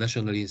 the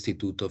National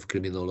Institute of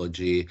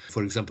Criminology,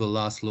 for example,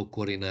 Laszlo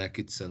Korinek,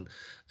 it's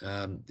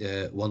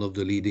one of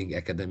the leading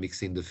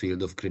academics in the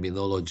field of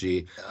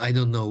criminology. I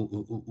don't know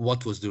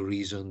what was the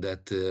reason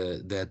that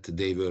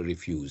they were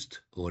refused,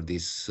 or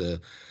this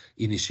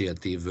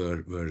initiative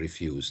were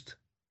refused.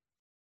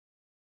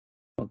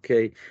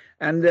 Okay,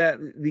 and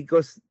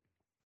because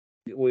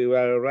we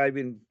were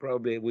arriving,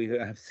 probably we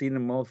have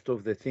seen most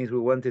of the things we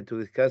wanted to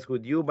discuss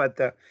with you, but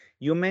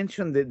you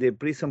mentioned the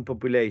prison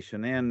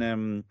population,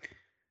 and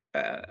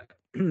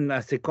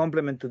as a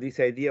complement to this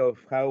idea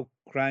of how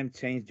crime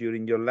changed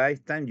during your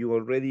lifetime, you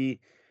already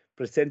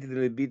presented a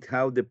little bit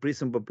how the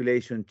prison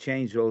population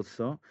changed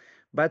also.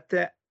 But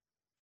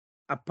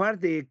apart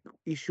the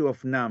issue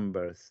of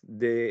numbers,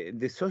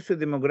 the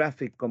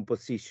socio-demographic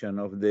composition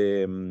of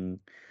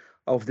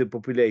the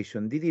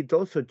population, did it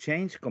also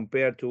change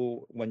compared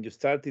to when you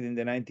started in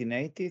the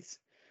 1980s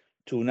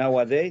to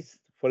nowadays?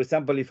 For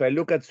example, if I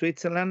look at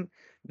Switzerland,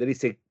 there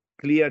is a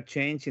clear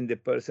change in the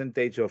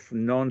percentage of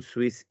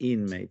non-Swiss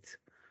inmates.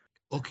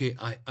 Okay,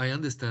 I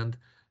understand.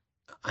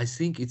 I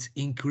think it's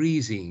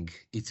increasing.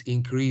 It's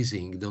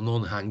increasing the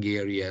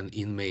non-Hungarian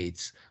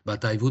inmates,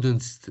 but I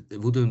wouldn't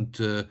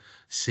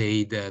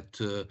say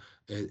that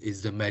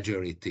is the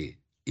majority.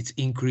 It's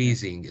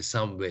increasing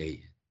some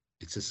way.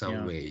 It's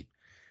some way.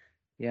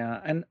 Yeah,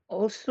 and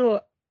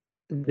also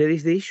there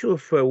is the issue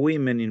of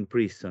women in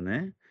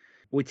prison,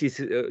 which is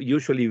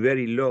usually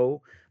very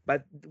low.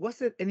 But was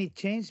there any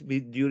change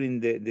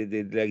during the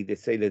like they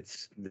say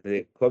that's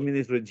the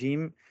communist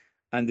regime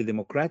and the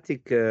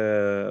democratic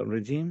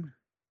regime?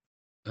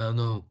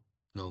 No.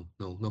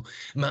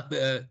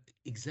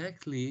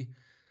 Exactly.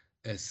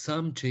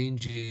 Some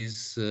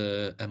changes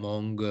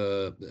among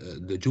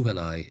the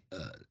juveniles.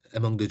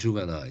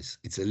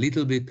 It's a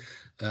little bit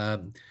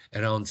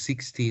around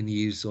 16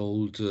 years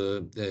old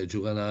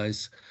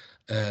juveniles.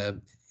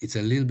 It's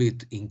a little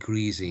bit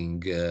increasing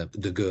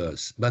the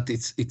girls, but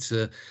it's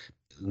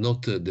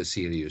not the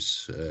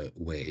serious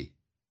way,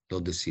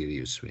 not the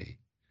serious way.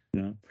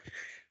 No.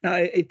 Now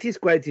it is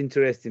quite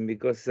interesting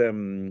because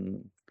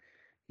in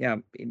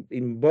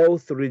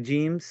both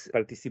regimes,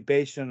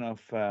 participation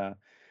of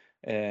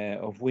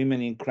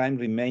women in crime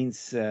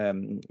remains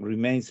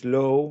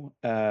low,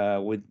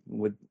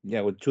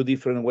 with two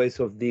different ways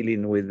of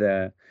dealing with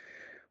the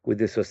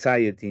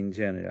society in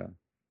general.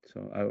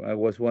 So I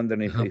was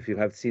wondering if you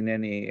have seen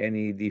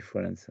any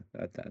difference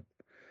at that.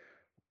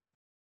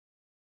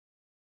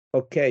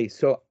 Okay,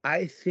 so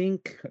I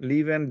think,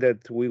 Lieven,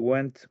 that we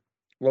went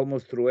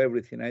almost through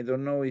everything. I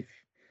don't know if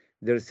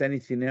there's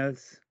anything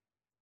else.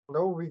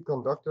 No, we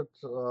conducted,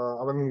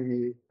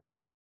 we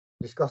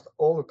discussed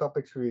all the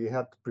topics we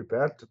had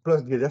prepared,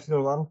 plus the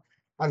additional one.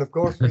 And of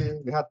course,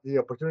 we had the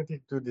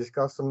opportunity to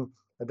discuss some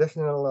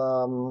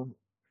additional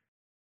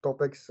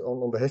topics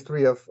on the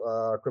history of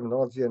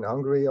criminology in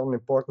Hungary, on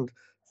important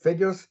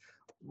figures,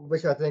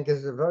 which I think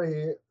is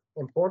very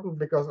important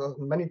because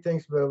many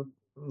things will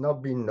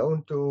not be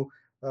known to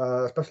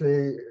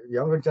especially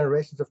younger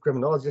generations of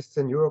criminologists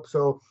in Europe.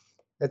 So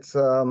it's,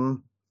 I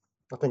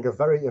think, a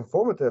very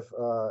informative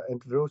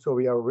interview. So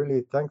we are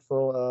really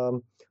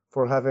thankful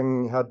for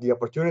having had the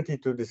opportunity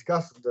to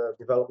discuss the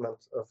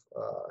development of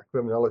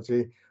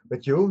criminology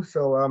with you.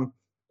 So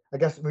I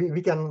guess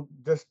we can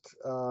just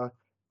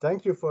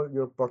thank you for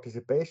your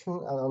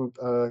participation and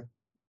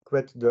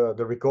quit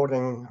the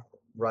recording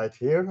right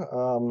here.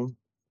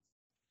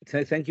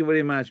 Thank you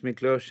very much,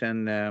 Miklós.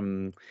 And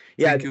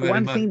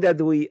One thing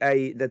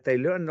that I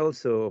learned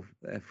also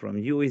from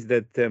you is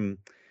that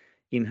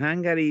in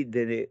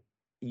Hungary,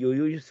 you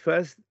use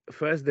first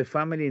the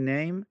family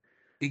name,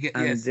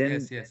 Yes.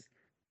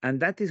 And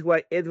that is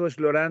why Edward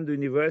Lorand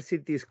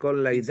University is called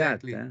like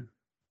Exactly. that.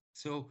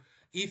 So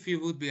if you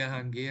would be a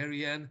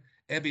Hungarian,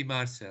 Ebi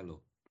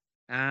Marcelo.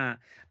 And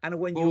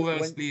when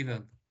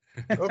Lévay.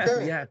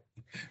 Okay.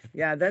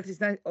 Yeah, that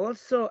is nice.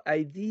 Also,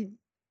 I did,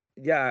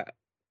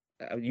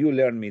 you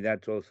learned me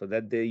that also,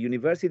 that the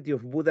University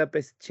of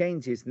Budapest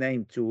changed its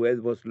name to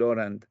Edward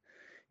Lorand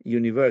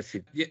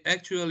University. Yeah,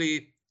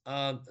 actually,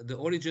 the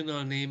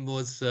original name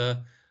was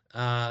the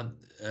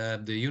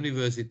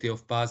University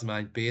of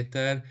Pázmány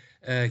Péter.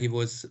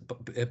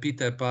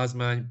 Peter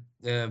Pázmány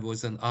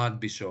was an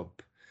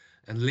archbishop,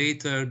 and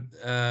later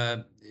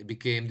it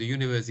became the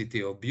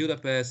University of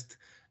Budapest,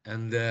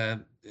 and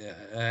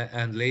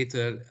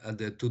later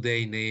the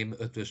today name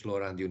Eötvös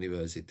Loránd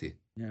University.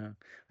 Yeah,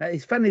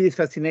 it's funny, this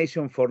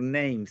fascination for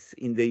names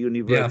in the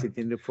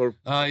university, and for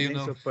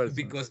names of persons.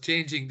 Because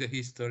changing the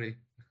history.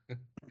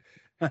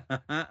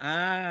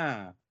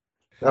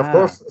 Of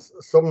course,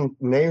 some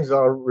names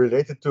are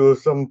related to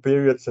some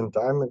periods in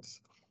time.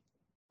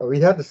 We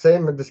had the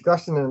same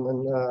discussion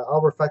in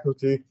our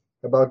faculty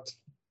about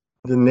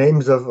the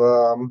names of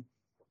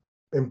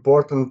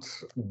important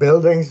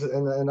buildings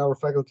in our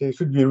faculty.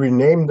 Should we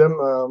rename them?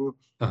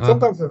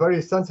 Sometimes a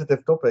very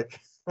sensitive topic.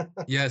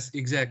 Yes,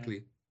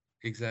 exactly.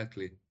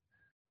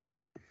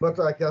 But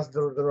I guess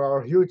there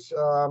are huge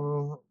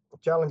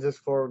challenges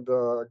for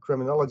the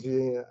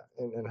criminology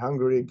in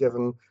Hungary,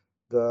 given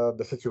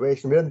the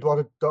situation. We didn't want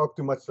to talk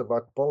too much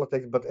about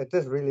politics, but it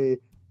is really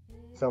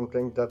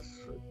something that's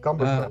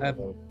cumbersome. I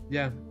think.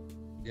 Yeah.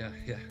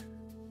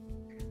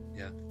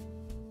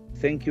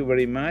 Thank you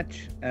very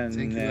much. And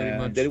Thank you very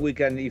much. then we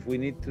can, if we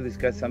need to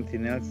discuss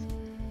something else,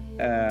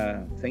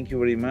 thank you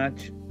very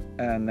much.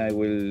 And I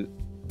will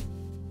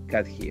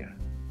cut here.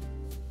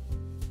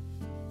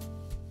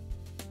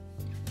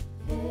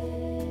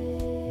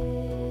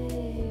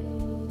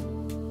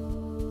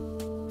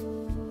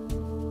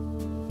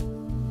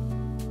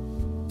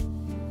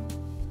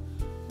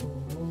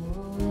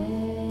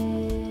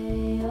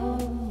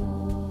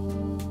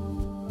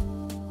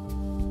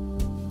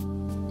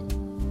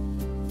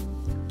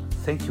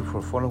 Thank you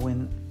for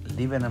following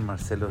Lévay and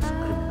Marcelo's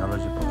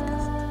Criminology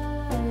podcast.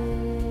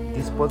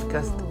 This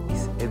podcast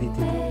is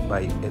edited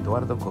by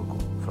Eduardo Coco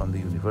from the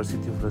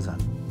University of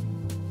Lausanne.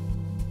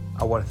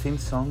 Our theme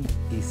song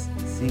is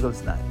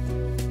Seagull's Night,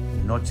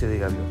 Noche de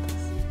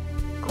Gaviotas,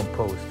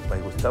 composed by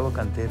Gustavo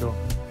Cantero,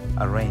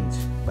 arranged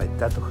by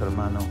Tato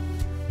Germano,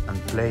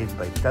 and played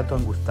by Tato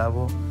and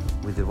Gustavo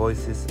with the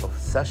voices of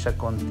Sasha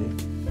Conte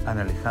and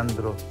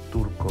Alejandro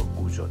Turco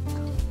Gujot.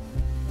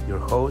 Your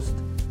host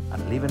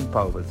and Lévay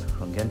Pauwels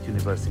from Ghent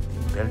University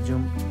in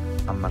Belgium,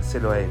 and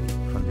Marcelo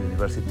Lévay from the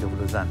University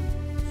of Lausanne,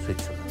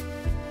 Switzerland.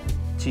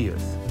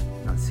 Cheers,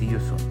 and see you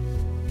soon.